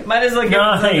 Boom. Might as well give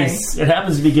him something. Nice. It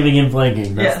happens to be giving him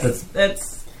flanking. Yes,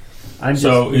 that's I'm just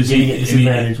So is giving he- it is he-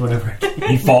 disadvantage whenever I can.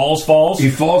 He falls. He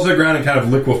falls to the ground and kind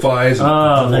of liquefies.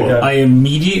 Oh, thank God. I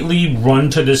immediately run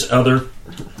to this other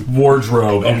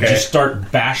wardrobe and Okay. just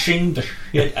start bashing the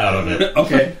shit out of it.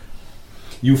 Okay.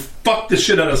 You fuck the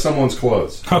shit out of someone's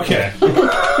clothes. Okay.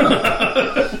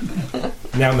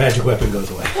 Now magic weapon goes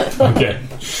away. Okay.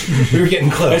 We were getting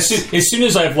close. As soon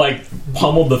as I've like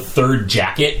pummeled the third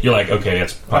jacket, you're like, okay,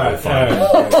 that's probably fine.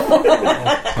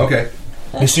 Okay.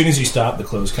 As soon as you stop, the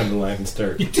clothes come to life and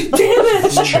start Damn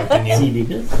it! choking you. See,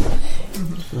 because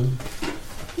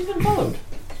you've been followed.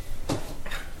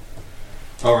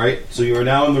 All right. So you are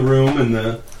now in the room, and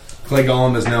the clay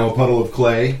golem is now a puddle of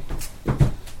clay.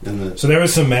 And the So there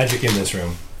was some magic in this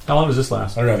room. How long does this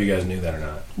last? I don't know if you guys knew that or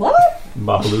not. What?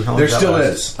 Babalu, how long there does that still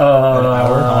last? is. An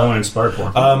hour? How long inspired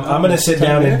for? I'm going to sit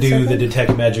down and minutes, I do the think.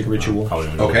 detect magic ritual. Probably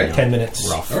Okay. 10 minutes.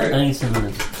 rough. All I right. think it's 10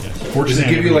 minutes. Does it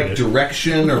give you like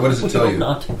direction, or what does it tell you?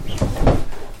 Not.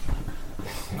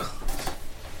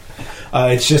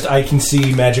 It's just I can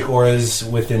see magic auras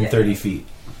within 30 feet.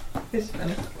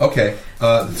 Okay.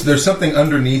 There's something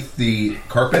underneath the Is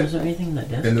carpet there anything in that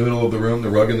desk? in the middle of the room. The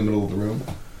rug in the middle of the room.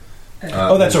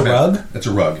 Oh, that's a rug? That's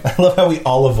a rug. I love how we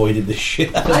all avoided the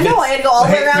shit out of I know, I had to go all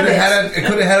the way Hey, around it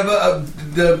could have had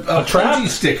a trap? punji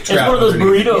stick It's trap. one of those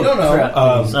underneath. burrito You don't know. trap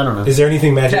things. I don't know. Is there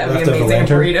anything magic that'd be left of the amazing.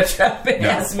 lantern? Burrito trap. It No.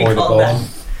 has to be Or the called that. golem?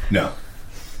 No.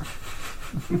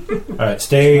 All right,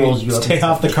 stay Rolls you up stay and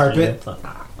off the stuff. carpet.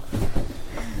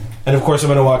 And of course, I'm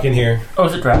going to walk in here. Oh,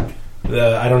 is it trapped?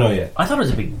 I don't know yet. I thought it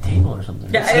was a big table or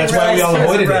something. Yeah, I That's didn't why we all realize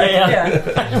avoided was a it. rug.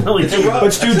 Yeah. I didn't really think about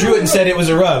But Stu drew it and said it was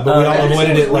a rug, but we all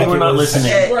avoided it like we were it not was.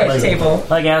 listening. Right, Like, table.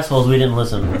 like assholes, we didn't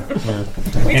listen. Yeah.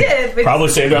 We did. We Probably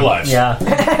saved our lives. Yeah.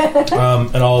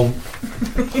 And I'll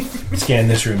scan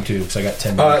this room too because I got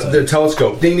 10 minutes. The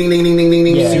telescope. Ding, ding, ding, ding, ding, ding,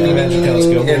 ding, Yeah, ding, ding, magic ding, ding,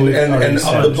 telescope. ding. We've And already the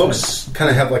established books kind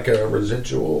of have like a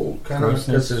residual kind of.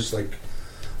 Process. There's like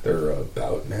they're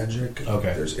about magic.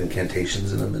 Okay. There's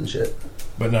incantations in them and shit.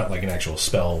 But not like an actual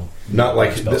spell. Not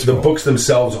like Spell the scroll. books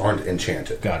themselves aren't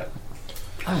enchanted. Got it.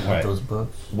 I want Right. those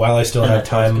books. While I still And have that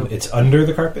time, telescope. it's under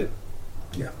the carpet?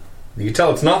 Yeah. You can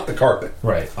tell it's not the carpet.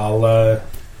 Right. I'll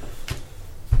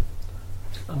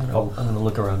I'm gonna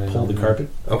look around and pull the carpet.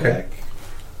 Okay.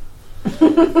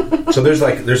 So there's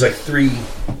like three.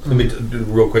 Let me do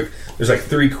real quick. There's like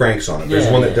three cranks on it. There's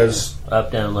Yeah, one yeah, that does,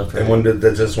 up, down, left, right. and one that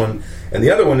does this one, and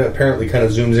the other one apparently kind of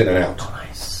zooms in and out.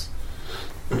 Nice.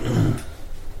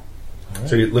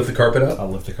 So you lift the carpet up.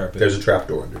 I'll lift the carpet. There's a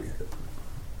trapdoor underneath it.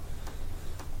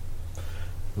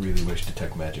 Really wish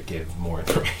Detect Magic gave more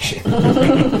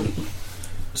information.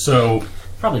 So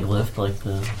Probably lift like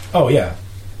the. Oh, yeah.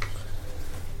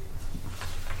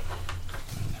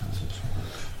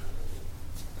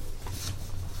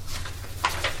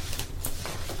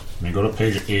 let me go to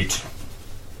page 8.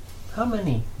 How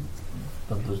many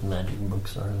of those magic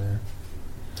books are there?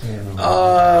 I don't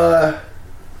know.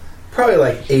 Probably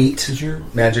like 8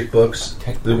 magic books.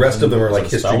 The rest of them are like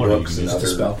Is it a history spell or books you and use It's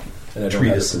a other spell. And I don't have it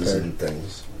treatises prepared. and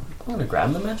things. I'm gonna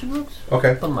grab the magic books.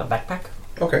 Okay. Put them in my backpack.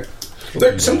 Okay.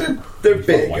 They're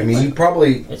big. I mean, you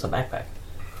probably. It's a backpack.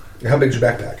 How big's your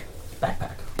backpack?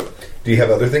 Backpack. Do you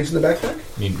have other things in the backpack?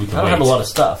 I mean, we can I don't have a wait. lot of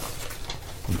stuff.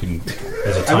 You can.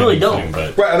 There's a I really timing don't. thing,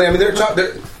 but Right. I mean,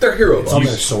 they're hero Some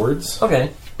books. are swords.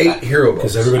 Okay. 8 hero books.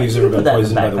 Because everybody's ever Put been that in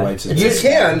poisoned the by the backpack. whites. It's You just-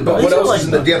 can, but it's what else like is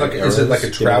in the? Do you have like? Is it like a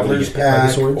arrows, traveler's you know, when you get by the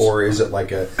pack, swords? or is it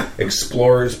like a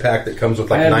explorer's pack that comes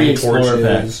with like I have the 9 explorer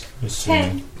torches? let's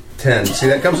see. 10. See,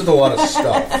 that comes with a lot of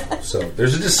stuff. So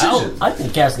there's a decision. I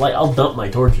can cast light. I'll dump my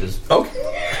torches. Okay.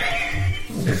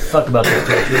 Fuck about those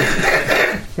torches.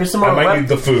 Here's some I more. might need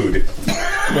the food.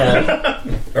 Yeah.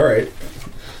 All right.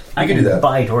 I can can do that.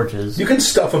 buy torches. You can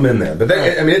stuff them in there, but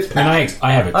I mean, it's And packed.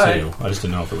 I have it All too. I just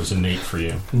didn't know if it was innate for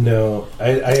you. No.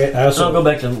 I So I'll also. go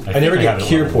back to. I never I get have it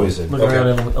cure on. poison. Look Okay.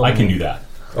 around and I can do that.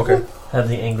 Okay. Have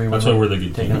the angry That's women where they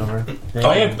get taken over.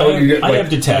 I you get, like, have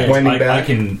detect. winding I back?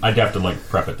 I'd have to like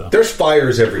prep it though, There's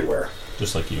fires everywhere.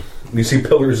 just like you. You see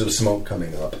pillars of smoke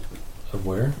coming up. Of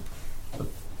where?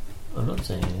 I'm not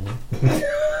saying anything.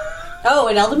 Oh,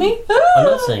 in Eldamy? I'm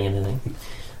not saying anything.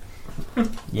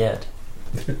 Yet.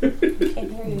 Can't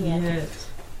hear you yet.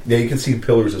 Yeah, you can see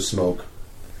pillars of smoke.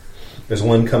 There's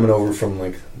one coming over from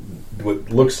like what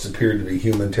looks to appear to be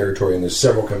human territory, and there's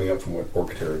several coming up from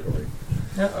orc territory.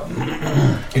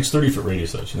 It's 30-foot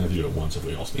radius though, so you have to do it once if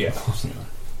we all stand close together.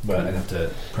 But I'd have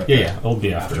to prep Yeah, that yeah, it'll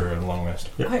be after. after a long rest.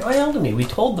 Why Eldamy? We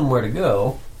told them where to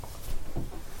go.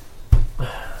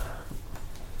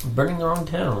 Burning the wrong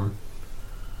town.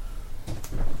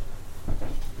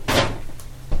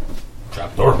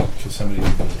 Trapdoor. Should somebody?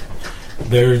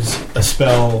 There's a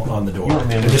spell on the door. You want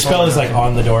me to The spell is like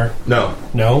on the door. No,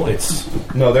 It's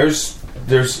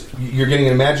there's you're getting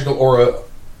a magical aura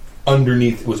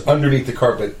underneath. It was underneath the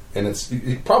carpet, and it's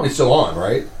probably still on,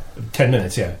 right? 10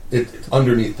 minutes. Yeah, It's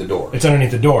underneath the door. it's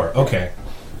underneath the door. Okay.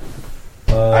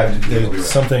 I have to dig it. There's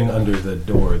something under the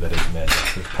door that is magic.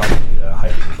 There's probably a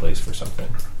hiding place for something.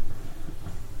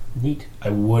 Neat. I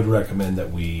would recommend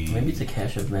that we. Maybe it's a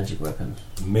cache of magic weapons.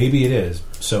 Maybe it is.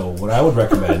 So what I would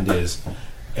recommend is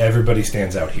everybody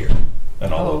stands out here,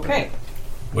 and I'll open Okay.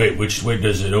 Wait, which way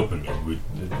does it open? We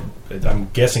it. I'm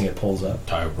guessing it pulls up.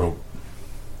 tie a rope.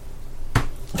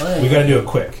 We got to do it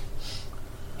quick,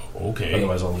 Okay.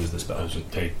 otherwise I'll lose the spell.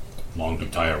 Doesn't take long to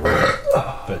tie a rope.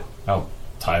 But I'll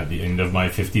tie the end of my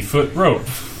 50-foot rope,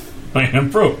 my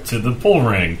hemp rope, to the pull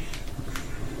ring.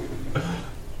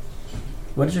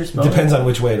 What is your spell? depends on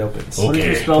which way it opens. Oh. What is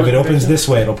your Okay. spell If it opens description? this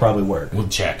way, it'll probably work. We'll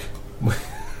check.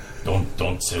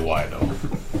 Don't say why though.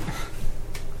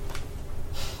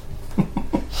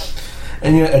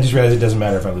 And I just realized it doesn't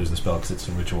matter if I lose the spell because it's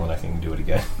a ritual and I can do it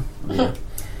again. Yeah.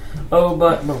 Oh,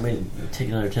 but wait, take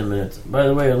another 10 minutes. By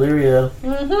the way, Illyria,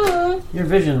 your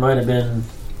vision might have been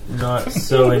not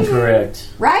so incorrect.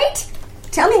 Right?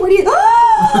 Tell me, what do you...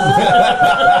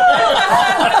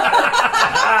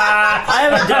 I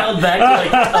haven't dialed back to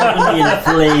like Albany in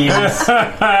flames.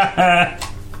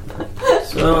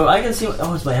 So I can see.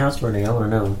 It's my house burning. I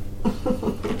want to know.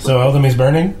 So Eldamy's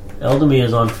burning? Eldamy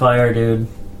is on fire, dude.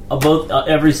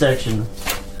 Every section.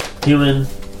 Human,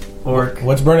 orc.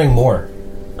 What's burning more?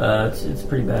 It's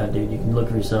pretty bad, dude. You can look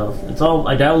for yourself. It's all.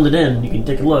 I dialed it in. You can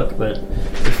take a look, but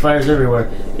there's fires everywhere.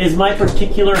 Is my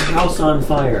particular house on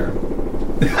fire?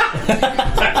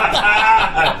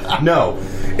 No,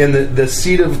 and the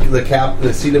seat of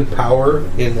the seat of power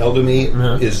in Eldamy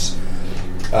is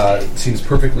seems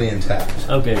perfectly intact.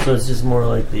 Okay, so it's just more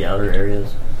like the outer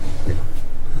areas.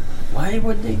 Why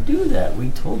would they do that? We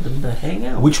told them to hang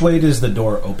out. Which way does the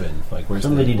door open? Like where's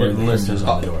Somebody where didn't the hinge listen. is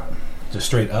on the door? Just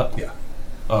straight up? Yeah,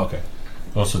 Oh, okay.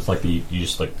 Oh, so it's like you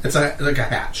just like. it's like a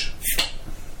hatch.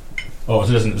 Oh,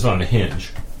 so it's not on a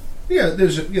hinge. Yeah,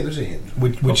 there's a hinge.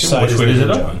 Which Okay, side which is way the does it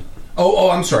hinge open? on? Oh,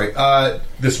 I'm sorry.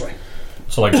 This way.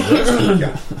 So like this.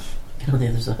 Yeah. On the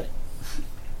other side.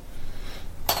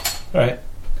 All right.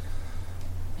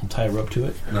 I'll tie a rope to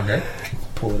it. Okay.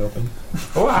 Pull it open.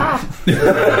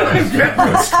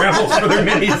 Scrambles for their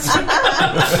minis.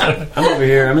 I'm over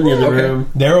here. I'm in the other Okay. room.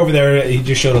 They're over there. He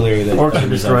just showed Illyria that Orcs are it was on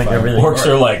destroying fire. everything. Orcs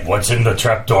are like, what's in the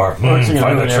trapdoor? Orcs are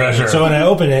Find the doing treasure. So when I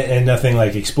open it and nothing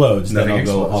like explodes, then Nothing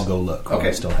I'll explodes. go look. While Okay.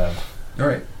 I still have. All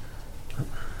right.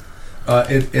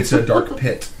 It's a dark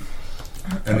pit,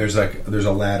 and there's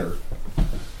a ladder.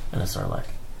 And a sarlacc.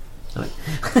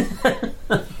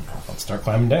 I'll start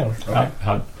climbing down.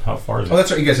 How far is it? Oh,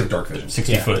 that's right. You guys have dark vision.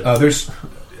 60 Yeah. foot. There's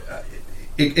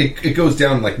it goes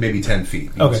down like maybe 10 feet. You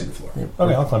can Okay. see the floor.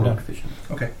 Okay, I'll climb down.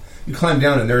 Okay. You climb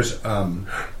down, and there's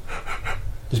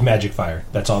There's magic fire.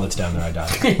 That's all that's down there. I die.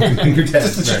 you're dead.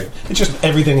 Right. It's just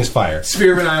everything is fire.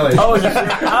 Sphere of Annihilation. Oh, is it?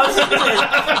 That's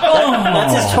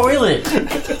his toilet.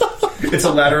 It's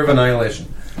a ladder of annihilation.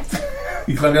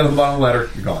 You climb down to the bottom of the ladder,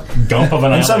 you're gone. Dump of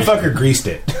an And some annihilation. fucker greased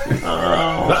it.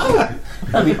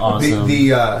 That'd be awesome.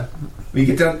 You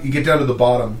get down to the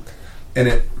bottom, and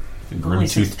it only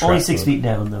Grim-toothed 6 trap. feet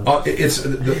down, though. it's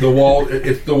the wall.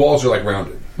 The walls are like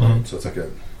rounded, so it's like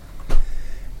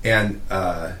and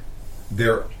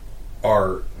there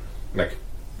are like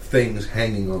things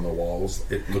hanging on the walls.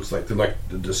 It looks like they're like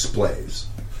the displays,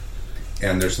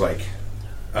 and there's like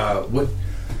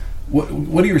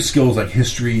what are your skills like?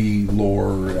 History,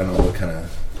 lore, I don't know what kind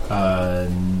of.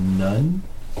 None.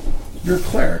 You're a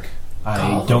cleric.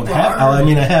 I don't have. I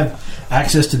mean, I have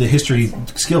access to the history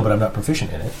skill, but I'm not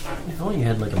proficient in it. If only you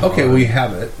had like a Okay, well you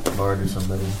have it. bard or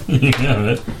somebody.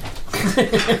 Yeah,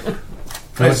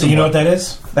 So you know what that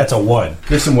is? That's a 1.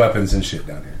 There's some weapons and shit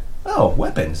down here. Oh,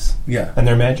 weapons. Yeah. And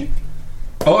they're magic?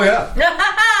 Oh yeah.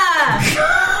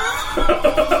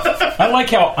 I like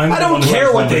how I'm. I don't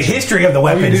care what the history of the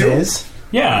weapons do? is.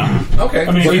 Yeah. Okay.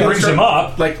 I mean, Well, if he you brings start, him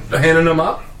up, like handing them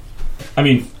up. I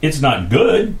mean, it's not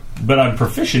good, but I'm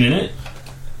proficient in it.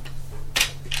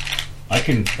 I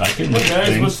can lift Guys,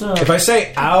 things. what's up? If I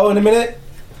say "ow" in a minute,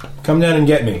 come down and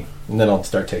get me, and then I'll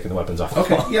start taking the weapons off.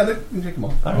 Okay. Yeah, you can take them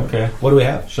off. Okay. What do we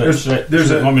have? There's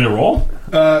there's a- want me to roll?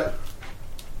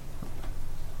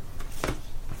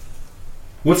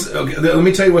 What's okay? Let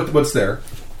me tell you what's there.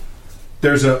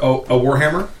 There's a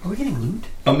warhammer, Are we getting loot?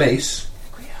 a mace,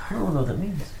 I don't know what that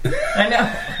means. I know.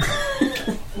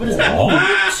 What is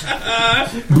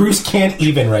that? Bruce can't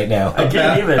even right now. I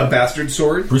can't even. a bastard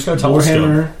sword. Bruce got a telescope.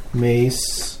 Warhammer,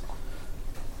 mace.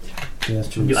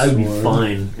 Bastard I would be sword.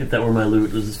 fine if that were my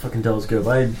loot. Was this fucking telescope?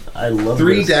 I love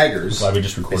 3 this. daggers. Glad we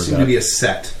just They recorded seem that. to be a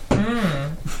set.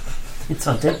 It's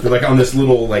not that. They're like on this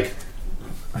little like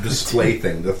display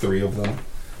thing. The 3 of them,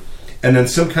 and then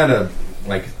some kind of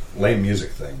like lame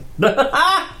music thing.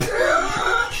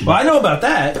 Well, I know about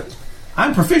that.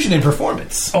 I'm proficient in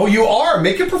performance. Oh, you are.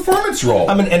 Make a performance roll.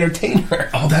 I'm an entertainer.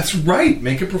 Oh, that's right.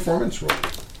 Make a performance roll.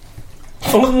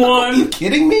 Are you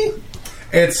kidding me?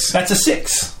 It's That's a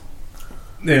 6.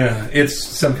 yeah. It's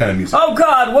some kind of music. Oh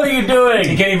God! What are you You doing?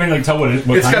 can't even like tell what it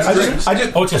what It's kind got of-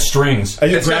 strings. Oh, it's got strings. I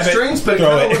just It's got grab strings, but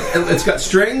throw it's got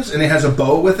strings, and it has a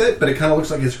bow with it, but it kind of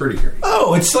looks like his hurdy-gurdy.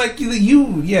 Oh, it's like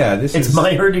you. Yeah, this It's is.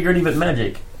 my hurdy-gurdy but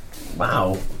magic.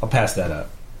 Wow. I'll pass that up.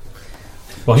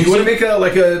 Well, Do he's you want to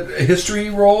make a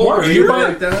history roll Or or you something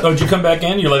like that? Oh, did you come back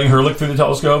in? You're letting her look through the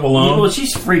telescope alone? Well,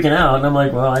 she's freaking out, and I'm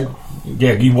like, well,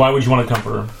 Yeah. Why would you want to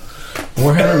comfort her?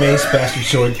 Warhammer, mace, bastard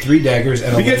sword, 3 daggers,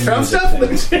 and a You get little found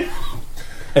music stuff. thing.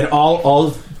 And all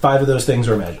 5 of those things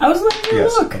are magic. I was letting her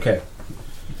Yes. look. Okay.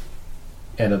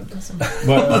 And a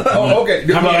Well, Oh, okay.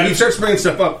 How about- He starts bringing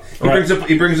stuff up. Right.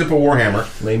 He brings up a warhammer.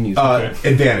 lame music.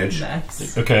 Advantage.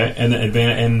 Nice. okay, and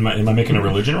am I making a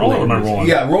religion roll or am I rolling?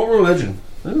 Yeah, roll religion.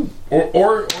 Ooh.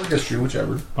 Or history,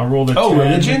 whichever. I rolled a 10.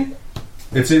 Religion?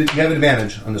 You have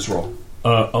advantage on this roll.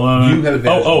 11. You have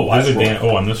advantage Oh, on I have this roll. advantage.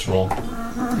 Oh, on this roll.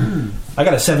 I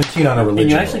got a 17 on a religion.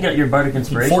 And you actually got your bardic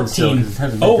inspiration still 14. because it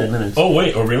hasn't been 10 minutes. Oh,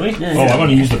 wait. Oh, really? Yeah, oh, yeah. I'm going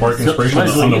to use the bark So- inspiration might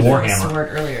as well on the use it. warhammer Sword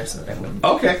earlier so that I wouldn't.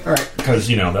 Okay, all right. because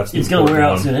that's the It's going to wear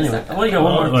out important soon one. anyway. Well, you got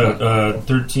one more.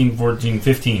 13, 14,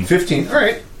 15. 15. All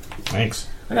right. Thanks.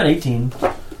 I got 18.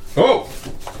 Oh,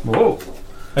 Whoa.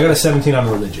 I got a 17 on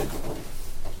religion.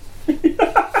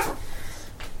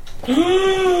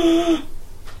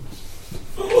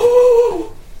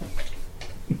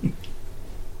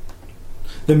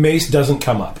 The mace doesn't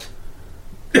come up.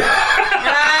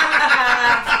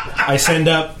 I send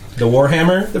up the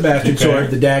warhammer, the bastard Okay.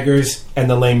 sword, the daggers, and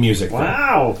the lame music.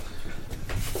 Wow.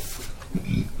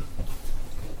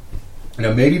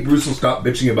 now maybe Bruce will stop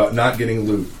bitching about not getting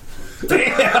loot. But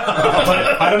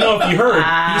I don't know if you heard.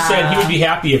 He said he would be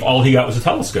happy if all he got was a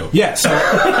telescope. Yeah, so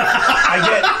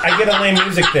I get a lame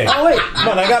music thing. Oh, wait. Come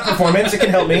on, I got performance. It can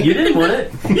help me. You didn't want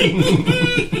it.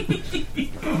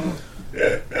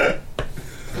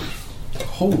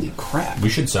 Holy crap! We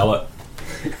should sell it.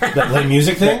 That lame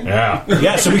music thing. Yeah.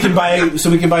 Yeah, so we can buy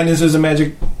this as a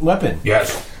magic weapon.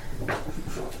 Yes.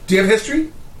 Do you have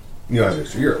history? You have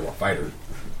history. You're a fighter.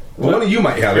 Well, one of you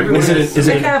might have it. Is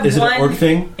it I have an one orc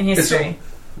thing? in history.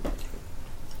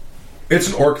 It's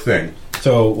an orc thing.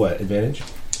 So what? Advantage?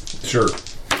 Sure.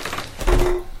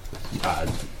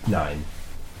 9.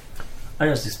 I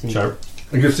got 16. Sharp.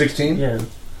 You get 16? Yeah.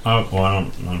 Oh, well, I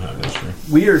don't have history.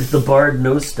 Weird, the bard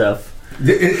knows stuff.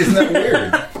 Isn't that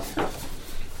weird?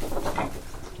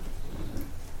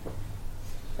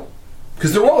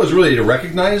 Because the role is really to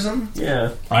recognize them.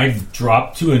 Yeah. I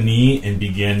drop to a knee and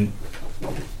begin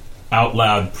out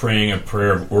loud praying a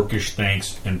prayer of orcish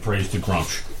thanks and praise to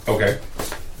Grumsh. Okay.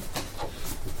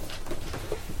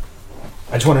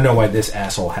 I just want to know why this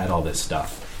asshole had all this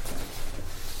stuff.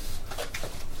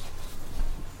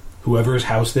 Whoever's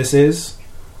house this is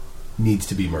needs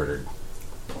to be murdered.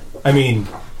 I mean,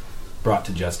 brought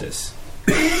to justice.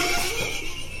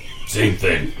 Same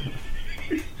thing.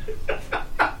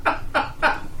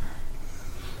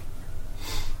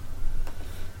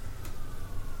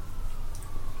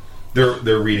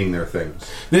 They're reading their things.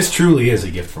 This truly is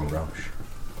a gift from Grumsh.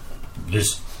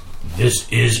 This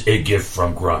is a gift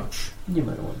from Grumsh. You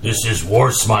might want This is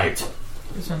War Smite.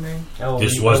 Just wondering.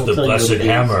 This was the blessed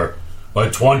hammer by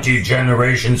 20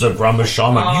 generations of Grumsh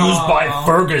Shaman used by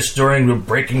Fergus during the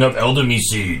breaking of Eldamy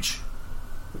Siege.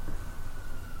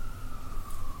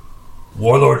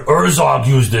 Warlord Urzog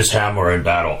used this hammer in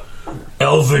battle.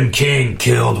 Elven King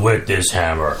killed with this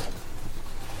hammer.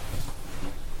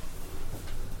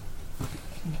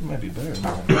 It might be better.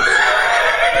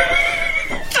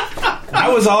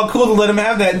 That was all cool to let him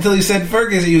have that until he said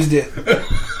Fergus used it. Oh,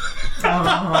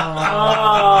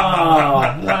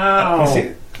 wow. See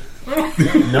it?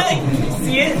 No.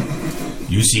 See it?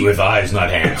 You see with eyes, not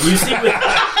hands. You see with...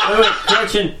 Wait,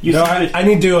 correction. You No, see with... I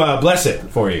need to bless it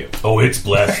for you. Oh, it's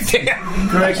blessed.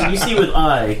 Correction. You see with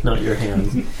eye, not your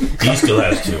hands. He still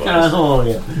has 2 eyes. Oh,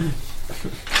 yeah.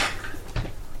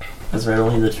 That's right,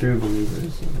 only the true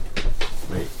believers.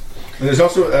 Wait. And there's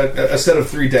also a set of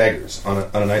 3 daggers on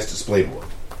a nice display board.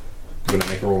 You going to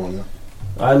make a roll on that?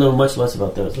 I know much less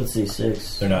about those. Let's see,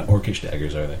 6. They're not orcish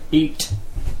daggers, are they? 8.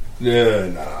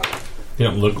 Nah. They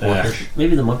don't look orcish.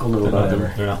 Maybe the monk will know about them.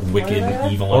 Whatever. They're not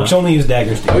wicked, evil Orcs enough. only use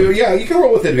daggers. Oh, yeah, you can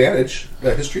roll with advantage.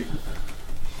 History.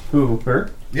 Who? Her?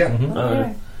 Yeah.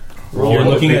 Roll You're a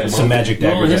looking history- at some magic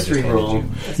daggers. Roll a I just history handed roll. you.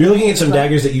 You're looking at some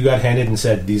daggers that you got handed and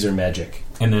said, these are magic.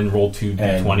 And then roll 2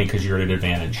 And- d20 because you're at an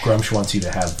advantage. Grumsh wants you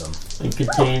to have them. And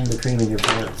contain the cream in your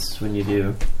pants when you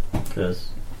do. Because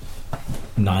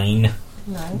 9.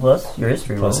 9. plus your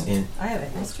history roll. Plus in. I have a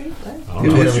history. What? I don't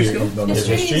know. Whatever history your skill? bonus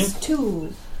History is. history? is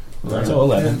 2. So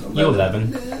 11. You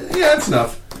 11. Yeah, that's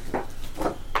enough.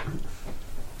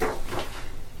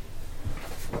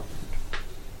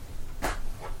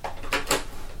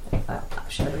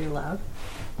 Should I read aloud?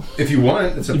 If you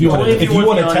want, it's up If you to want Only to, if if you you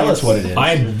want want the to tell us audience. what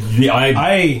it is.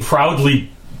 I proudly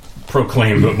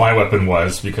proclaimed what my weapon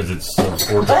was because it's of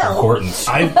importance.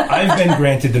 I've been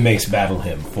granted the Mace Battle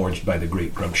Hymn, forged by the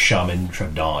great Grumsh Shaman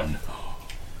Trebdon,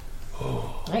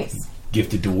 Nice.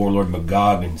 gifted to Warlord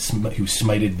Magog, and who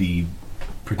smited the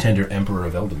pretender Emperor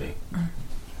of Eldamy.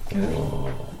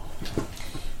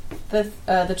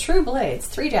 The true blades,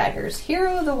 3 daggers.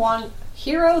 Hero the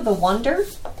Wonder.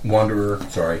 Wanderer,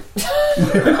 sorry. Should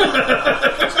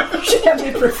have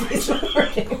me precise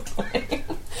wording.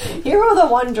 Hero the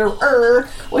Wanderer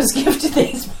was gifted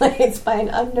these blades by an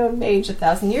unknown mage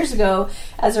 1,000 years ago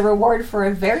as a reward for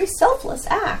a very selfless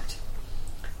act.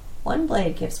 1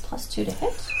 blade gives +2 to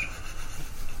hit.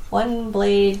 1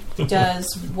 blade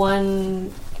does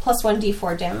plus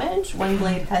 1d4 damage. 1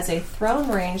 blade has a thrown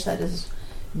range that is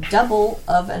double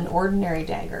of an ordinary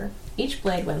dagger. Each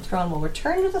blade, when thrown, will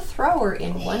return to the thrower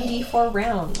in 1d4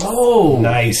 rounds. Oh!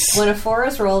 Nice. When a 4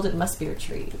 is rolled, it must be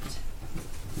retrieved.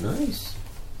 Nice.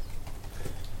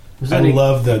 Was I that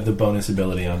love the bonus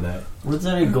ability on that. Was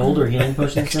that a gold or healing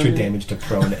potion? Extra damage to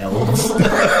prone elves.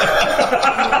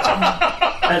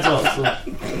 That's awesome.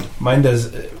 Mine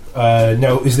does.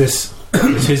 No, is does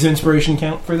his inspiration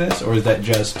count for this, or is that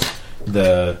just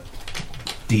the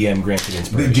DM granted The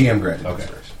inspiration? GM granted. Okay.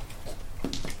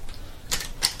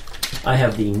 I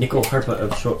have the Nickel Harpa of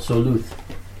Soluth,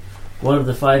 one of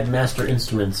the 5 master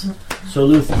instruments.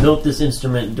 Soluth built this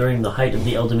instrument during the height of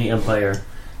the Eldamy Empire.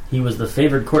 He was the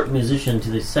favored court musician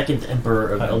to the 2nd Emperor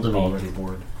of I'm Eldamy. already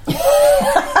bored.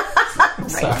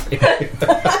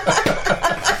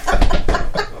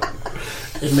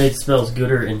 It made spells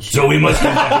gooder and shit. So we must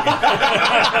come back.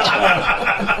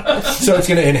 So it's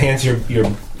going to enhance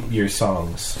your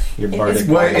songs, your bardic.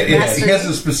 Well, Bardic it Master. has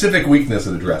a specific weakness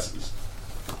it addresses.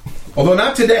 Although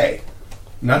not today.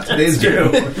 Not today's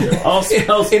game. All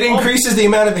spells, It increases the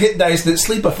amount of hit dice that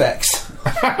sleep affects.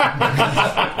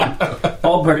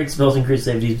 all bardic spells increase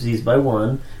save DCs by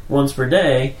 1 once per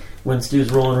day. When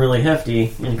Stu's rolling really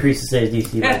hefty, increases save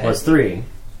DC by +3.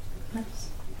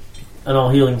 And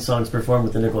all healing songs performed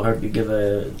with the Nickel Harp, you give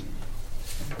a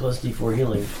 +d4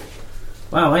 healing.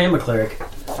 Wow, I am a cleric.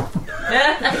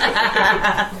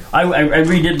 I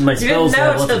redid my spells to know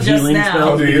have lots till of just healing now. spells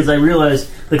Oh, do you? because I realized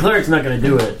the cleric's not going to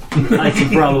do it. I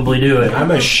should probably do it. I'm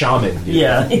a shaman, dude.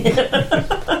 Yeah.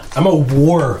 I'm a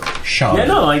war shaman. Yeah,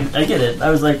 no, I get it.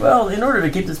 I was like, well, in order to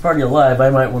keep this party alive, I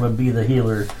might want to be the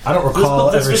healer. I don't recall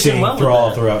Let's ever fit in seeing well with Thrall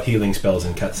that. throw out healing spells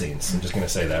in cutscenes. I'm just going to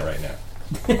say that right now.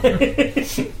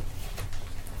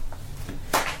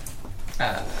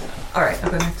 All right,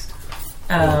 I'll go next.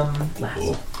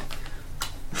 Last.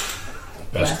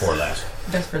 Best for last.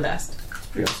 Best for last.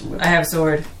 Pretty awesome I have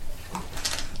sword.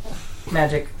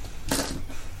 Magic.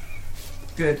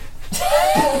 Good.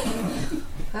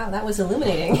 Wow, that was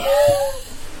illuminating.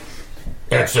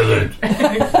 Excellent.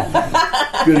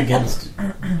 Good against.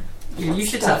 You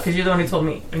should tell, because you're the one who told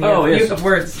me. And Oh, you yes. have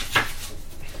words.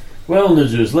 Well,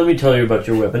 Nazus, let me tell you about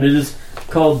your weapon. It is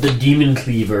called the Demon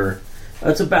Cleaver.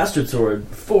 It's a bastard sword,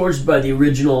 forged by the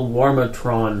original War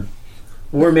Matron.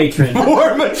 War Matron.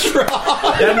 War Matron!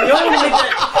 And the only way to make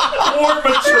that...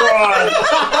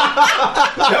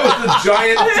 That was the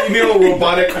giant female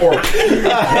robotic orc.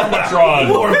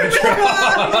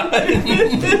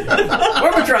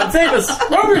 Warmatron, save us!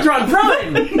 Warmatron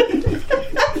Prime!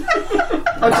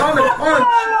 Atomic punch!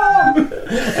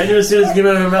 I knew as soon as it came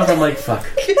out of my mouth, I'm like, fuck.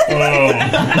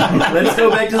 Let's go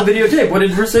back to the videotape. What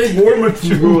did we say?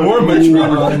 Warmatron.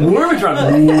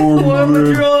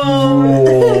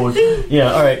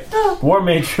 Yeah, alright. War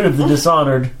Matron of the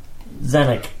Dishonored,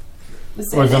 Zanuck.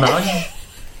 Or Zanash?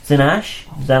 Zanash?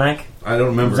 Zanuck? I don't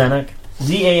remember. Zanuck?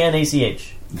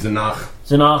 Z-A-N-A-C-H. Zanach.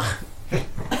 Zanach.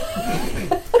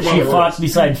 She fought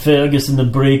beside Fergus in the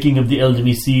breaking of the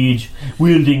Eldamy siege,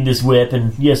 wielding this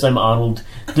weapon. Yes, I'm Arnold.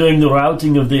 During the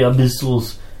routing of the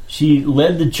Abyssals, she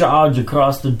led the charge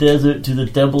across the desert to the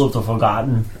Temple of the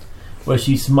Forgotten, where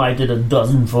she smited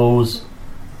 12 foes.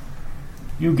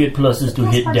 You get pluses to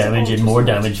hit damage and more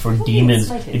damage for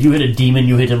demons. If you hit a demon,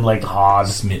 you hit him like hard.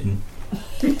 Smitten.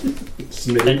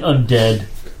 And undead.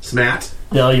 Smat.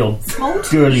 They're your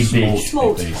girly bitch.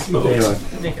 Smoked.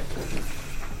 Anyway.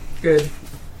 Good.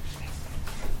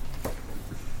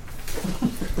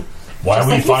 Why Just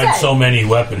we like you find said. so many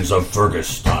weapons of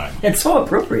Fergus time? It's so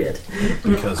appropriate.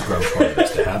 Because Grumsh wanted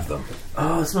us to have them.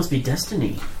 Oh, this must be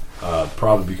destiny.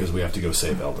 Probably because we have to go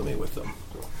save Eldamy with them.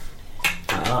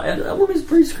 And that woman's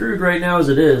pretty screwed right now as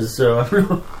it is, so...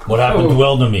 What happened to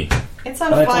Eldamy? It's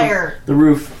on fire. The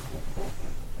roof.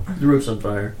 The roof's on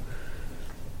fire.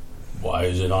 Why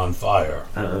is it on fire?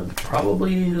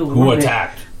 Probably the Who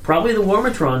attacked? Probably the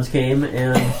Warmatrons came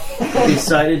and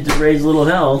decided to raise a little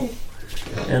hell,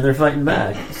 and they're fighting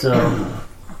back. So,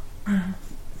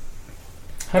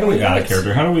 How do we out of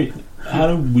character? How do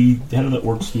the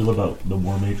orcs feel about the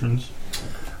war matrons?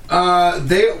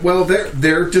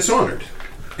 They're dishonored,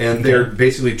 and they're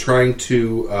basically trying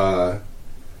to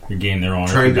Regain their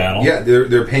honor in battle. Yeah,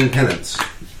 they're paying penance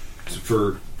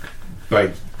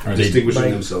by distinguishing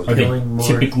they- themselves. Are they Killing more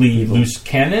typically people. loose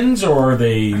cannons, or are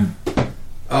they?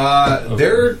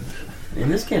 They're in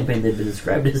this campaign, they've been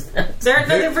described as that.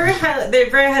 They're very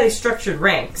highly structured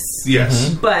ranks. yes.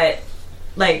 But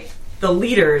like the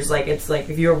leaders, like it's like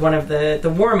if you're one of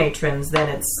the war matrons, then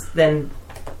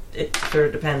it sort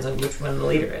of depends on which one the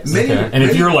leader is. Many, And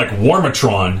if you're like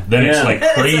Warmatron, then it's Yeah. like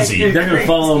crazy. They're going to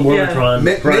follow Warmatron.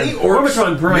 many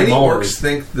Warmatron orcs, Prime many always. orcs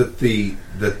think that the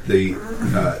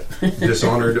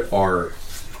dishonored are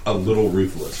a little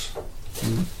ruthless.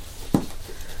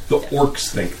 The orcs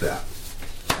think that.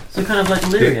 So kind of like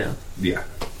Lyria. Yeah.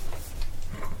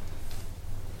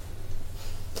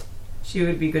 She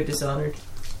would be good dishonored.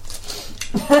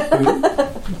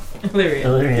 Lyria.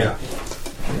 Lyria. Yeah.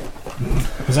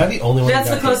 Was I the only one? That's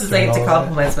who the got closest I get to all that?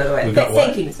 compliments, by the way. We've got what?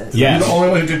 Thank you, says. You're Yes. the only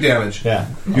one who took damage. Yeah.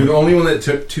 You're the only one that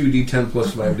took 2d10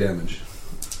 plus 5 damage.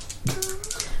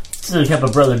 Still kept a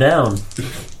brother down.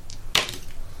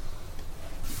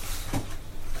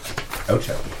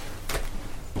 Okay.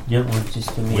 Yeah, we're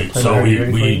just going to Wait, play so the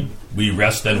ready for you? we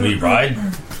rest and we ride?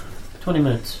 20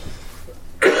 minutes.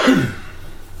 Do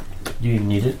you even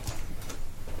need it?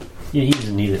 Yeah, he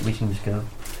doesn't need it. We can just go.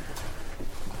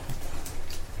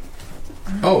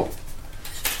 Oh.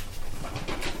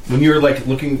 When you're like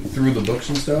looking through the books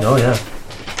and stuff, Oh, yeah.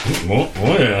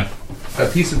 Oh yeah. a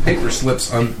piece of paper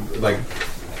slips on like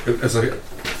it's like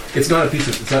it's not a piece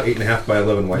of it's not 8.5 by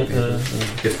 11 white paper.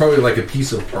 It's probably like a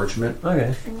piece of parchment.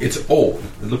 Okay. It's old.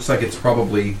 It looks like it's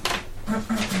probably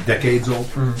decades old.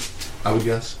 I would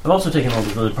guess. I've also taken all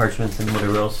the other parchments and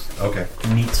whatever else Okay.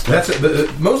 neat stuff.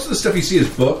 That's most of the stuff you see is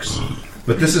books,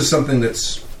 but this is something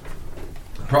that's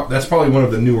probably one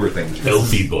of the newer things.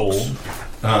 Filthy books.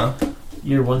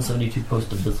 Year 172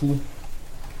 post-abyssal.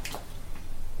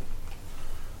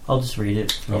 I'll just read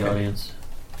it for the Okay. audience.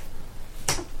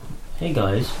 Hey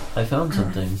guys, I found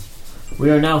something. We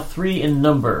are now 3 in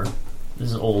number. This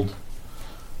is old.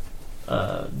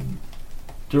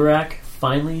 Durak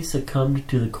finally succumbed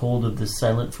to the cold of this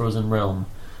silent frozen realm.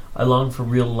 I long for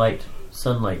real light,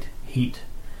 sunlight, heat.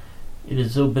 It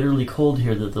is so bitterly cold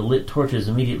here that the lit torches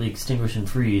immediately extinguish and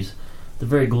freeze. The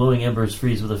very glowing embers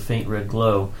freeze with a faint red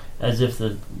glow, as if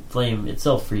the flame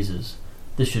itself freezes.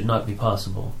 This should not be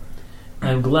possible. I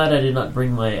am glad I did not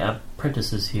bring my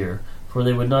apprentices here, for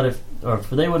they would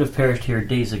have perished here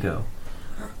days ago.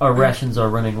 Our rations are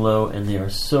running low, and they are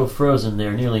so frozen they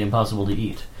are nearly impossible to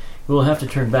eat. We will have to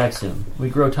turn back soon. We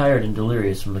grow tired and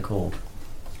delirious from the cold.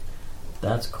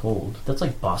 That's cold. That's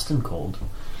like Boston cold.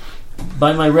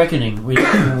 By my reckoning, we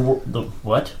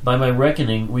By my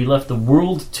reckoning, we left the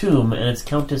world tomb and its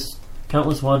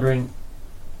countless wandering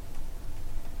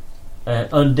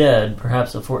undead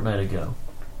perhaps a fortnight ago.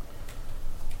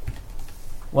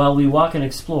 While we walk and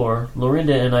explore,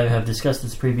 Lorinda and I have discussed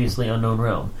this previously unknown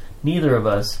realm. Neither of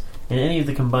us, in any of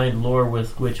the combined lore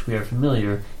with which we are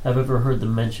familiar, have ever heard the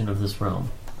mention of this realm.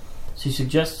 She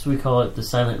suggests we call it the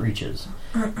Silent Reaches.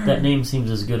 That name seems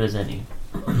as good as any.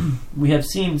 We have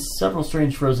seen several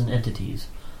strange frozen entities.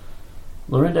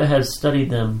 Lorinda has studied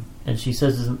them, and she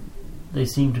says they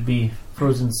seem to be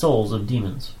frozen souls of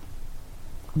demons.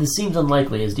 This seems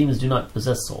unlikely, as demons do not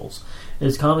possess souls. It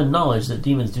is common knowledge that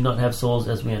demons do not have souls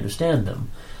as we understand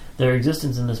them. Their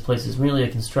existence in this place is merely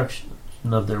a construction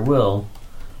of their will,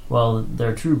 while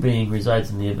their true being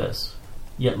resides in the abyss.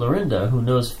 Yet Lorinda, who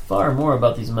knows far more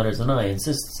about these matters than I,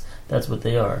 insists that's what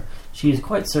they are. She is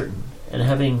quite certain, and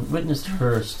having witnessed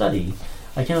her study,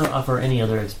 I cannot offer any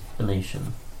other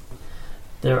explanation.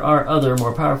 There are other,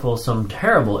 more powerful, some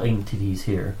terrible entities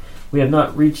here. We have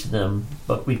not reached them,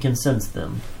 but we can sense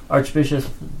them. Archbishop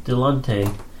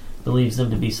Delante believes them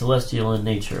to be celestial in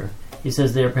nature. He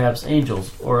says they are perhaps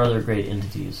angels or other great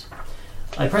entities.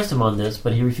 I pressed him on this,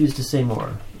 but he refused to say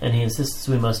more, and he insists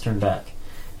we must turn back.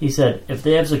 He said, if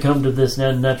they have succumbed to this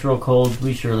natural cold,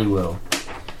 we surely will.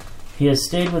 He has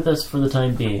stayed with us for the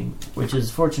time being, which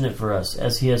is fortunate for us,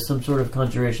 as he has some sort of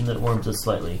conjuration that warms us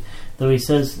slightly, though he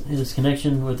says his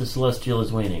connection with the celestial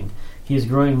is waning. He is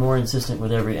growing more insistent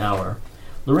with every hour.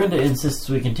 Lorinda insists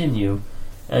we continue,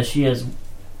 as she has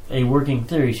a working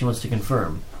theory she wants to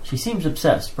confirm. She seems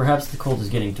obsessed. Perhaps the cold is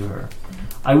getting to her.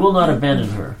 I will not abandon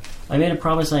her. I made a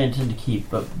promise I intend to keep,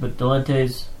 but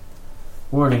Delante's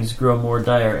warnings grow more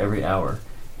dire every hour.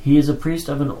 He is a priest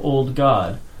of an old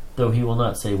god, though he will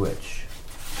not say which.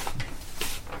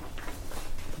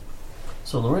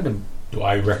 So Lorinda... Do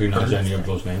I recognize any of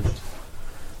those names?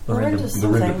 Lorinda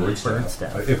Lorinda something.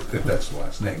 Birdstaff. If that's the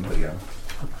last name, but yeah.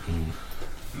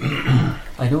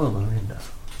 I know a Lorinda.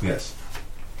 Yes.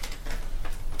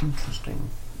 Interesting.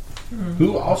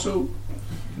 Who also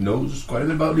knows quite a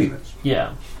bit about demons.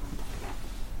 Yeah.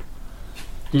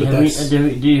 But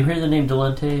Did you hear the name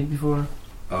Delante before?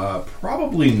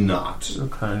 Probably not.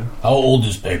 Okay. How old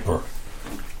is paper?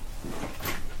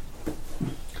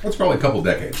 That's probably a couple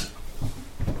decades.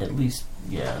 At least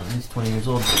 20 years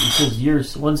old. But it says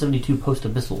years 172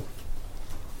 post-abyssal.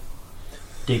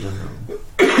 Date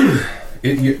unknown.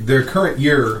 Their current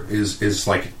year is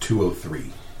like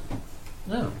 203.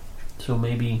 Oh. So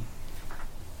maybe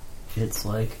it's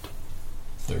like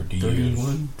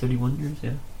 31 years,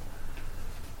 yeah.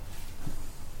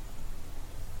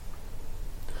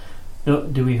 No,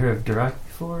 do we hear of Dirac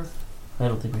before? I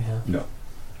don't think we have. No.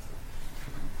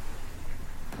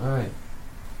 Alright.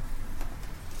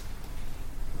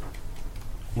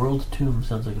 World Tomb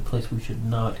sounds like a place we should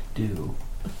not do.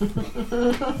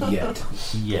 Yet.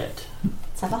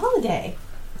 Let's have a holiday.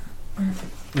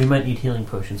 We might need healing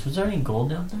potions. Was there any gold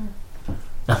down there?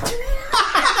 No.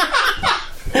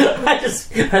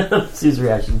 I love Sue's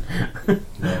reaction.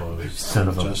 No, it's Son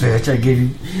of a just- bitch, I gave you...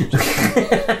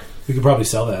 We could probably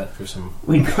sell that for some.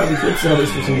 We probably could sell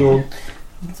this for some gold.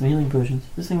 Some healing potions.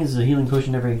 This thing is a healing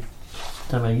potion every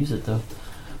time I use it, though.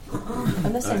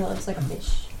 I'm missing what looks like a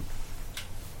fish.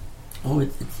 Oh,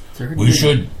 it's already...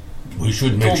 We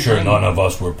should make Gold sure thing. none of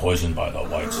us were poisoned by the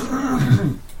whites.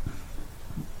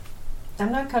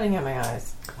 I'm not cutting out my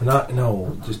eyes. We're not.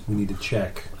 No, just we need to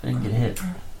check. I didn't get hit.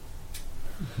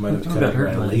 Might have You cut got it hurt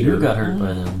right by them. later. You got hurt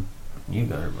by them. You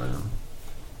got hurt by them.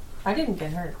 I didn't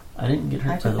get hurt. I didn't get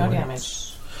hurt I by took the no whites.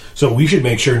 damage. So we should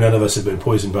make sure none of us have been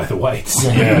poisoned by the whites.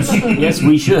 Yes, yes,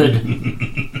 we should.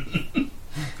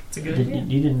 It's a good idea.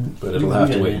 You didn't. But it'll you have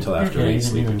to got wait it. until after Yeah, we you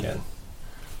didn't sleep even- again.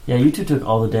 Yeah, you two took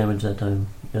all the damage that time.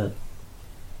 You got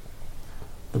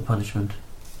the punishment.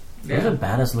 Those are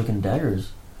badass looking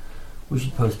daggers. We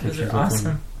should post Those pictures are of awesome.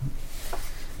 them.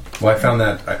 Well, I found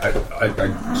that I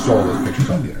saw those pictures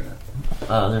on the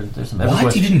internet. There's some What?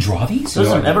 EverQuest. You didn't draw these? There's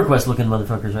No, some I didn't. EverQuest looking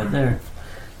motherfuckers right there.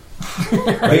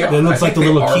 That looks like the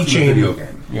little video keychain.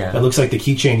 game. Yeah, That looks like the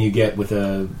keychain you get with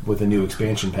a new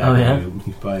expansion pack Oh, yeah? when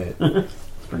you buy it.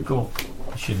 it's pretty cool.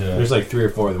 You should, There's like 3 or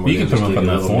 4 of them. You where can they put them just up give on you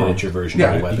a the little forum. miniature version Yeah,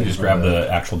 of the you weapon. can just grab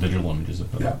the actual digital images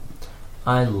of them. Yeah.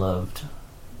 I loved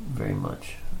very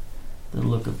much the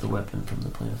look of the weapon from the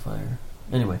Plane of Fire.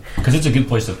 Anyway, Because it's a good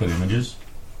place to put images.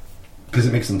 Because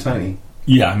it makes them tiny.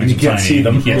 Yeah, I mean, You can't see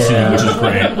them. You can't see them, which is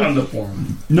great. On the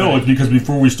forum. No, it's because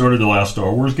before we started the last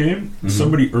Star Wars game,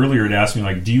 somebody earlier had asked me,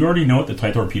 like, do you already know what the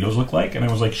TIE torpedoes look like? And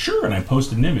I was like, sure. And I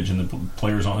posted an image in the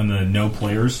players in the no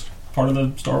players part of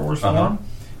the Star Wars forum.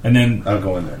 And then, I'll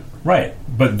go in there. right.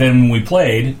 But then when we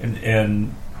played,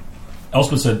 and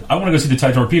Elspeth said, I want to go see the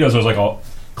TIE torpedoes. I was like, oh,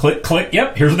 click, click.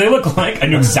 Yep, here's what they look like. I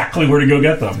knew exactly where to go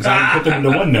get them. 'Cause I hadn't put them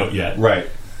into OneNote yet. Right.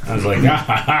 I was like, ah,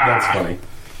 ha, ha. That's funny.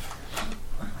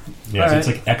 Yeah, so All it's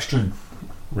like extra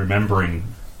remembering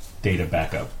data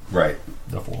backup, Right.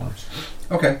 the forums.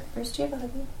 Okay. Where's Java?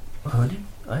 oh,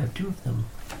 I have 2 of them.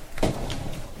 I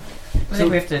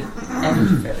think we have to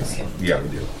end fairly soon. Yeah, we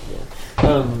do.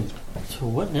 So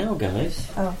what now, guys?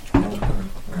 Oh.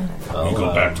 You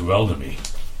go back to Eldamy.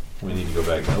 We need to go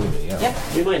back to Elmy, yeah. Yep.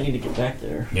 We might need to get back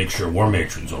there. Make sure War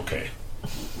Matron's okay.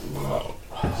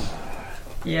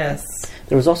 Yes.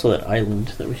 There was also that island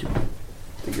that we should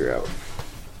figure out.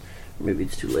 Maybe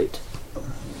it's too late.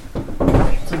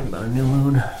 Something about a new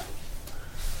moon.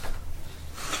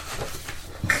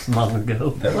 It's long ago.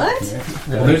 What?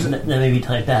 That may be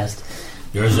time passed.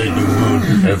 There's a new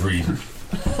moon every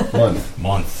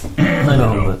month. I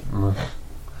know, but...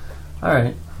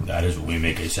 Alright. That is when we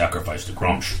make a sacrifice to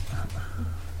Grumsh.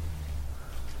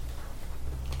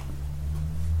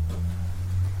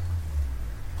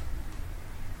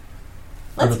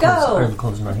 Let's Are go. the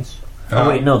clothes nice? Oh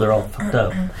wait, no, they're all fucked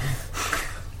up.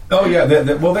 Oh yeah,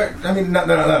 well, they're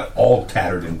not all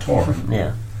tattered and torn.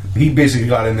 Yeah. He basically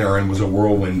got in there and was a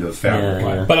whirlwind of fabric.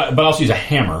 Yeah. But I also use a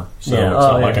hammer, so Yeah. it's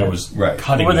Oh, not like yeah. I was Right.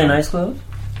 cutting Were they them. nice clothes?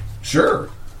 Sure,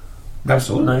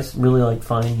 absolutely. Nice, really like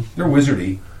fine. They're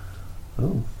wizardy.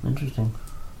 Ooh, interesting.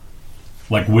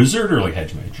 Like wizard or like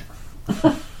hedge mage?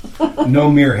 No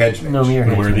mere hedge mage. No mere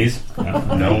We wear hedge. these?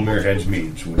 Yeah. No mere hedge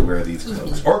mage would wear these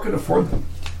clothes or could afford them.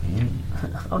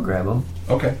 I'll grab them.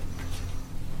 Okay.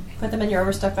 Put them in your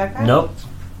overstuffed backpack? Nope.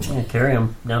 I'm gonna carry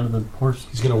them down to the horse.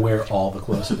 He's going to wear all the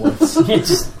clothes at once.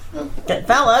 Just get,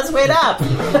 fellas, wait up!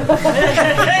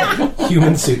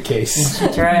 Human suitcase.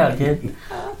 Try out, kid.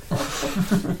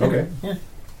 Okay.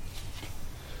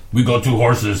 We got 2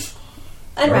 horses.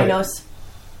 And All right. rhinos.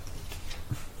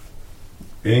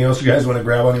 Anything else you guys want to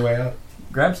grab on your way out?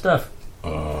 Grab stuff.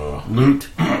 Loot.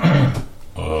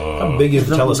 How big is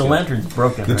the The telescope? lantern's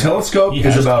broken. The right? telescope He is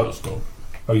has a about. telescope.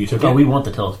 Oh, you took Oh, it? we want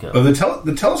the telescope.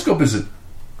 The telescope is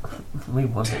We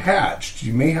want it. attached.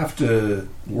 You may have to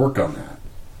work on that.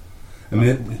 I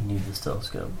mean, We need this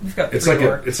telescope. We've got it's three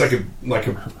like orcs.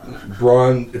 a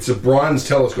bronze. It's a bronze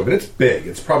telescope, and it's big.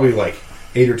 It's probably like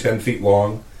 8 or 10 feet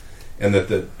long, and at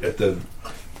the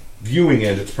viewing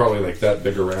end, it's probably like that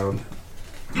big around.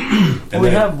 Well, we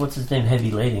have what's his name, heavy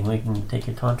lading. We can take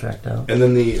your contract out. And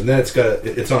then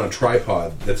it's on a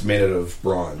tripod that's made out of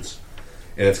bronze,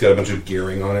 and it's got a bunch of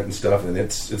gearing on it and stuff, and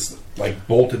it's like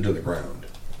bolted to the ground.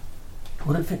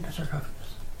 Would it fit in a sarcophagus?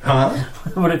 Huh?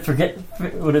 Would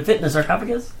it fit in a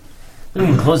sarcophagus? Then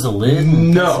we can close the lid.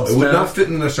 and No, put it some would stuff. not fit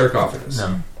in a sarcophagus.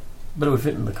 No, but it would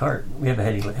fit in the cart. We have a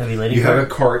heavy lading. You have a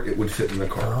cart. cart; it would fit in the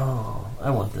cart. Oh, I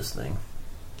want this thing.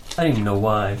 I don't even know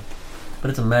why, but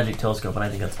it's a magic telescope, and I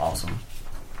think that's awesome.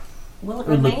 Will it It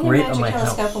would look remain a great on magic my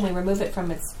telescope house. when we remove it from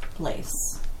its place?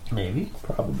 Maybe.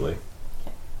 Probably.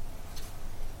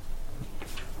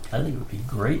 I think it would be a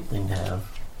great thing to have.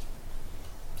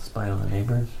 Spy on the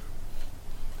neighbors.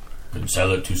 And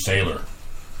sell it to Sailor.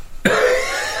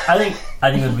 I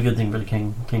think it would be a good thing for the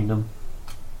kingdom.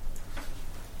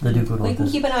 The Duke would We want can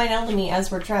this. keep an eye on Elmy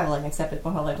as we're traveling, except it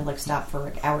will have to stop for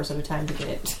like hours at a time to get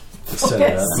it. Set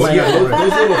it up. Well, yeah,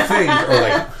 those little things are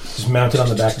like. Just mount it on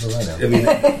the back of the rhino. I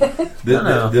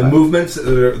mean, the movements,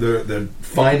 the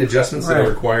fine adjustments that Right. are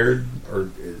required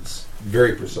is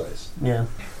very precise. Yeah.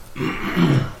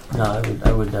 No,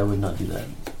 I would not do that.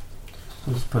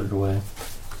 I'll just put it away.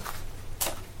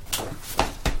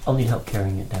 I'll need help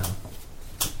carrying it down.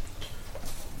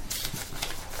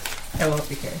 I won't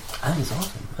be here. I think it's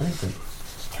awesome. I think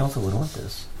the council would want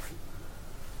this.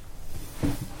 I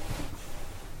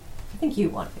think you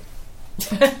want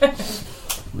it.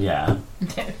 Yeah.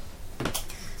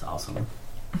 It's awesome.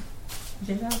 It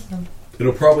is awesome.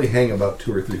 It'll probably hang about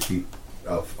 2 or 3 feet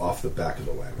off the back of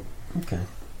the wagon. Okay.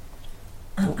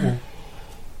 Okay.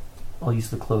 I'll use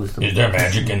the clothes to... Is there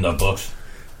magic in the books?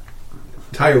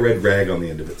 Tie a red rag on the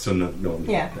end of it, so no.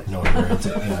 Yeah. No one reads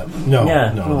it. Yeah. No,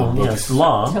 Yeah, no. well, the yeah, books it's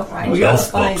law. Don't write Oh, it. yeah.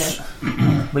 Just find Books.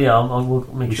 it. But yeah, we'll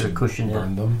make We sure to should cushion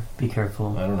burn it. them. Be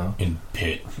careful. I don't know. In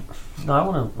pit. No,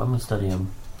 I'm gonna study them.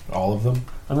 All of them?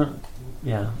 I'm gonna...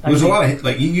 Yeah. There's a Actually, lot of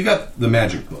like you got the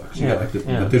magic books, you Yeah, got, like,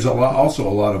 yeah. but there's also a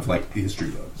lot of like history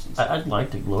books. And stuff. I'd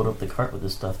like to load up the cart with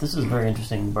this stuff. This is very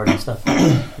interesting, Barty stuff.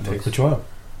 Take what you want.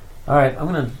 Alright, I'm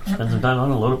gonna spend some time. I'm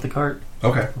gonna load up the cart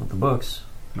Okay, with the books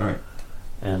all right.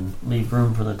 and leave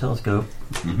room for the telescope.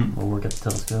 Mm-hmm. We'll work at the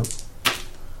telescope.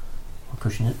 We'll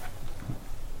cushion it.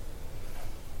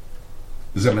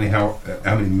 Does that mean how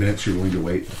many minutes you're willing to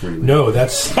wait before you leave? No,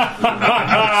 that's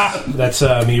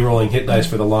me rolling hit dice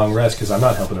for the long rest because I'm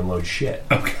not helping him load shit.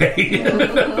 Okay.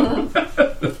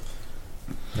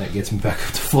 That gets me back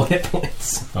up to full hit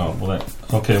points. Oh, well,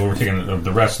 that. Okay, well, we're taking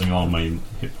the resting all my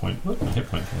hit point. What? My hit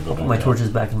point. I'll go Put back my down. torches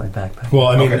back in my backpack. Well,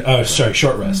 I mean, Okay. sorry,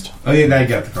 short rest. Oh yeah, now you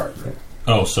got the card. Right?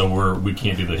 Oh, so we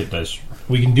can't do the hit dice.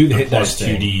 We can do the The hit dice plus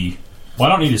thing. 2d. Well,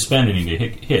 I don't need to spend any to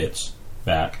hits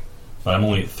back, but I'm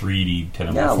only at 3d10.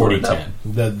 I'm Yeah, at well,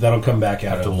 40-10. That'll come back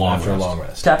out After of, long after a rest. long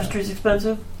rest. Tapestry's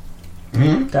expensive?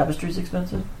 Mm-hmm. Tapestry's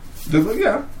expensive?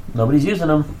 Yeah. Nobody's using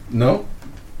them. No.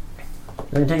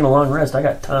 They're taking a long rest. I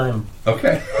got time.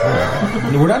 Okay.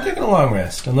 We're not taking a long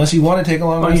rest unless you want to take a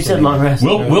long Oh, rest. you said long rest.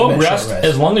 We'll short rest rest.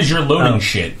 as long as you're loading Oh.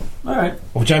 shit. All right.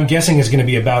 Which I'm guessing is going to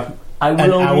be about I an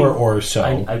will hour need- or so.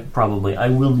 I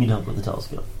will need help with the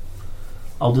telescope.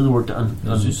 I'll do the work to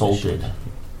unbolt it.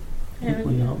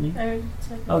 Will you help me?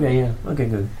 Okay, yeah. Okay,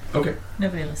 good. Okay.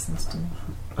 Nobody listens to me.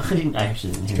 I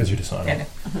actually didn't hear Because you. you're dishonest. I know.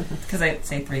 Because I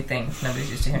say 3 things. Nobody's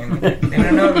used to hearing me. They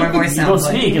don't know what my voice You don't sounds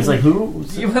like. speak. It's like, who?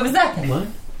 What was that? What?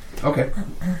 Okay.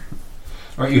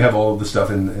 All right. You have all of the stuff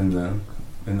in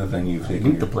the thing you've taken.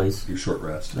 Loot the place. Your short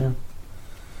rest. Yeah.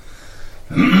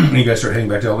 And you guys start heading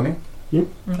back to Albany. I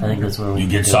think that's what we You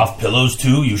need get to do. soft pillows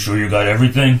too? You sure you got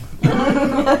everything?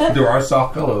 There are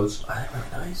soft pillows. Oh,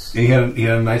 very nice. And he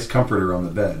had a nice comforter on the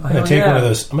bed. I'm going to take one of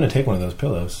those. I'm going to take one of those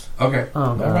pillows. Okay.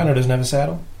 Oh, My rhino doesn't have a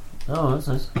saddle. Oh, that's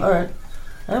nice. All right.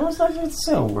 That was like it's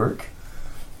gonna work.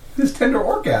 His tender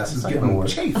orc ass is not gonna getting work.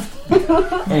 chafed.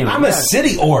 Anyway, I'm a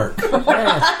city orc.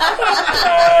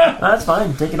 that's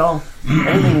fine. Take it all.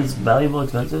 Anything that's valuable,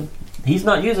 expensive. He's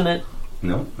not using it.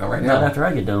 No, not right Not now. after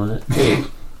I get done with it.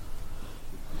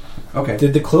 Okay.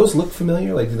 Did the clothes look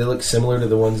familiar? Like, did they look similar to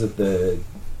the ones that the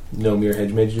Nomir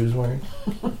hedge mage was wearing?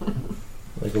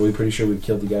 Like, are we pretty sure we've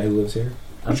killed the guy who lives here?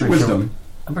 I'm What's your pretty sure. wisdom?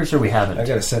 I'm pretty sure we haven't. I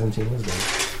got a 17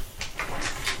 wisdom.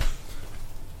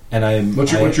 And I'm.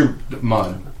 What's your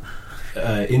mod?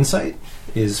 Insight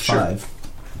is Sure.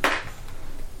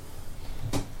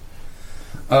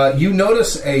 5. You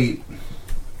notice a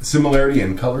similarity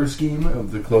in color scheme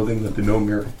of the clothing that the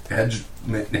Nomir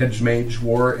hedge mage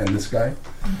wore and this guy.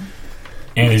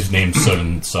 And his name's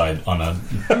inside on a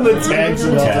The tags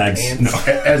and all the tags. ants.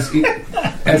 No.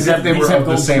 As if they These were have of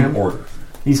the gold same trim. order.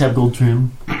 These have gold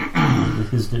trim.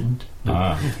 His didn't.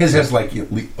 Ah. His has like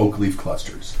oak leaf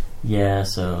clusters. Yeah,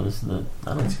 so this is the.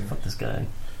 I don't fuck this guy.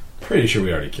 Pretty sure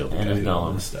we already killed the And guy his who did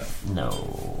all golem. this stuff.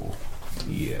 No,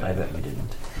 Yeah. I bet we didn't.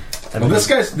 Well, this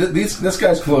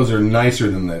guy's clothes are nicer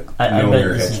than the I bet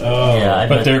Nomir this hedge. is, Oh. yeah, I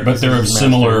But bet they're this of is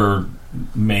similar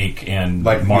make and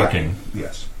Like marking. yeah,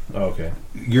 yes. Oh, okay.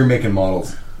 Your make and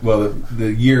models. Well,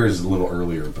 the year is a little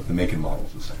earlier, but the make and model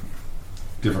is the same.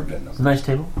 Different than It's a them. nice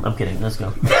table. I'm kidding. Let's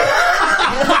go.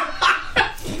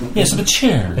 Yes, the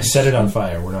chair. I set it on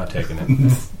fire. We're not taking it.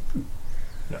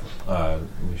 No.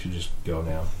 We should just go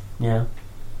now. Yeah,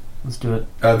 let's do it.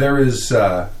 There is,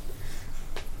 as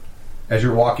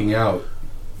you're walking out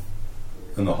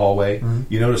in the hallway,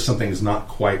 you notice something is not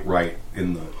quite right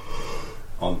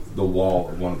on the wall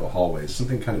of one of the hallways.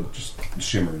 Something kind of just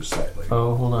shimmers slightly.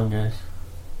 Oh, hold on, guys.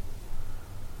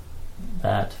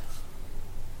 That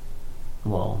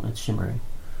wall, it's shimmering.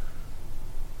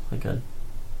 Like a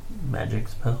magic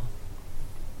spell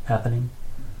happening.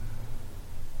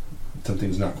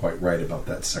 Something's not quite right about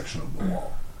that section of the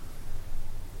wall.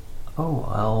 Oh,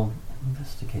 I'll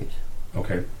investigate.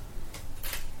 Okay.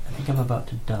 I think I'm about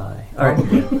to die. Alright.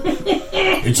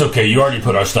 It's okay. You already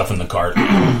put our stuff in the cart.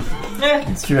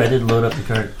 It's true, I did load up the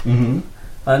cart. Mm-hmm.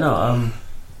 No,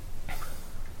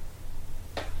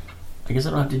 I guess I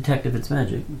don't have to detect if it's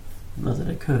magic. Not that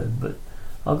I could, but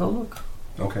I'll go look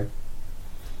Okay.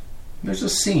 There's a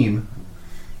seam.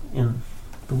 in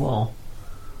the wall.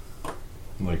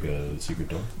 Like a secret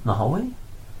door. In the hallway?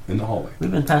 In the hallway. We've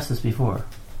been past this before.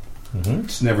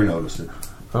 Just never noticed it.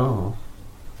 Oh.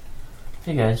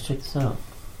 Hey guys, check this out.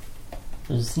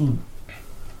 There's a seam.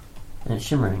 And it's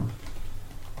shimmering.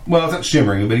 Well, it's not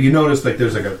shimmering, but you notice like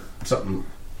there's like something.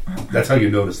 That's how you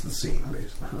notice the seam,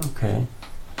 basically. Okay.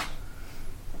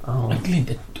 Oh.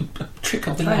 Trick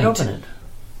of the Try and light. open it.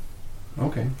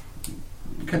 Okay.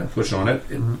 You kind of push on it.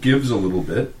 It gives a little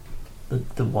bit.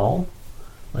 The wall?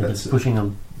 Like That's it's it. pushing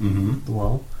Mm-hmm. the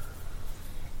wall.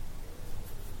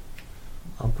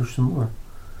 I'll push some more.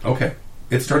 Okay.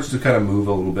 It starts to kind of move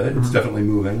a little bit. It's definitely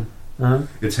moving. Uh-huh.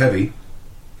 It's heavy.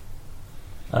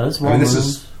 This wall I mean, this moves.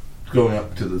 is going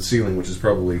up to the ceiling, which is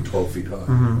probably 12 feet high.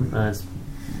 Mm-hmm. And it's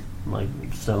like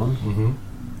stone. Mm-hmm.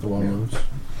 The wall Yeah. moves.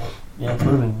 Yeah, it's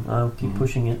moving. I'll keep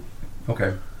pushing it.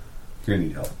 Okay. You're going to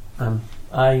need help.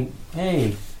 Hey,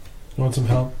 You want some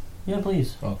help? yeah,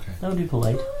 please. Okay. That would be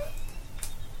polite.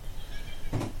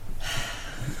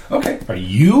 Okay. Are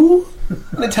you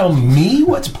going to tell me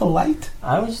what's polite?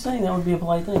 I was just saying that would be a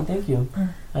polite thing. Thank you.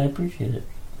 I appreciate it.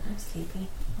 I'm sleepy.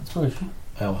 That's foolish.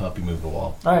 I'll help you move the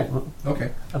wall. All right. Well,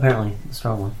 Okay. apparently, the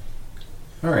strong one.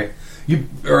 All right. You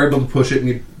are able to push it, and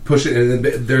you push it, and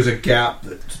then there's a gap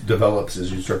that develops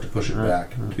as you start to push it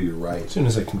back to your right. As soon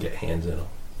as I can get hands in.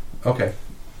 Okay.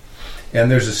 And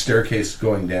there's a staircase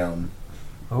going down.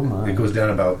 Oh my. It goes down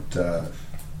about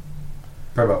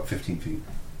probably about 15 feet,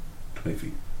 20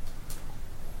 feet.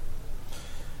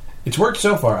 It's worked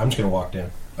so far. I'm just going to walk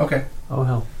down. Okay. Oh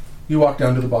hell. You walk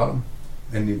down to the bottom,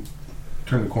 and you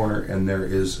turn the corner, and there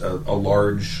is a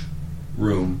large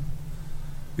room.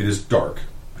 It is dark,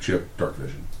 but you have dark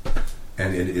vision.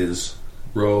 And it is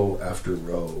row after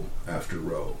row after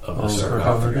row of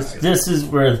sarcophagi. This is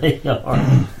where they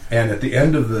are. And at the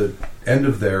end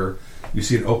of there, you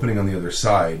see an opening on the other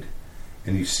side,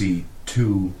 and you see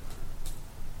two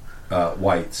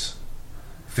whites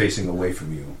facing away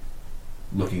from you,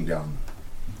 looking down.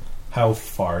 How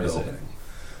far is it? Opening.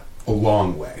 A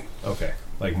long way. Okay.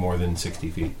 Like more than 60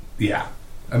 feet. Yeah.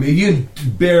 I mean, you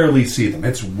barely see them.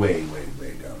 It's way, way,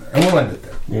 way down there. And we'll end it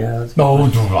there. Yeah. That's We're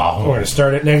going to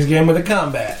start it next game with a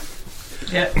combat.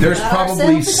 Yeah. There's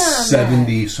probably Ourselves a combat.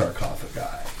 70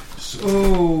 sarcophagi.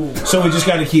 Ooh. So we just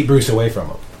got to keep Bruce away from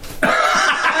him.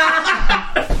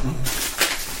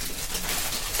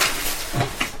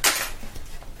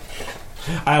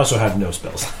 I also have no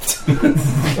spells left.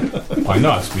 Why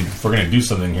not? If we're going to do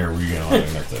something here, we're going to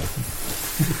have to.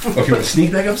 Okay, we'll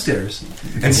sneak back upstairs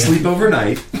and sleep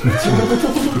overnight.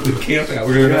 Camp out.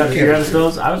 We're going to You're go out of camping.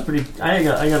 spells. I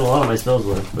got a lot of my spells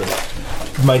left,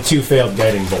 but My 2 failed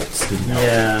guiding bolts didn't help.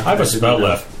 yeah. I have a spell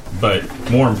left, but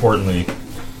more importantly,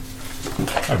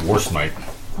 I have War Smite.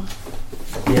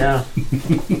 Yeah.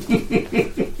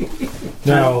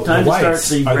 Now, Time the to start whites,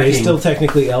 the are they breaking. still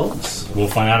technically elves? We'll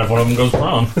find out if one of them goes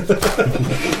brown.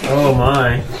 Oh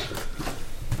my.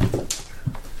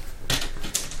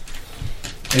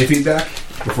 Any feedback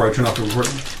before I turn off the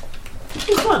recording?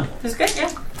 It's fun. It's good,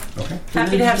 yeah. Okay.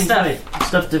 Happy to have stuff.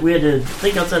 Stuff that we had to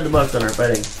think outside the box on our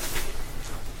fighting.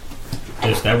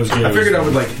 Yes, that was good. I figured I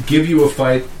would give you a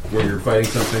fight where you're fighting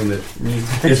something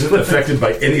that isn't affected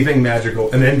by anything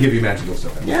magical, and then give you magical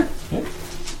stuff. Yeah.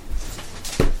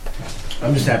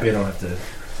 I'm just happy I don't have to use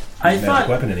I magic thought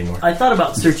weapon anymore. I thought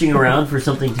about searching around for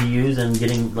something to use and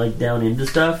getting down into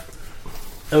stuff.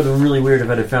 That would have been really weird if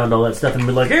I'd have found all that stuff and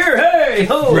been like, here, hey,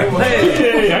 ho,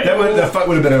 hey. That fight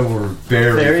would have been over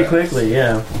Very fast. quickly,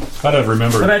 yeah. If I'd have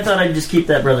remembered. But I thought I'd just keep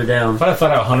that brother down. If I'd have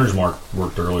thought how Hunter's Mark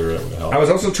worked earlier, that would have helped. I was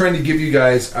also trying to give you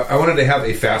guys. I wanted to have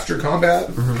a faster combat,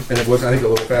 and it was, I think, a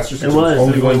little faster. Since It was.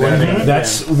 only It one was one damage. thing.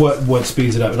 That's what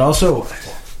speeds it up. And also,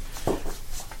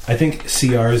 I think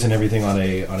CRs and everything on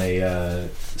a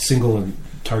single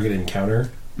target encounter,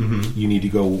 you need to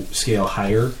go scale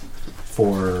higher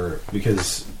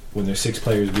because when there's 6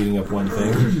 players beating up one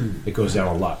thing, it goes down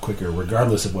a lot quicker,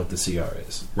 regardless of what the CR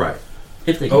is. Right.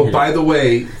 If they can Oh, hit by it. the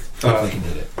way, If they can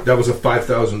hit it. that was a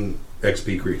 5,000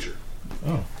 XP creature.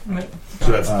 Oh.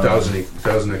 So that's 1,000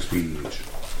 XP each.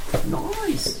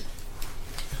 Nice.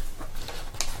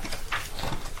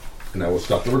 And I will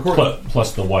stop the recording.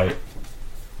 Plus the white.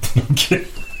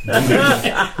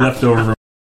 Leftover